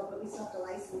hospital, but we still have to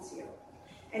license you.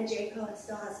 And JCOHED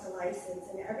still has to license,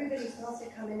 and everybody still has to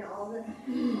come in, all the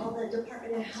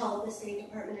Department of Health, the State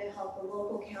Department of Health, the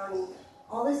local county,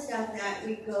 all the stuff that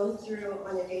we go through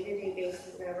on a day-to-day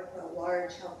basis whenever for a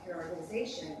large healthcare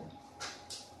organization.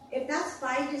 If that's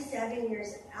 5 to 7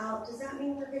 years out, does that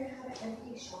mean we're going to have an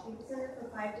empty shopping center for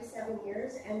 5 to 7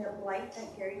 years and the blight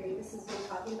that Gary Davis has been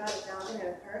talking about is now going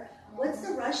to occur? What's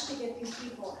the rush to get these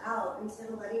people out instead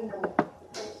of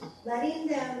letting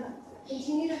them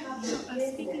continue to have their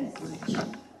business?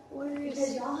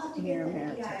 Because y'all have to get the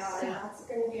EIR, and that's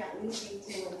going to be at least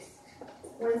 18 months.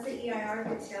 Once the EIR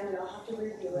gets done, we'll have to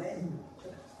review it.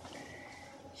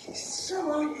 It's a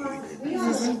long process. We all know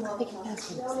it's a long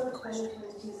process. We all know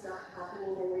 2022 is not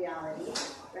happening in reality,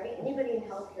 right? Anybody in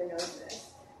healthcare knows this.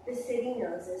 The city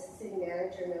knows this. The city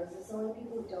manager knows this. The only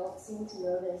people who don't seem to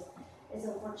know this is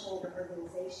unfortunately the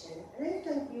organization. And I don't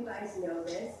know if you guys know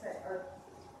this, but are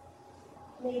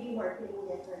maybe marketing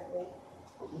differently.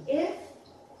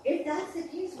 If that's the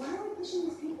case, why are we pushing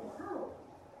these people out?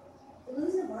 We're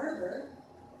losing a barber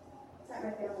that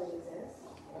my family uses.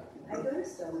 I go to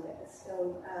Stone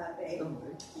Bay.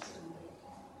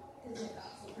 Because it's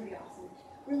awesome, pretty awesome.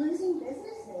 We're losing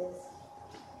businesses.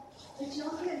 But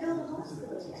y'all can't build a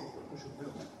hospital yet.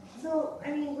 So,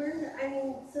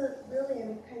 so really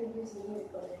I'm kind of using you to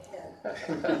go to him.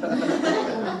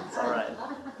 It's all right.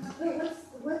 But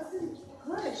what's the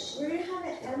push? We're going to have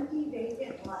an empty,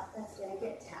 vacant lot that's going to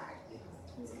get tagged.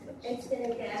 It's going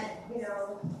to get,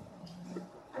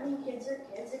 kids are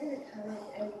kids. They're going to come in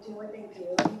and do what they do.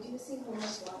 We do see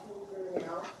homeless walking through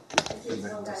now. I see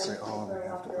some guys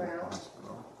walking around.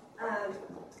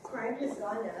 Crime has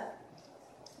gone up.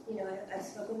 I've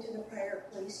spoken to the prior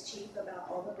police chief about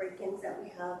all the break-ins that we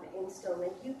have in Stone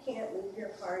Lake. You can't leave your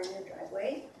car in your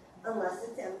driveway unless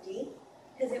it's empty,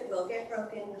 because it will get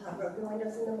broken. You'll have broken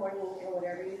windows in the morning, and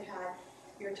whatever you had,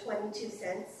 your 22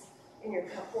 cents in your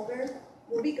cup holder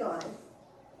will be gone.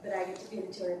 But I get to pay the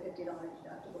 $250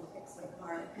 deductible to fix my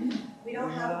car. We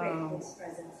don't have a great police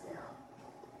presence now.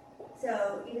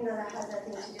 So even though that has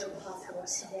nothing to do with the hospital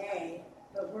today,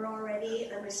 but we're already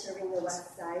underserving the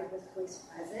west side with police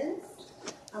presence,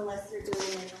 unless they're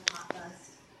doing like a hot bus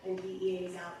and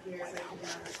DEA's out here breaking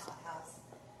down the hot house.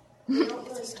 They don't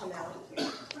really come out here.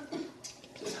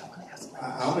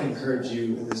 I'm going to encourage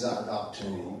you with this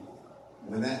opportunity.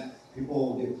 When that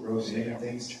people get roasted and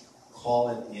things, call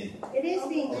it in. It is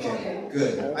being called in. Okay,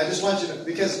 good. I just want you to,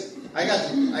 because I got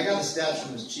the stats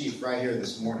from this chief right here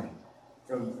this morning.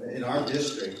 In our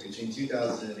district, between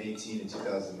 2018 and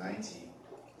 2019,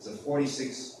 there's a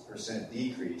 46%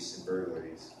 decrease in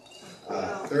burglaries.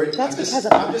 I'm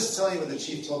just telling you what the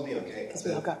chief told me, okay? Because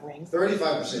we all got rings.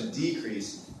 35%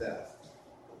 decrease in theft.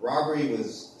 Robbery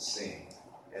was the same.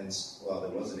 And,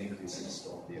 there was an increase in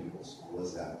stolen vehicles. It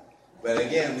was that. But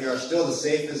again, we are still the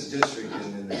safest district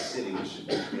in the city. We should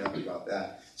be happy about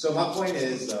that. So my point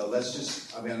is, let's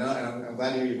just, I'm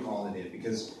glad to hear you calling it in,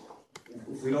 because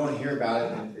if we don't hear about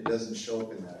it, it doesn't show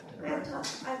up in that.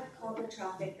 I've called the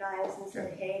traffic guys and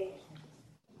said, hey,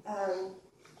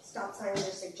 stop signs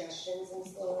or suggestions in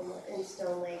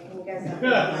Stone Lake. And you guys have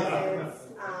lessons.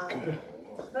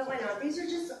 But why not? These are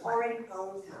just already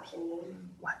problems happening.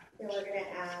 Then we're going to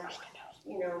add,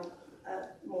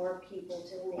 more people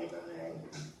to the neighborhood.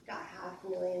 Got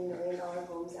 $500,000, $1 million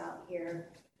homes out here.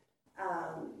 A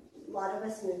lot of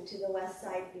us moved to the west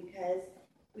side because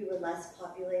we were less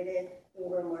populated. We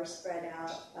were more spread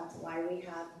out. That's why we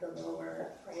have the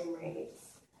lower crime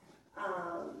rates.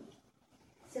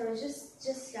 So it's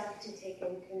just stuff to take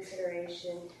into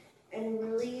consideration. And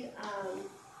really,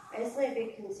 I guess my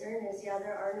big concern is,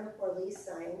 there are no for lease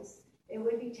signs. It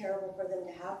would be terrible for them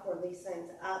to have for lease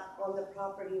signs up on the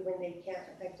property when they can't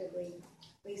effectively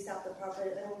lease out the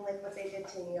property. Like what they did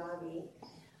to Miyabi.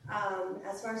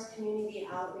 As far as community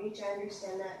outreach, I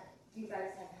understand that you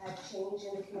guys have had change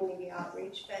in the community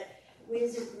outreach, but we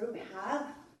as a group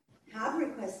have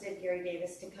requested Gary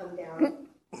Davis to come down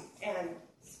and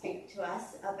speak to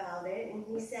us about it, and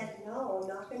he said, no, I'm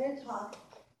not going to talk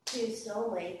to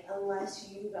Stone Lake unless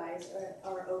you guys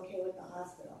are okay with the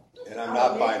hospital. And I'm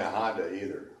not buying a Honda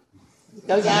either.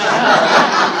 No,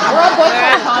 yeah. We're all going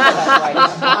for Honda right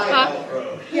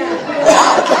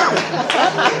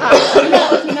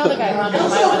If you know the guy Honda, you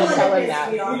might want to tell him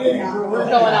that. We're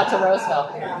going out to Roseville.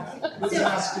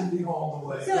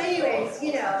 So anyways,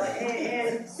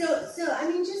 and so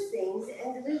just things,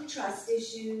 and the trust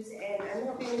issues, and I'm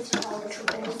hoping Mr. Hollis will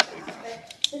finish that, but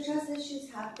the trust issues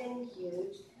have been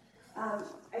huge.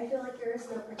 I feel like there is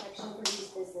no protection for these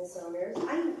business owners.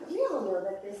 We all know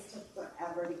that this took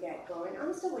forever to get going.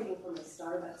 I'm still waiting for my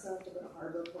Starbucks. I don't have to go to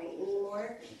Harbor Point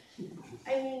anymore. I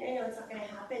know it's not going to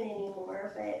happen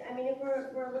anymore, but if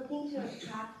we're looking to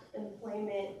attract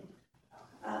employment,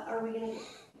 are we going to,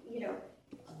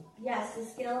 yes, the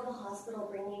scale of a hospital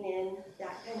bringing in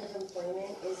that kind of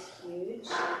employment is huge,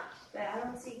 but I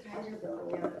don't see Kaiser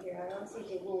building out here. I don't see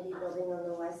Dignity building on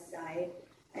the west side.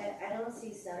 I don't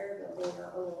see Sutter building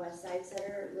out on the west side.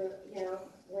 Sutter,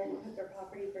 went and put their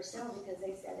property for sale because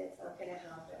they said it's not going to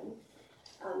happen.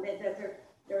 That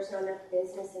there's not enough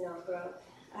business in Elk Grove.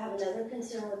 I have another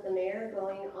concern with the mayor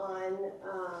going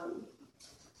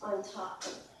on top.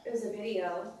 It was a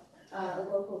video, a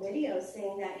local video,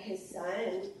 saying that his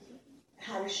son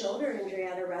had a shoulder injury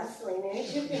out of wrestling, and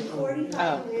it took him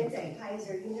 45 minutes at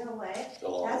Kaiser. You know what?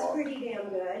 That's pretty damn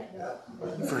good.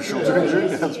 For a shoulder injury?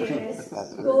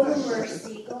 Go to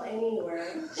Mercy, go anywhere.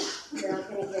 You're not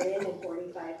going to get in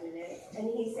 45 minutes. And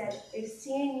he said, if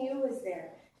CNU was there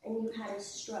and you had a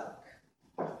stroke,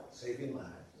 saving lives.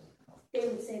 They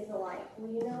would save the life.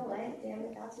 Well, you know what? Damn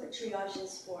it, that's what triage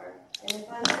is for. And if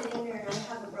I'm sitting there and I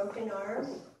have a broken arm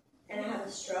and I have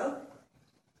a stroke,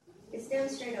 it's damn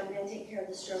straight I'm going to take care of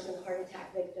the stroke and heart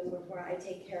attack victim before I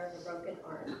take care of a broken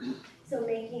arm. So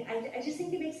I just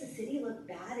think it makes the city look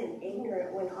bad and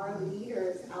ignorant when our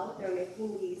leaders out there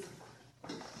making these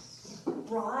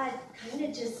broad, kind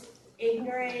of just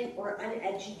ignorant or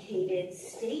uneducated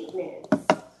statements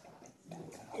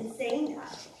and saying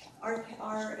that. Our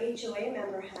HOA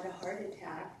member had a heart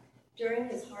attack. During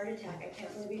his heart attack, I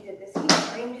can't believe he did this, he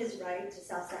claimed his right to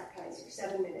Southside Kaiser,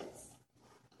 7 minutes.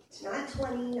 Not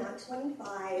 20, not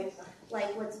 25,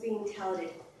 like what's being touted.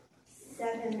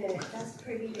 7 minutes, that's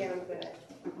pretty damn good.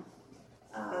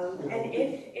 And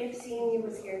if CNU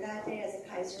was here that day as a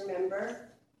Kaiser member,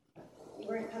 you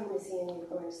weren't coming to CNU, you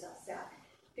were going to Southside.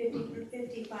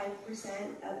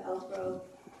 55% of Elk Grove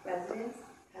residents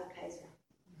have Kaiser.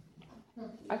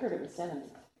 I heard it was 7.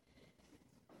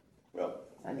 Well,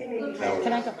 can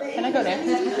I go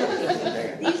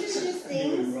there? These are just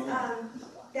things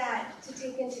that to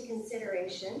take into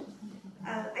consideration.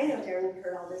 I know Darren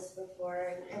heard all this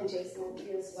before, and Jason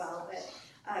you as well,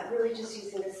 but really just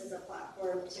using this as a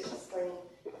platform to explain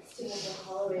to Mr.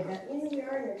 Holloway that we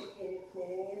are an educated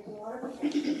community. There's a lot of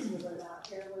professionals who live out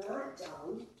here. We're not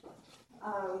dumb.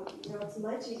 It's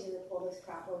much easier to pull this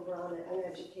crap over on an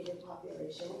uneducated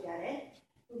population. Get it?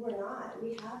 But we're not. We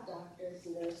have doctors,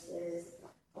 nurses.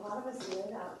 A lot of us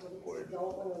live out here because we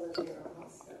don't want to live near a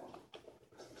hospital.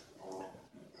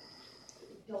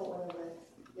 Don't want to live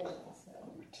near a hospital.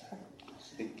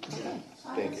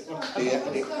 Thank you. Can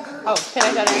I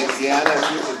go next? Deanna,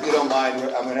 if you don't mind,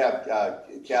 I'm going to have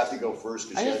Kathy go first.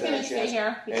 I'm just going to stay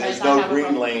here And because there's I no have green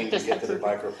a lane to get to the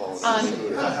microphone. sure.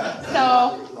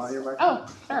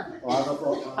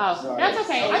 That's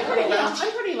okay. I'm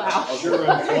pretty loud. She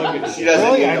doesn't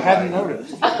really? need I a hadn't mic.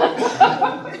 noticed.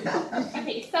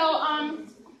 Okay, so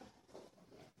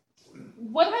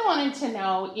what I wanted to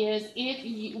know is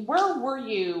where were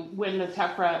you when the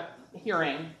TEFRA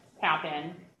hearing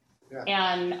happened? Yeah.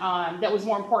 And that was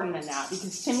more important than that,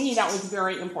 because to me that was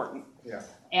very important. Yeah.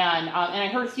 And I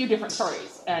heard a few different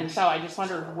stories, and so I just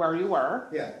wondered where you were.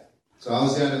 Yeah. So I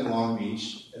was down in Long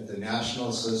Beach at the National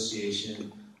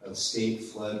Association of State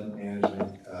Flood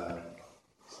Management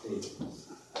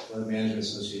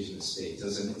Association of States.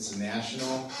 It's a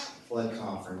national flood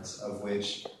conference of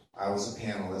which I was a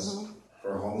panelist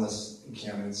for homeless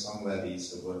encampments on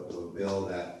levees of a bill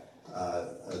that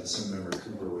Assemblymember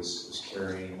Cooper was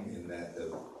carrying, and that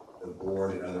the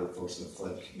board and other folks in the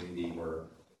flood community were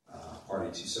party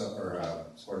to, support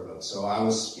of. So I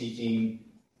was speaking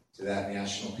to that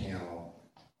national panel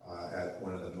at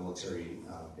one of the military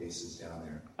bases down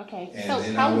there. Okay, and so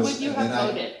how would you have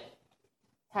voted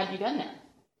had you done that?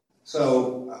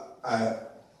 So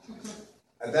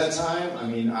at that time,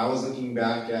 I was looking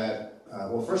back at,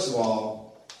 first of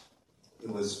all, it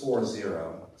was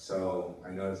 4-0. So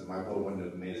I noticed that my vote wouldn't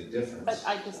have made a difference. But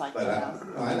I just like that.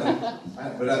 I know.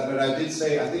 But I did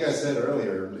say, I think I said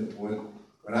earlier,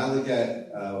 when I look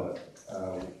at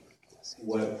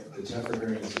what the TEFRA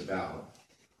hearing is about,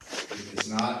 it's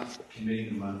not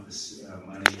committing money,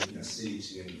 city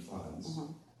to any funds.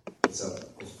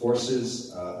 It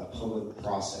forces a public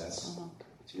process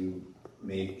to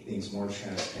make things more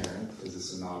transparent because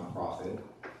it's a nonprofit,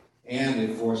 and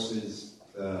it forces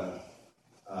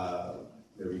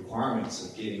the requirements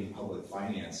of getting public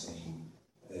financing.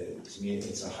 To me,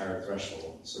 it's a higher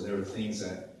threshold. So there are things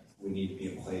that would need to be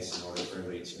in place in order for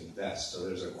everybody to invest. So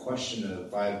there's a question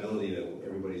of viability that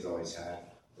everybody's always had.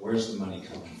 Where's the money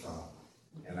coming from?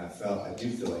 And I do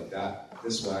feel like that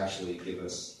this will actually give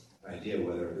us an idea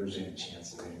whether there's any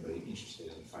chance of anybody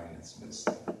interested in financing this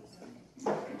thing.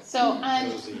 So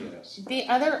the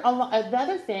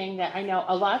other thing that I know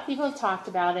a lot of people have talked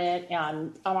about it,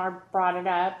 and Omar brought it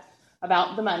up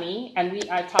about the money, and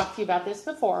I talked to you about this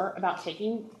before about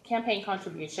taking campaign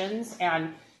contributions,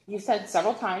 and you said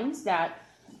several times that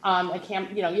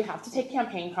you have to take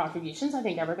campaign contributions. I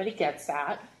think everybody gets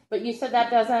that, but you said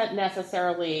that doesn't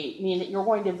necessarily mean that you're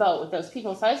going to vote with those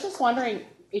people. So I was just wondering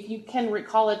if you can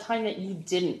recall a time that you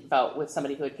didn't vote with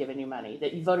somebody who had given you money,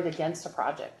 that you voted against a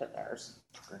project of theirs.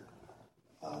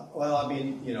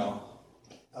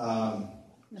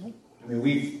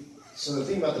 So the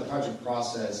thing about the project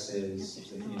process is,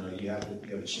 you have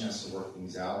a chance to work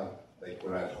things out, like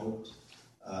what I'd hoped.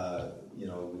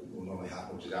 will normally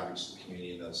happen, which is outreach to the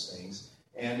community and those things.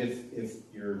 And if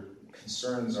your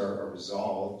concerns are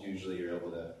resolved, usually you're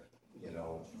able to,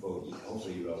 vote.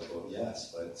 Hopefully you're able to vote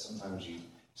yes. But sometimes you.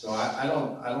 So I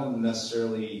don't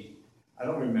necessarily. I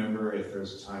don't remember if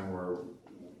there's a time where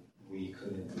we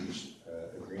couldn't reach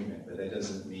agreement, but that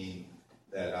doesn't mean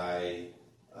that I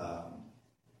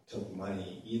took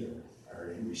money either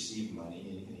or received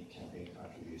money, any campaign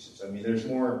contributions. I mean, there's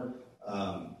more.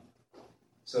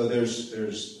 So there's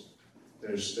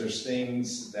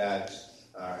things that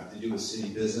have to do with city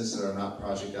business that are not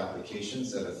project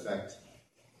applications that affect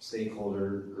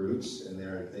stakeholder groups and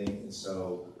their thing, and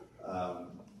so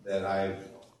that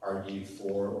I've argued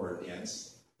for or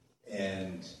against,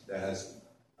 and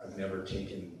I've never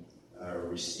taken or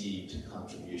received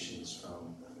contributions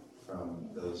from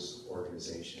those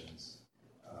organizations,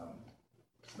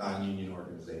 non-union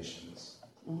organizations,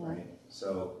 right?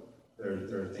 So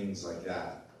there are things like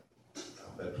that.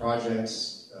 But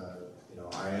projects,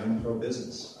 I am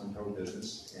pro-business. I'm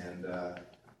pro-business, and I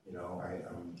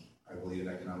believe in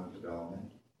economic development,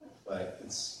 but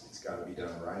it's got to be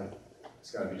done right.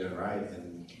 It's got to be done right,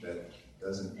 and that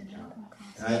doesn't count.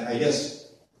 And I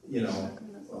guess,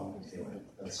 well, anyway,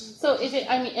 that's... So is it,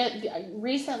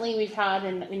 recently we've had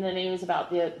in the news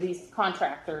about these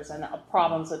contractors and the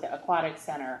problems with the aquatic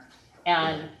center,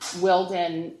 and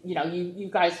Wilden, you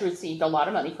guys received a lot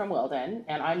of money from Wilden,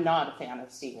 and I'm not a fan of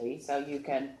Steely, so you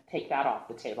can take that off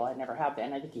the table. I never have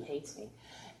been. I think he hates me.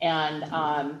 And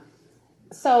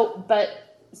so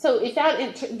if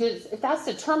that's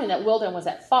determined that Wilden was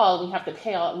at fault, we have to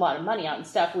pay a lot of money out and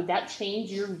stuff, would that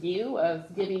change your view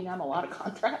of giving them a lot of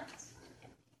contracts?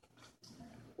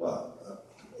 Well,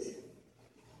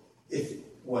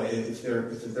 if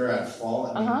they're at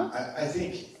fault, I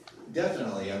think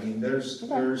definitely. I mean, there's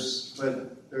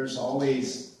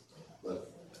always,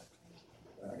 look,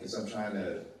 because I'm trying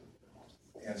to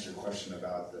answer your question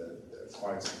about the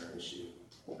aquatic center issue.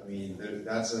 I mean,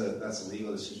 that's a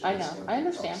legal decision. I know. I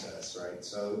understand. Process, right?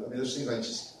 So, I mean, there's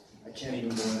things I can't even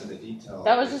go into the detail.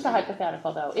 That was just a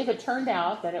hypothetical, though. If it turned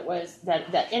out that it was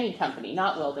that any company,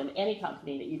 not Wilden, any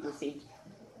company that you've received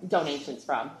donations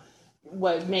from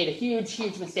made a huge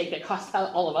mistake that cost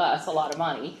all of us a lot of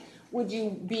money, would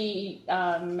you be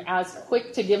as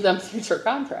quick to give them future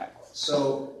contracts?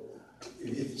 So,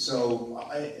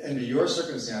 under your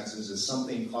circumstances, if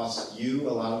something costs you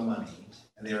a lot of money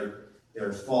and they're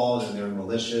at fault and they're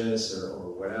malicious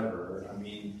or whatever, I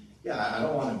mean, yeah, I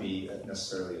don't want to be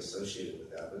necessarily associated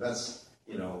with that. But that's,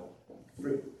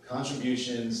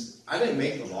 contributions. I didn't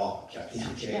make the law, Kathy.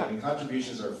 Okay, yeah. I mean,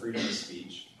 contributions are freedom of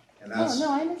speech. And that's,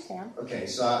 no, I understand. Okay,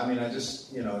 so I mean, I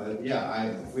just,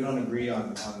 if we don't agree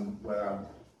on whether I'm,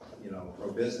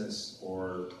 pro-business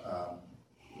or,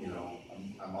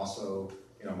 I'm also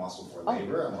for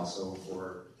labor. I'm also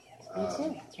for. Me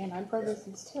too, and I'm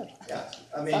pro-business too. Yeah,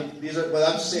 I mean, I'm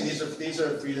just saying these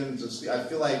are freedoms of speech. I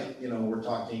feel like we're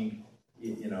talking,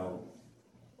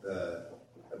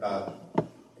 about.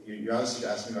 You're obviously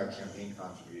asking about campaign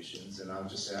contributions, and I'm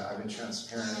just saying I've been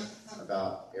transparent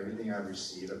about everything I've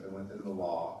received. I've been within the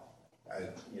law.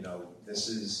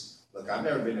 Look, I've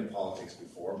never been in politics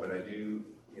before, but I do,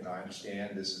 I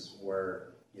understand this is where,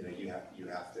 you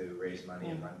have to raise money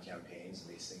and run campaigns,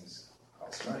 and these things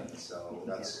cost money. So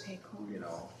that's,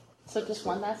 So just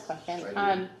one last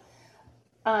question.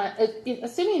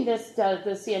 Assuming the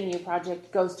CNU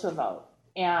project goes to a vote,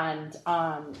 and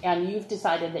you've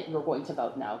decided that you're going to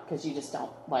vote no because you just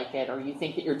don't like it, or you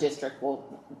think that your district will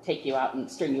take you out and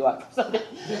string you up or something.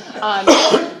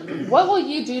 What will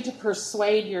you do to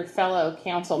persuade your fellow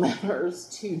council members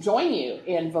to join you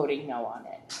in voting no on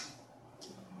it?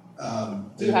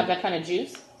 Do you have that kind of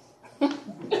juice? I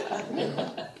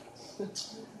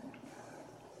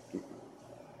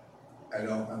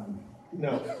don't.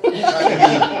 No.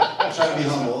 I'm trying to be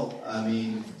humble. I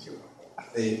mean,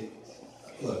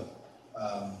 look,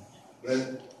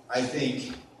 I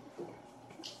think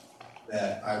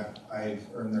that I've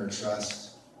earned their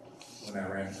trust when I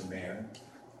ran for mayor.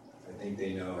 I think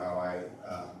they know how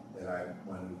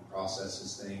one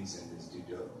processes things and does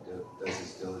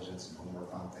his diligence and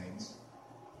homework on things.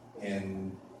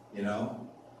 And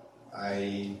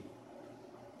I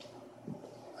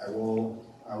will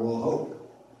hope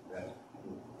that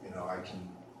I can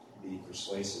be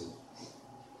persuasive.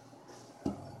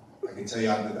 I can tell you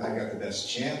I got the best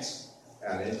chance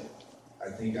at it. I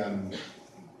think I'm,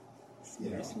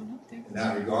 in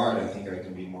that regard, I think I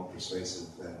can be more persuasive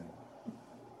than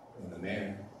the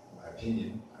mayor, in my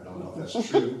opinion. I don't know if that's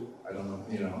true. I don't know,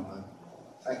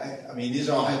 I mean, these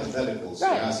are all hypotheticals you're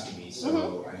asking me,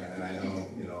 so, and I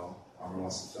know, Armin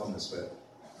wants to film this, but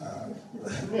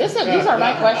These are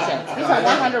my questions. These are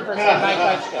 100% my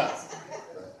questions.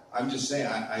 I'm just saying,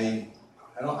 I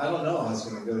don't know how it's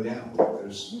going to go down.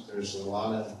 There's a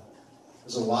lot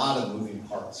of moving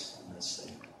parts in this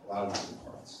thing. A lot of moving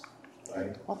parts,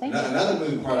 right? Well, thank you. Another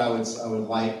moving part I would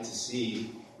like to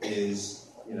see is,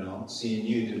 seeing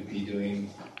you to be doing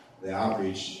the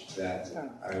outreach that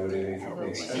I would have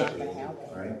expected,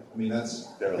 right? I mean, that's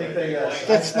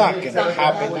not going to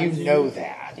happen. You know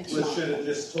that. Liz should have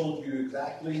just told you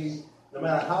exactly. No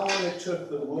matter how long it took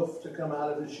the wolf to come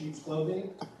out of his sheep's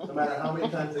clothing, no matter how many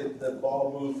times the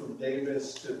ball moved from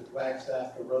Davis to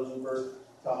Wagstaff to Rosenberg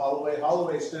to Holloway,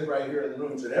 Holloway stood right here in the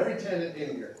room and said, every tenant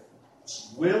in here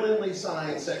willingly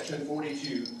signed Section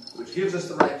 42, which gives us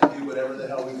the right to do whatever the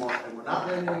hell we want, and we're not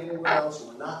renting anywhere else,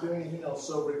 and we're not doing anything else.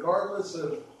 So regardless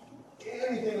of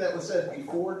anything that was said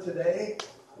before today,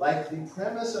 like the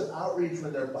premise of outreach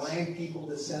when they're buying people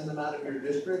to send them out of your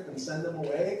district and send them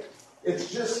away,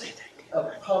 it's just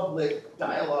a public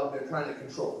dialogue they're trying to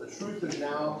control. The truth is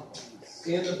now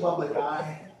in the public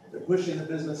eye. They're pushing the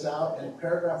business out, and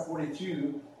paragraph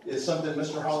 42 is something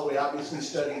Mr. Holloway obviously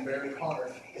studied very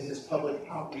hard in his public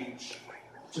outreach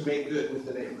to make good with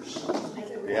the neighbors.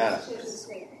 Yeah.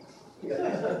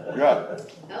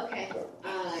 Okay.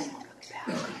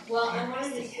 Well, I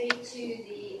wanted to speak to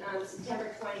the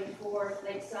September 24th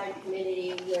Lakeside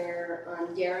Committee where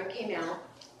Darren came out,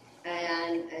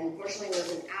 and unfortunately it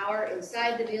was an hour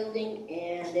inside the building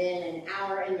and then an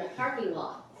hour in the parking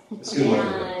lot.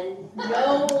 And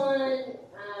no one,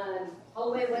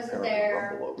 Holloway wasn't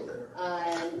there, no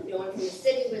one from the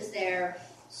city was there,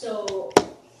 so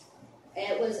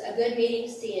it was a good meeting.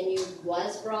 CNU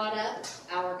was brought up,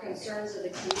 our concerns of the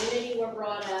community were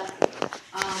brought up.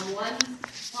 One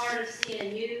part of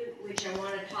CNU, which I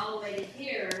wanted Holloway to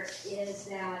hear, is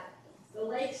that the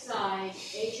Lakeside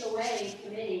HOA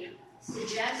committee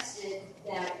suggested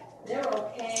that they're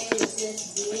okay with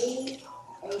this being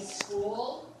a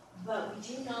school, but we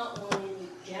do not want any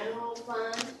general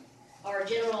fund or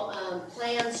general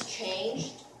plans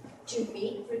changed to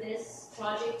meet for this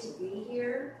project to be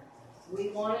here. We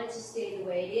want it to stay the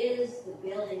way it is, the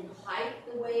building height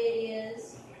the way it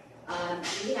is.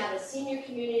 We have a senior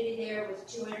community there with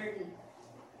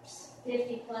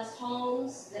 250 plus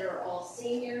homes that are all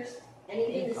seniors, and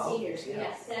even the seniors, we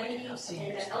have 70, and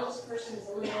the eldest person is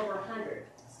a little over 100,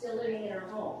 still living in her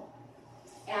home.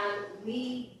 And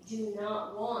we do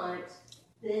not want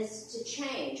this to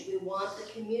change. We want the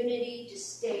community to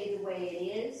stay the way it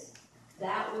is.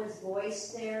 That was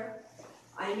voiced there.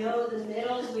 I know the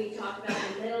middle, we talked about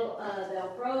the middle of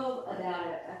Elk Grove, about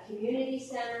a community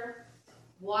center.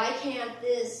 Why can't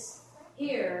this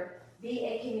here be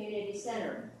a community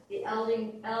center? The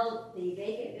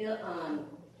vacant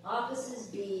offices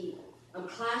be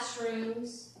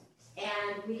classrooms,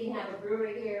 and we can have a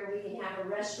brewery here, we can have a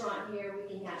restaurant here, we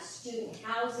can have student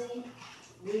housing,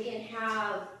 we can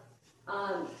have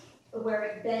where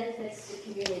it benefits the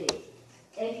community.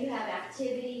 If you have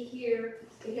activity here,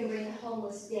 it can bring the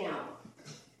homeless down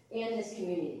in this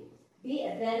community. Be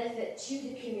a benefit to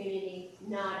the community,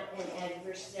 not an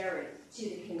adversary to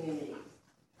the community.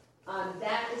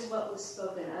 That is what was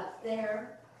spoken up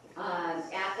there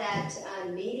at that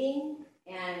meeting,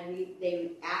 and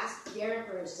they asked Darren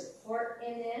for his support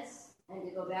in this, and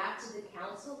to go back to the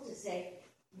council to say,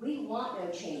 we want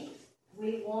no changes.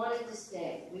 We want it to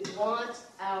stay. We want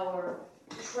our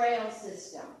trail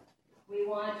system. We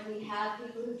have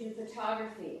people who do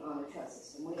photography on the trail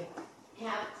system. We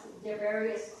have their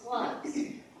various clubs.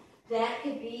 That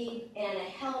could be in a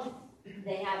health,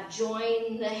 they have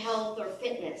Join the Health or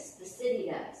Fitness, the city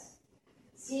does.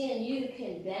 CNU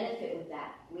can benefit with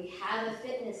that. We have a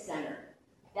fitness center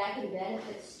that can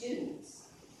benefit students.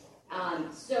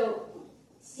 So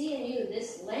CNU,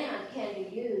 this land can be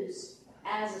used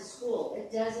as a school.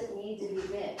 It doesn't need to be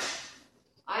big.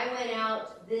 I went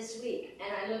out this week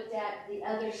and I looked at the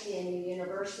other CNU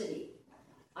university.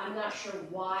 I'm not sure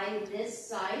why this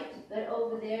site, but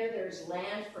over there's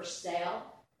land for sale.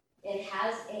 It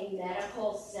has a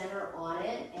medical center on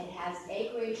it. It has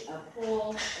acreage, a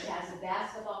pool. It has a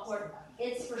basketball court.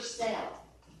 It's for sale.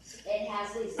 It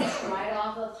has leases right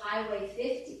off of Highway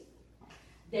 50.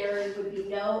 There would be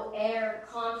no air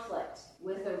conflict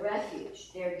with a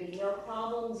refuge. There'd be no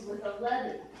problems with a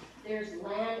levee. There's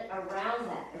land around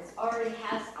that. It already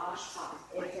has OSHPA.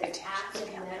 It's an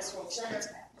active medical center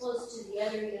close to the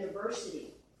other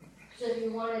university. So if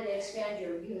you wanted to expand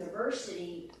your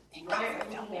university, right,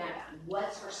 looking at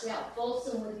what's for sale,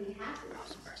 Folsom would be happy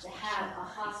to have a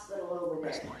hospital over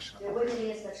there. There wouldn't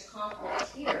be as much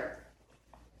conflict here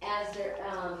as there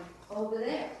over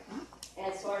there.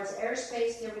 As far as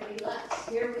airspace, there would be less.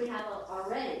 Here we have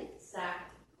already SAC,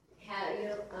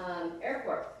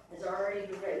 airport has already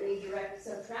redirected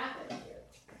some traffic here.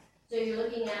 So you're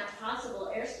looking at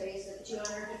possible airspace of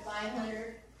 200 to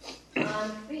 500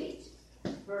 feet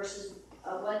versus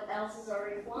what else is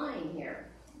already flying here.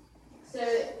 So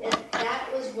if that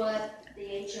was what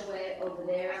the HOA over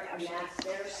there, and that's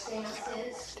their stance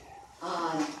is.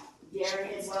 Darren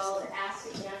did well at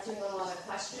answering a lot of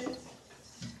questions,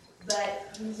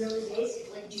 but we really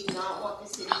basically do not want the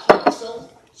city council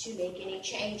to make any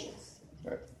changes.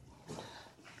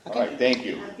 All right, thank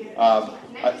you. Can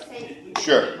I just say,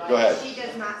 Sure, go ahead. She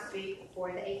does not speak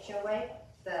for the HOA,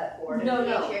 the board. No.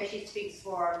 HOA. She speaks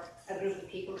for a group of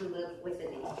people who live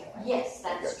within the HOA. Yes,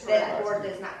 that's The correct. board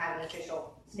does not have an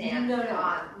official stand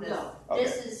on this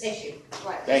This is issue.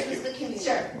 Right. Thank this you. is the community.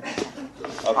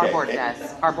 Okay. Our board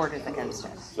does. Our board is against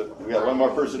it. So we got one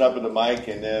more person up in the mic,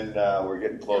 and then we're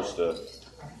getting close to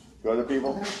go to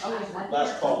people.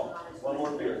 Last call. One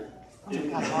more beer. I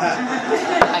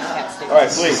can't stay. All right,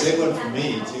 please. Say one for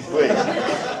me, too. Please.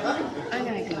 I'm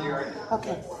gonna go.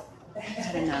 Okay.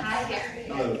 Had enough. Hi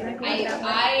there.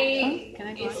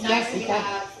 It's nice to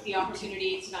have the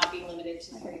opportunity to not be limited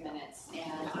to 3 minutes,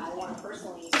 and I want to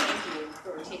personally thank you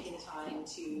for taking the time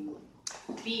to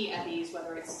be at these,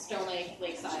 whether it's Stone Lake,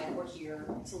 Lakeside, or here,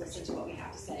 to listen to what we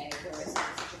have to say, where it's not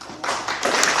such a fun.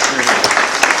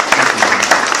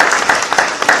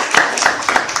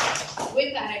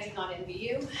 With that, I do not envy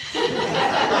you.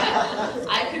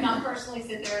 I could not personally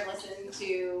sit there and listen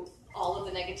to all of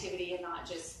the negativity and not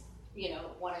just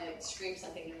want to scream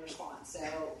something in response.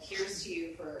 So here's to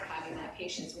you for having that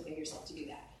patience within yourself to do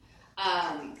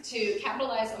that. To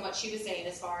capitalize on what she was saying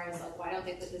as far as like, why don't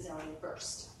they put the zoning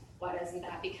first? Why doesn't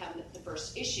that become the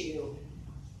first issue?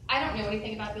 I don't know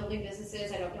anything about building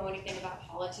businesses. I don't know anything about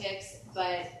politics,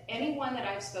 but anyone that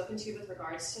I've spoken to with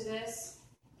regards to this,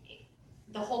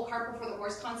 the whole cart before the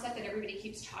horse concept that everybody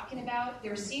keeps talking about,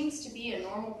 there seems to be a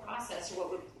normal process, or what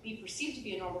would be perceived to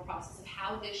be a normal process of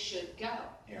how this should go.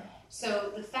 Yeah.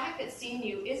 So the fact that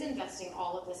CMU is investing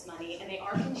all of this money and they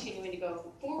are continuing to go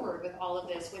forward with all of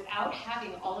this without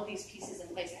having all of these pieces in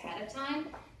place ahead of time,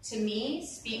 to me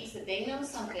speaks that they know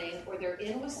something, or they're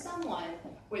in with someone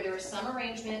where there is some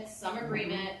arrangement, some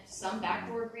agreement, some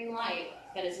backdoor green light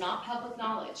that is not public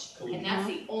knowledge. And that's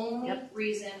the only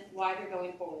reason why they're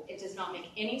going forward. It does not make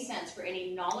any sense for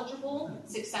any knowledgeable,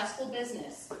 successful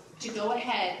business to go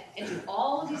ahead and do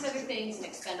all of these other things and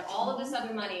expend all of this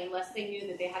other money unless they knew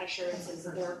that they had assurances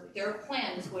that their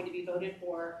plan was going to be voted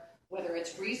for, whether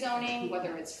it's rezoning,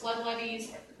 whether it's flood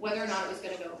levies, whether or not it was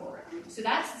going to go forward. So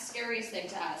that's the scariest thing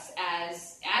to us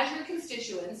as your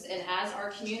constituents and as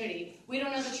our community. We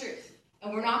don't know the truth,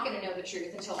 and we're not going to know the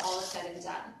truth until all is said and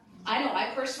done. I know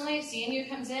I personally, if CMU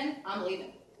comes in, I'm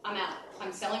leaving. I'm out.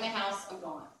 I'm selling my house. I'm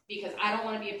gone because I don't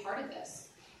want to be a part of this.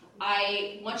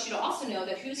 I want you to also know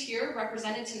that who's here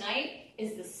represented tonight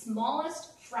is the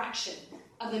smallest fraction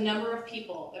of the number of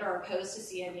people that are opposed to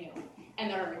CMU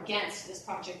and that are against this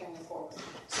project going forward.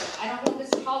 So I don't want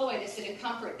Mr. Holloway to sit in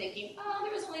comfort thinking, oh,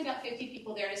 there was only about 50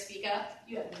 people there to speak up.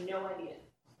 You have no idea.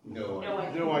 No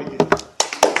idea. No idea.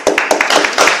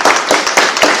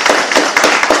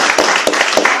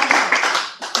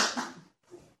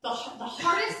 The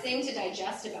hardest thing to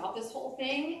digest about this whole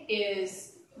thing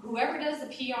is whoever does the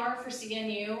PR for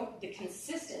CMU, the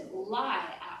consistent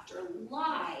lie after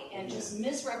lie and just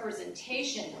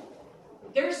misrepresentation.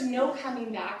 There's no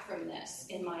coming back from this,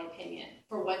 in my opinion,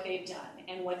 for what they've done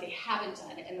and what they haven't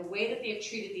done and the way that they've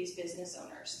treated these business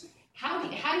owners. How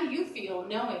do you feel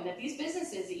knowing that these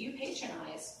businesses that you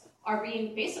patronize are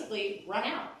being basically run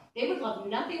out? They would love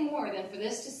nothing more than for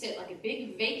this to sit like a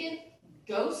big vacant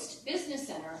ghost business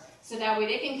center so that way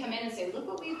they can come in and say, look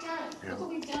what we've done. Look what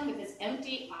we've done with this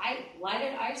empty,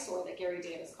 blighted eyesore that Gary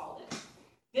Davis called it.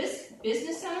 This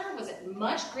business center was at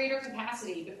much greater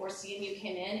capacity before CMU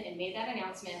came in and made that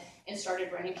announcement and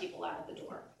started running people out of the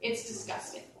door. It's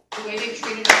disgusting. The way they've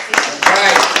treated our city.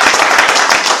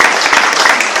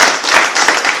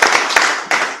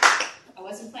 I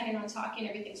wasn't planning on talking.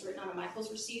 Everything's written on a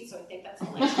Michael's receipt, so I think that's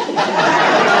all I should.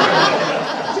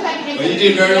 Well, you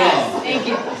did very well. Thank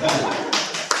you.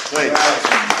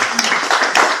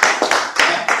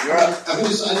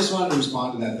 I just wanted to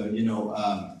respond to that, though.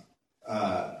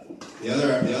 The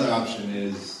other option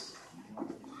is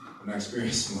I'm not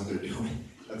experiencing what they're doing.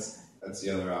 That's the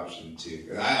other option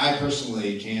too. I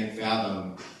personally can't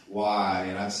fathom why,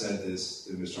 and I've said this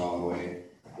to Mr. Holloway,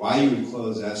 why you would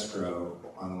close escrow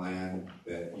on land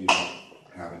that you don't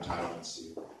have entitlements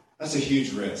to. That's a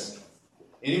huge risk.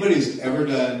 Anybody who's ever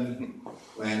done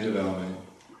land development,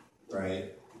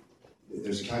 right?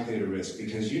 there's a calculated risk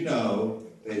because you know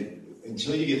that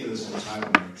until you get those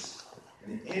entitlements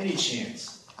and any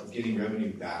chance of getting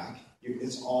revenue back,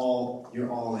 you're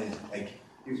all in. Like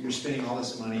you're spending all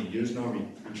this money, there's no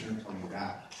return coming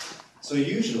back. So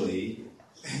usually,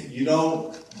 you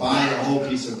don't buy a whole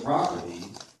piece of property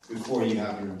before you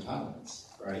have your entitlements,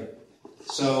 right?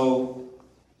 So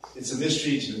it's a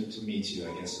mystery to me too,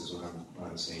 I guess is what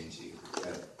I'm saying to you.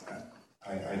 That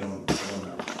I don't know.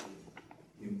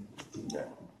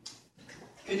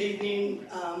 Good evening.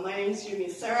 My name is Yumi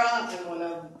Sarah. I'm one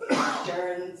of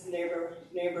Darren's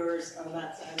neighbors on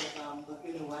that side of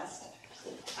Laguna West.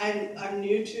 I'm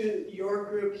new to your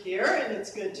group here, and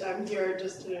it's good. I'm here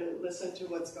just to listen to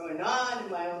what's going on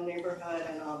in my own neighborhood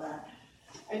and all that.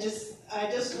 I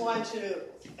just want to,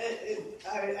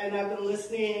 and I've been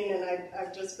listening, and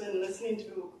I've just been listening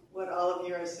to what all of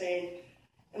you are saying,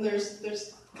 and there's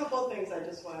a couple of things I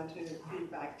just wanted to feed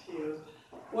back to you.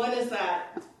 One is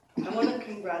that I want to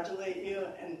congratulate you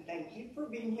and thank you for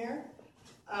being here.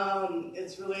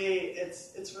 It's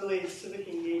really civic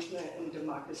engagement and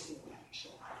democracy in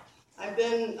action.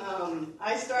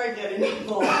 I started getting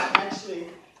involved actually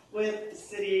with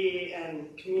city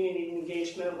and community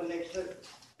engagement when they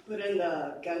put in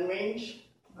the gun range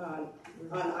on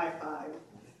I-5.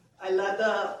 I led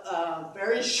the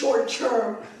very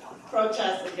short-term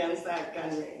protest against that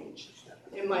gun range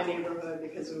in my neighborhood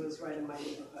because it was right in my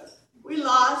neighborhood. We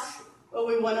lost, but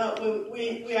we won.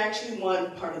 We actually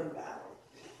won part of the battle,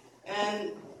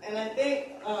 and I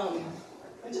think I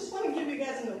just want to give you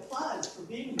guys an applause for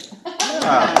being here.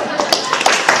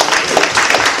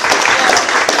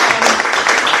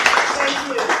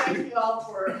 Thank you all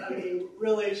for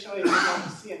really showing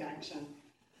democracy in action.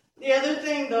 The other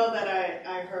thing though that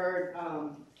I heard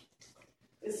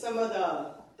is some of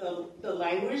the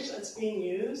language that's being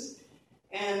used,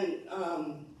 and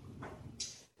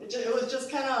it was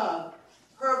just kind of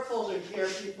hurtful to hear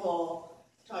people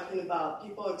talking about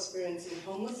people experiencing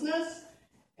homelessness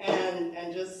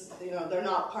and just, they're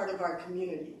not part of our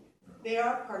community. They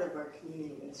are part of our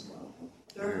community as well.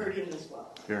 They're hurting as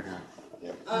well.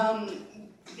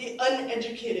 The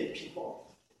uneducated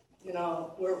people,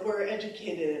 we're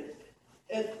educated.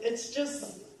 It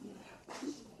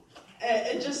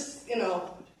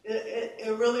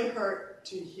really hurt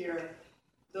to hear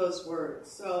those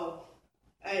words. So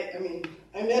I'm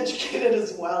educated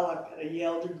as well. I've got a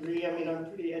Yale degree. I'm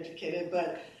pretty educated,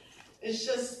 but it's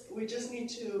just, we just need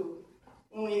to,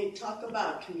 when we talk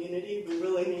about community, we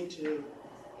really need to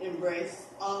embrace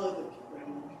all of the people in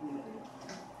the community.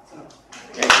 So,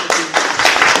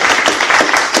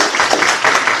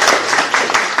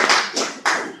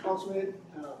 Councilman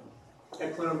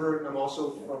Ed Klinenberg, I'm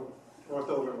also from North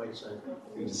Overland Lakeside.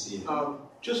 Good to see you.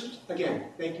 Just again,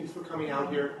 thank you for coming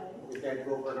out here. We've had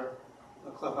you over in our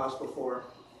clubhouse before.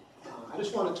 I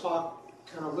just want to talk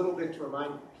kind of a little bit to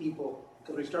remind people,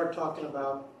 because we started talking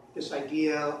about this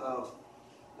idea of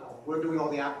we're doing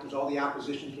there's all the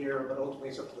opposition here, but ultimately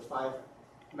it's up to the 5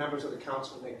 members of the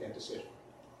council to make that decision.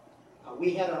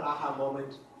 We had an aha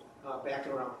moment back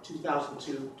in around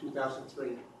 2002,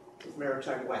 2003 with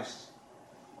Maritime West,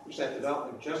 which is that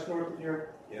development just north of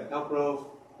here, Elk Grove.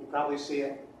 You probably see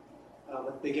it,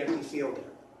 with big empty field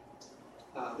there.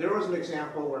 There was an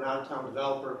example where an out-of-town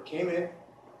developer came in,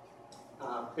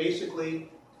 basically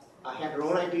had their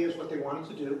own ideas what they wanted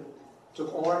to do,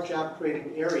 took all our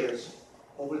job-creating areas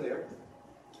over there.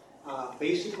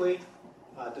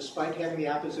 Despite having the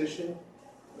opposition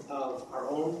of our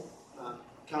own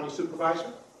county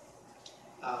supervisor,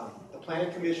 the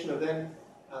planning commission of then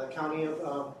the county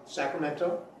of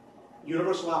Sacramento,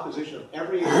 universal opposition of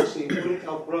every agency, including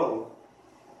Elk Grove,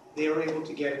 they were able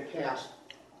to get it passed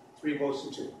 3 votes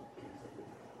to 2.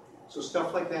 So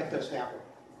stuff like that does happen.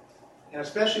 And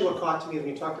especially what caught to me when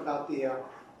you talked about the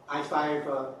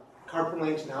I-5 carpool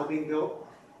lanes now being built,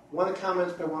 one of the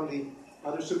comments by one of the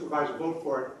other supervisors voted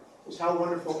for it was how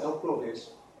wonderful Elk Grove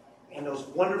is and those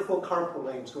wonderful carpool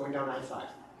lanes going down I-5.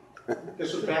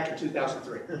 This was back in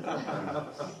 2003.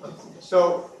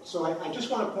 So I just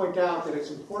want to point out that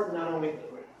it's important not only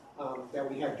that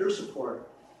we have your support,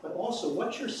 but also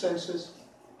what's your senses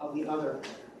of the other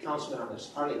councilmen on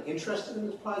this? Are they interested in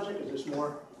this project? Is there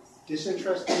more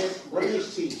disinterest in it? What do they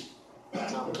see?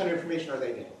 What kind of information are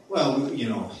they getting? Well,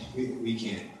 we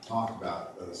can't talk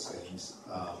about those things,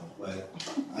 but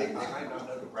they might not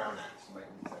know the Brown Act.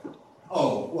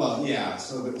 Oh, well, yeah.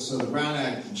 So the Brown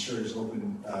Act ensures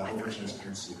open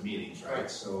transparency of meetings, right?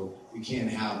 So we can't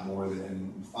have more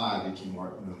than 5. We can more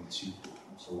than 2.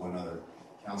 So one other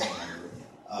council member.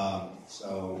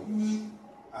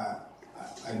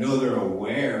 I know they're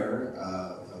aware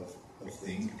of of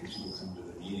thing because people come to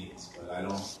the meetings, but I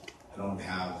don't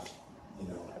have,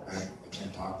 I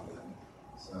can't talk to them,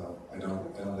 so I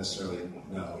don't necessarily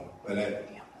know. But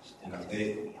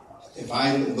if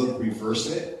I reverse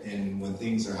it, and when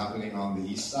things are happening on the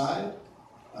east side,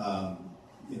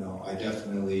 I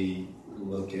definitely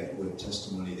look at what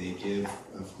testimony they give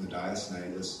from the dais, and I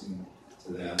listen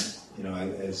to them.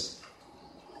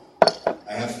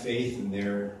 I have faith in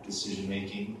their decision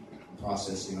making and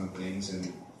processing on things,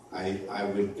 and I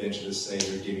would venture to say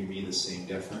they're giving me the same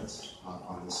deference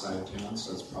on this side of town,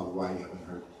 so that's probably why you haven't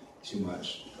heard too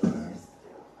much from them.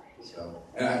 So,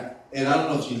 and I don't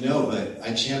know if you know, but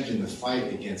I championed the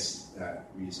fight against that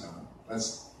rezone.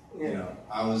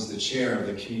 I was the chair of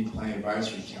the Community Planning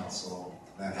Advisory Council.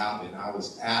 That happened. I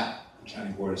was at the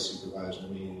County Board of Supervisors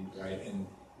meeting, right, and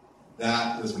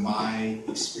that was my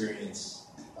experience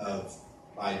of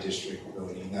by district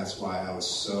voting. That's why I was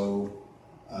so,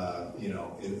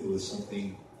 it was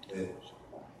something that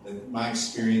my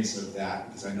experience of that,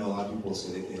 because I know a lot of people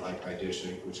say that they like by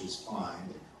district, which is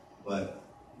fine, but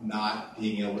not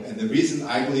being able, and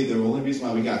I believe the only reason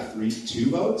why we got 2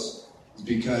 votes is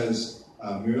because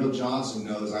Muriel Johnson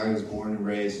knows I was born and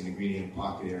raised in the Green End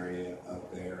Pocket area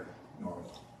up there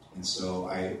north. And so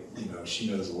she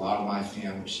knows a lot of my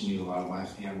family, she knew a lot of my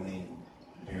family and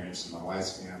parents and my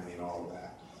wife's family and all of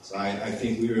that. So I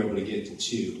think we were able to get to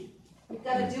 2. We've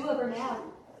got a do-over now.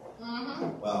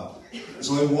 Well, it's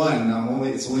only one.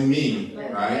 It's only me,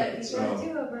 right? You've got a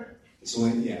do-over. It's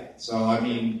only, So I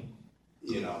mean,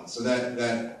 so that's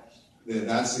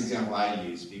the example I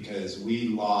use because we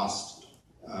lost,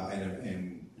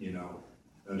 and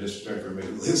no disrespect for everybody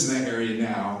who lives in that area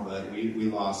now, but we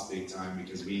lost big time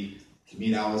because to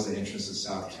me that was the interest of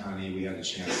South County. We had a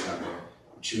chance to have a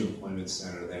true employment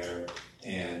center there,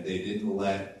 and they didn't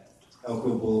let Elk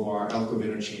Grove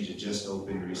Interchange had just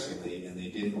opened recently, and they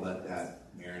didn't let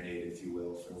that marinate, if you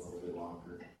will, for a little bit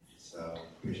longer. So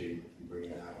appreciate you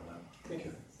bringing that one up. Thank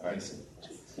you. All right.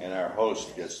 And our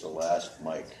host gets the last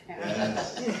mic.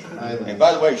 Yes. And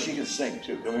by the way, she can sing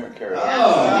too. Come here and carry on.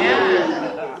 Oh,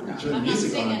 yeah. Turn the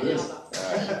music on this.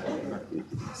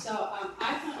 So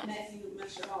I've not met you,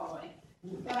 Mr. Holloway,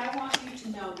 but I want you to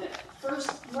know that first,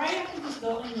 right after this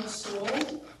building was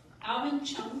sold, Alvin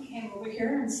Chung came over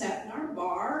here and sat in our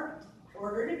bar,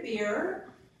 ordered a beer,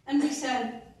 and we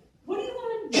said, "What do you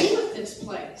want to do with this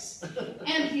place?"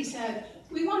 And he said,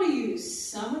 "We want to use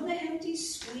some of the empty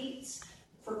suites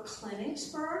for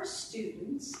clinics for our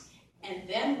students, and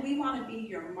then we want to be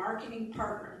your marketing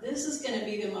partner. This is going to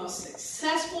be the most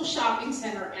successful shopping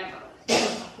center ever."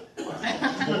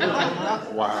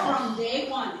 Wow. From day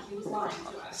one, he was lying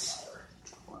to us.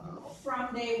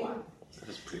 From day one.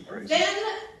 That's pretty crazy. Then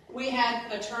we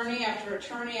had attorney after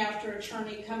attorney after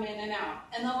attorney come in and out.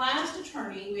 And the last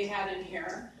attorney we had in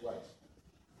here,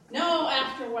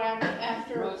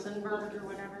 after Rosenberg or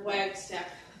whatever. Wagstaff.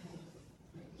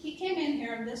 He came in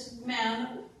here, and this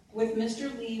man with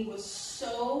Mr. Lee was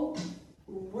so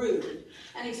rude.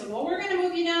 And he said, "Well, we're going to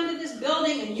move you down to this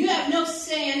building, and you have no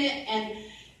say in it, and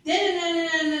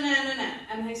da-da-da-da-da-da-da-da."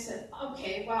 And I said,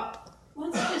 "Okay, well,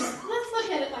 let's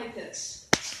look at it like this.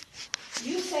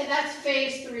 You say that's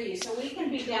phase 3, so we can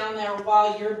be down there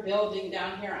while you're building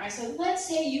down here." I said, "Let's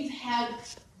say you've had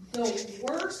the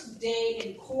worst day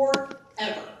in court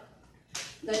ever.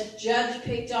 The judge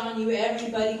picked on you,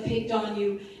 everybody picked on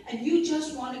you, and you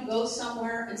just want to go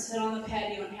somewhere and sit on the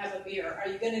patio and have a beer. Are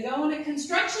you going to go in a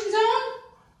construction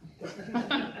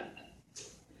zone?"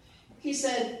 He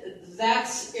said,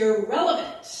 "That's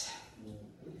irrelevant."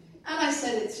 And I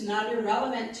said, "It's not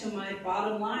irrelevant to my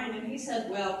bottom line." And he said,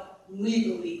 "Well,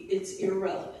 legally, it's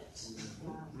irrelevant."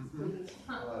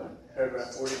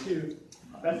 Paragraph 42.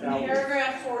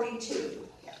 Paragraph 42.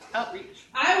 Outreach.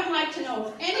 I would like to know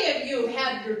if any of you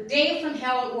had your day from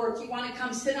hell at work, you want to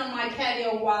come sit on my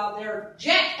patio while they're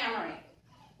jackhammering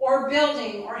or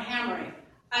building or hammering.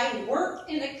 I work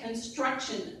in a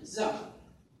construction zone.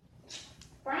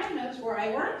 Brian knows where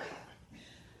I work.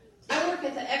 I work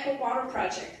at the Echo Water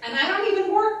Project, and I don't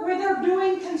even work where they're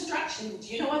doing construction. Do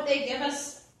you know what they give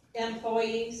us,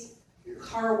 employees?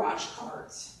 Car wash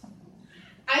cards.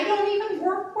 I don't even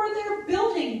work where they're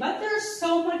building, but there's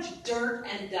so much dirt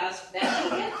and dust that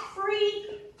they get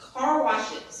free car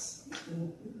washes.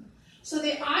 So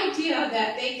the idea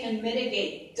that they can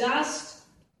mitigate dust,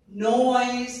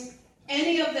 noise,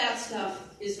 any of that stuff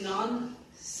is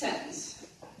nonsense.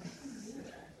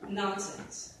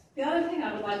 Nonsense. The other thing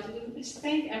I would like to do is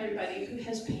thank everybody who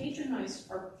has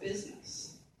patronized our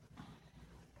business.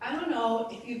 I don't know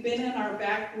if you've been in our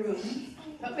back room,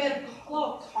 but we had a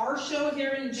little car show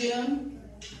here in June.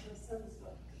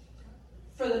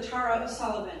 for the Tara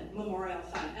O'Sullivan Memorial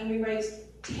Fund, and we raised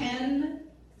 $10,000.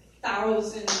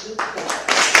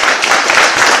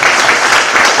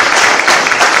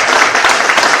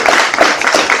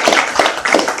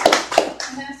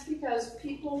 And that's because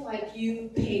people like you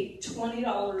paid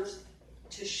 $20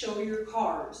 to show your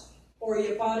cars, or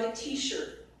you bought a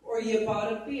t-shirt, or you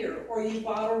bought a beer, or you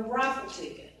bought a raffle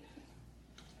ticket.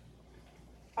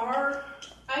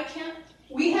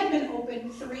 We had been open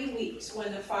 3 weeks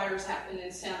when the fires happened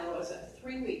in Santa Rosa.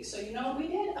 3 weeks. So you know what we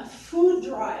did? A food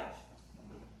drive.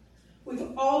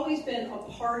 We've always been a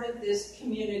part of this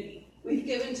community. We've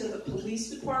given to the police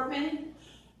department.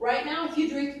 Right now, if you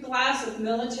drink a glass of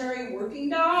Military Working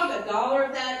Dog, $1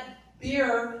 of that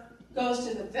beer goes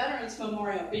to the Veterans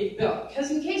Memorial being built. Because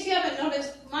in case you haven't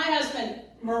noticed, my husband,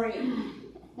 Marine.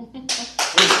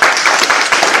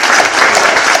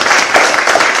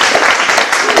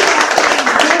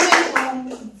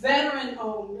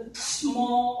 Veteran-owned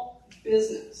small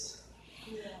business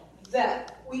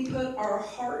that we put our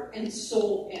heart and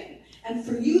soul in. And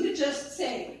for you to just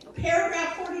say,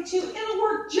 paragraph 42, it'll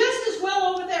work just as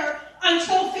well over there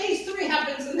until phase 3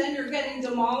 happens and then you're getting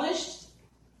demolished.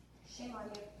 Shame on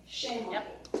you. Shame on you.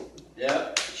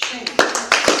 Yep. Shame.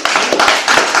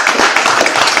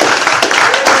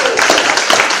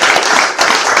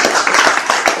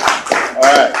 All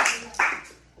right.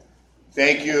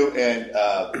 Thank you, and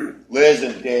Liz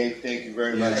and Dave, thank you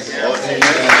very much. Thank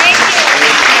you.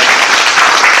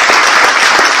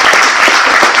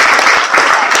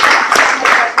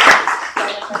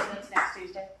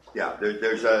 Yeah,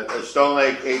 there's a Stone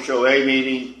Lake HOA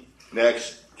meeting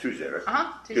next Tuesday, right?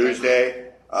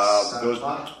 Tuesday.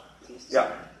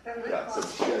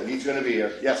 He's going to be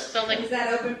here. Yes. Stone Lake. Is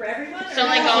that open for everyone? Stone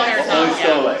Lake owners. Only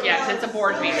Stone Lake. Yes, it's a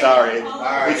board meeting. Sorry,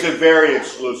 it's a very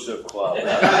exclusive club. We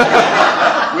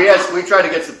tried to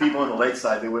get some people in the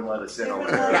lakeside, they wouldn't let us in over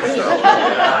there.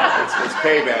 So it's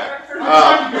payback.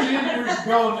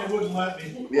 They wouldn't let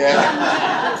me.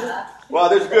 Yeah. Well,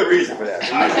 there's a good reason for that.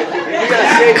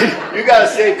 You got to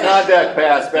say contact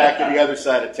pass back to the other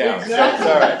side of town. Exactly.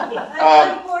 So it's all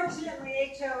right.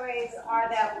 Unfortunately, HOAs are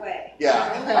that way. Yeah,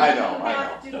 I know.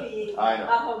 A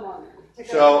homeowner.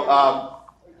 So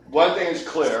one thing is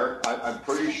clear. I'm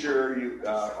pretty sure you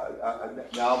I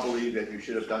now believe that you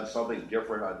should have done something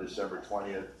different on December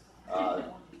 20th,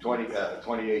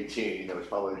 2018. It was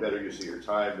probably a better use of your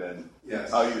time than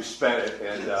how you spent it,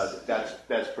 and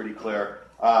that's pretty clear.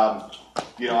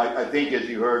 I think as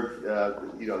you heard,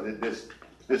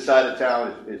 this side of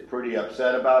town is pretty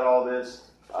upset about all this.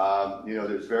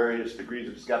 There's various degrees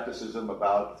of skepticism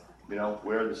about,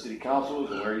 where the city council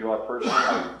is and where you are personally.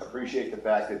 I appreciate the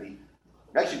fact that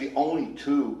the only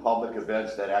 2 public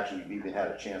events that actually we've even had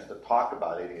a chance to talk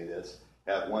about any of this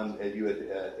have one at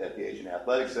the Asian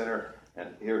Athletic Center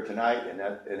and here tonight, and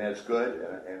that's good.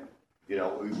 And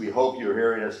we hope you're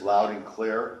hearing us loud and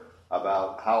clear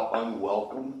about how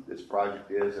unwelcome this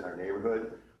project is in our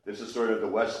neighborhood. This is sort of the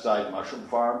West Side mushroom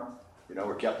farm.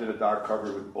 We're kept in the dark,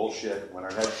 covered with bullshit. When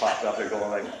our heads popped up, they're going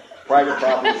like, private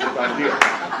property is a done deal.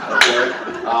 Okay?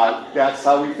 That's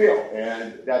how we feel,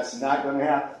 and that's not going to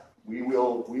happen. We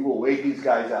will wait these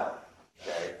guys out.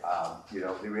 Okay?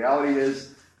 The reality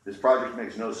is this project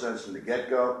makes no sense from the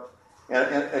get-go.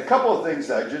 And a couple of things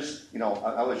that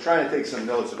I was trying to take some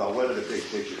notes about what are the big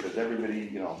picture, because everybody,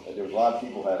 there was a lot of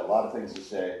people who had a lot of things to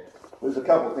say. There's a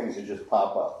couple of things that just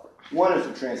pop up. One is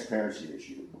the transparency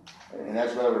issue, and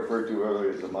that's what I referred to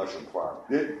earlier as the mushroom farm.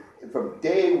 From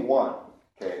day one,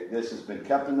 okay, this has been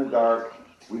kept in the dark.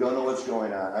 We don't know what's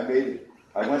going on. I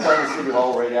went down to City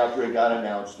Hall right after it got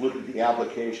announced, looked at the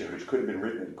application, which could have been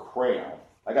written in crayon.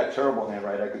 I got terrible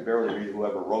handwriting. I could barely read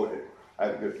whoever wrote it. I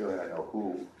have a good feeling I know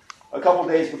who. A couple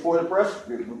days before the press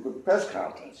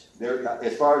conference,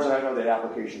 as far as I know, that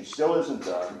application still isn't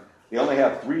done. They only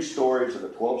have 3 stories of a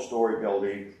 12-story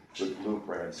building with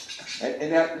blueprints.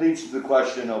 And that leads to the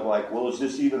question of, is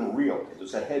this even real? Is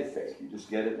this a head fake? You just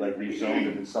get it rezoned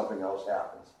and then something else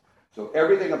happens. So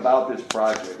everything about this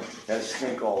project has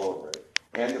stink all over it.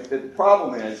 And the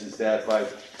problem is that by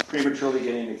prematurely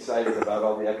getting excited about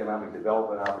all the economic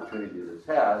development opportunities this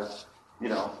has,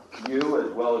 you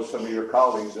as well as some of your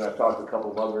colleagues, and I've talked to a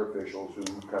couple of other officials who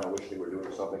kind of wish they were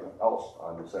doing something else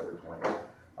on December 20th,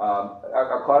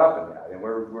 are caught up in that, and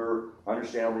we're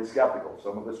understandably skeptical.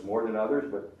 Some of us more than others,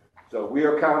 but so we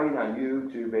are counting on you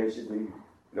to basically,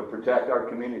 protect our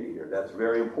community here. That's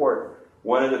very important.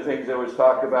 One of the things that was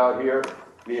talked about here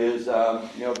is,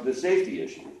 the safety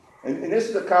issue, and this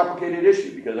is a complicated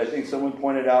issue because I think someone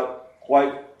pointed out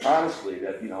quite honestly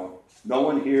that no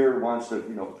one here wants to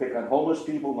pick on homeless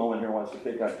people. No one here wants to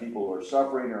pick on people who are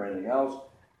suffering or anything else.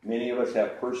 Many of us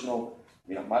have personal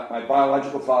My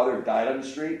biological father died on the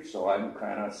street, so I'm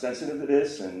kind of sensitive to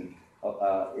this, and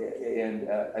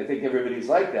I think everybody's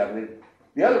like that. But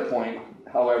the other point,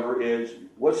 however, is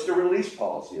what's the release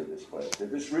policy of this place?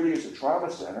 If this really is a trauma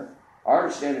center, our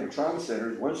understanding of a trauma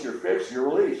center is once you're fixed, you're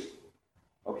released.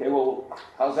 Okay, well,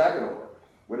 how's that going to work?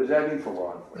 What does that mean for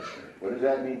law enforcement? What does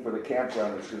that mean for the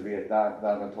campground that's going to be at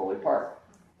Don Park?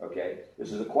 Okay,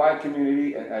 this is a quiet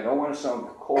community, and I don't want to sound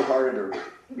cold-hearted or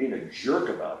being a jerk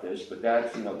about this, but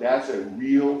that's a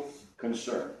real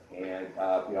concern. And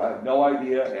I have no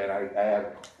idea, and I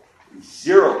have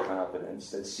zero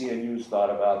confidence that CNU's thought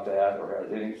about that or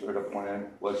has any sort of plan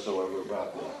whatsoever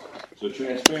about that. So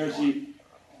transparency.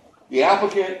 The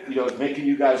applicant, is making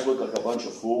you guys look like a bunch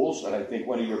of fools, and I think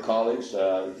one of your colleagues,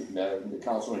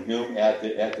 Councilman Hume, at the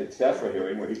TEFRA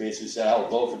hearing, where he basically said, "I'll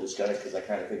vote for this guy because I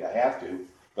kind of think I have to."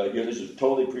 But this is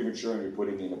totally premature, and you're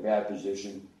putting me in a bad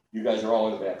position. You guys are all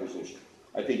in a bad position.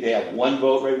 I think they have one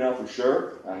vote right now for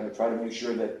sure. I'm going to try to make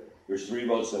sure that there's 3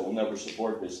 votes that will never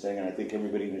support this thing, and I think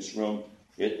everybody in this room,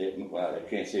 well, I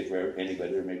can't say for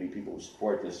anybody, there may be people who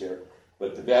support this here,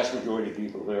 but the vast majority of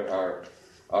people there are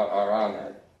on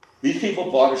that. These people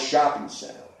bought a shopping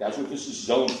center. That's what this is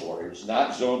zoned for. It's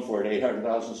not zoned for an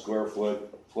 800,000 square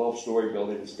foot, 12-story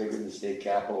building that's bigger than the state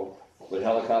capitol with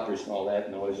helicopters and all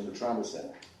that noise in the trauma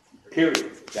center.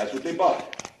 Period. That's what they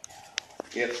bought.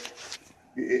 If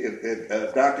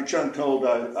Dr. Chung told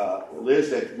Liz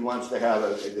that he wants to have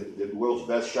the world's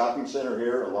best shopping center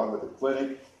here along with the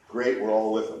clinic, great, we're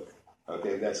all with him.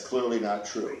 Okay, that's clearly not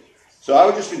true. So I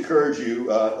would just encourage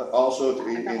you also,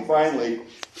 and finally,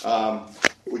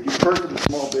 what you've heard from the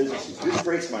small businesses, this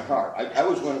breaks my heart. I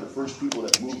was one of the first people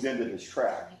that moved into this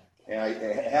track, and I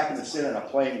happened to sit on a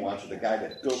plane once with the guy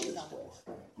that built this place.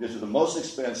 This was the most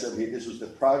expensive. This was the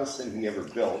proudest thing he ever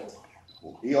built.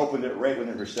 He opened it right when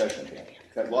the recession hit.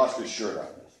 Got lost his shirt on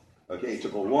this. Okay, it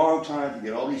took a long time to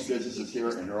get all these businesses here,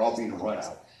 and they're all being run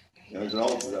out. There's an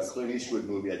old Clint Eastwood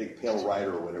movie, I think Pale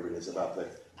Rider or whatever it is, about the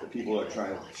people that are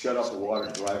trying to shut off the water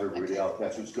and drive everybody out.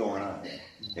 That's what's going on here.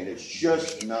 And it's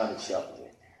just not acceptable.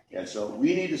 And so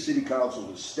we need the city council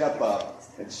to step up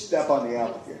and step on the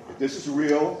applicant. If this is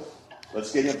real,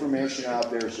 let's get information out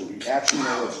there so we actually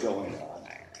know what's going on.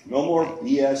 No more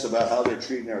BS about how they're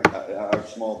treating our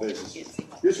small businesses.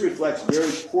 This reflects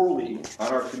very poorly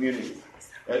on our community.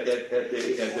 At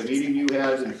the meeting you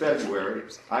had in February,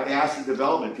 I asked the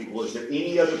development people, is there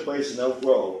any other place in Elk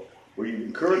Grove where you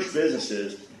encourage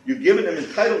businesses, you've given them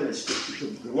entitlements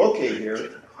to locate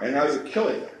here, and now you're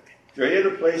killing them? Is there any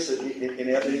other place? And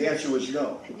the answer was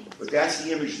no. But that's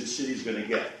the image the city's going to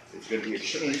get. It's going to be a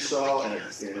chainsaw and a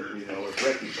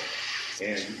wrecking ball.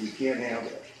 And we can't have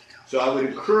that. So I would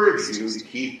encourage you to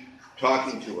keep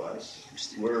talking to us.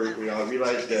 I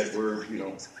realize that we're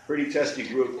pretty testy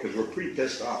group because we're pretty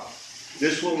pissed off.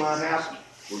 This will not happen.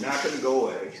 We're not going to go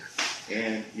away.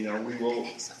 And we will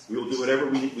do whatever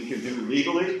we can do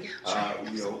legally,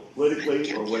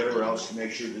 politically, or whatever else to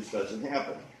make sure this doesn't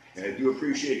happen. And I do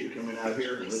appreciate you coming out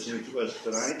here and listening to us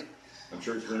tonight. I'm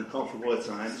sure it's been uncomfortable at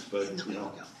times, but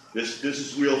this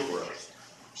is real for us.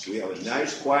 We have a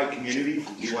nice, quiet community.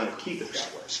 We want to keep it that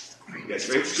way. We got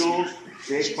great schools,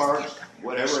 safe parks,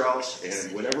 whatever else,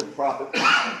 and whatever profit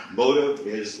motive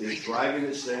is driving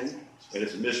this thing. And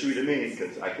it's a mystery to me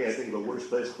because I can't think of a worse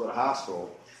place to put a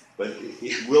hospital. But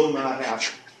it will not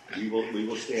happen. We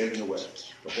will stand in the way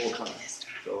the whole time.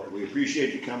 So we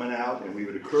appreciate you coming out, and we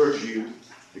would encourage you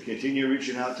to continue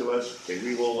reaching out to us, and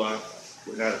we will.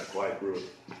 We're not a quiet group.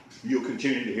 You'll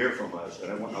continue to hear from us,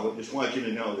 and I just want you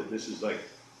to know that this is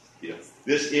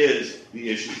this is the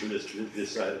issue for this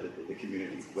side of the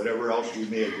community. Whatever else we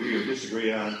may agree or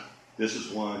disagree on, this is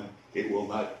one. It will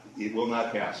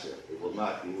not pass here. It will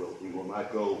not. We will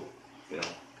not go.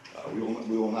 We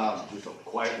will not just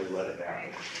quietly let it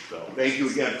happen. So thank you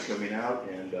again for coming out,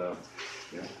 and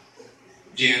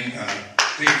Jan,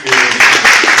 thank you for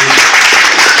your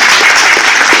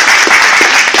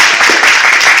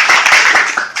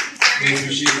Thanks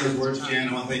for sharing those words, Jan.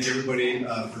 I want to thank everybody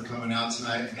for coming out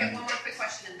tonight. Okay, one more quick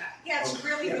question in back. Yeah, it's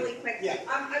really quick.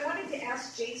 I wanted to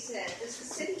ask Jason, is the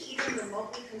city even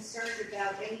remotely concerned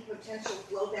about any potential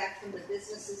blowback from the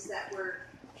businesses that were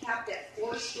capped at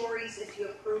 4 stories if you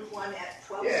approve one at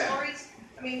 12 stories?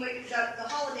 I mean, the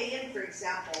Holiday Inn, for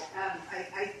example,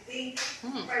 I think,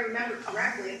 if I remember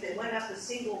correctly, if they went up a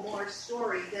single more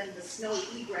story, then the snowy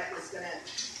egret was going to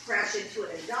crash into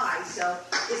it and die. So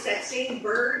is that same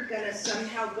bird going to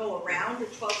somehow go around a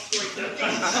 12-story building? I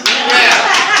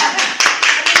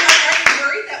mean, are you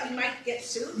worried that we might get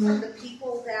sued from the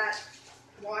people that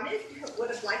would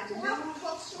have liked to have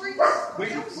 12 stories.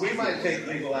 We might take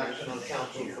legal action on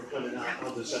council for coming out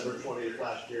on December 20th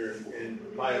last year and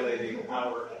violating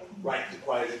our right to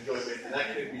quiet enjoyment, and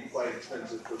that could be quite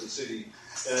expensive for the city.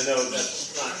 And I know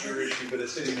that's not your issue, but a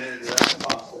city manager has to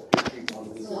cost that people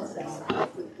on this.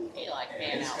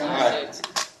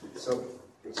 So,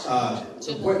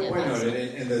 point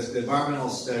noted, in the environmental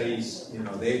studies,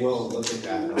 they will look at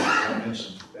that. Like I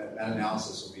mentioned, that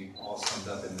analysis will be all summed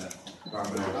up in the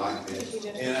environmental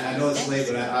document. And I know it's late,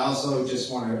 but I also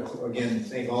just want to, again,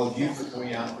 thank all of you for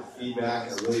coming out with feedback.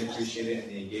 I really appreciate it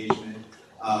and the engagement.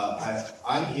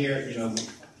 I'm here,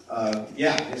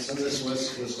 some of this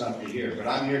was stuff to hear, but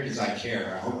I'm here because I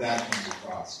care. I hope that comes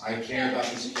across. I care about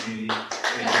this community.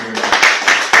 Thank you very much.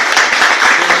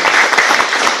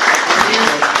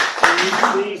 Can you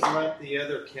please let the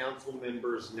other council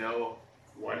members know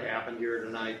what happened here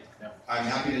tonight? I'm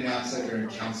happy to announce that during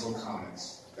council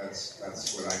comments. That's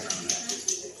what I can do.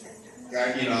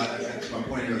 That's my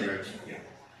point earlier. Yeah.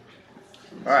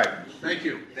 All right. Thank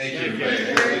you. Thank you.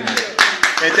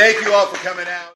 And thank you all for coming out.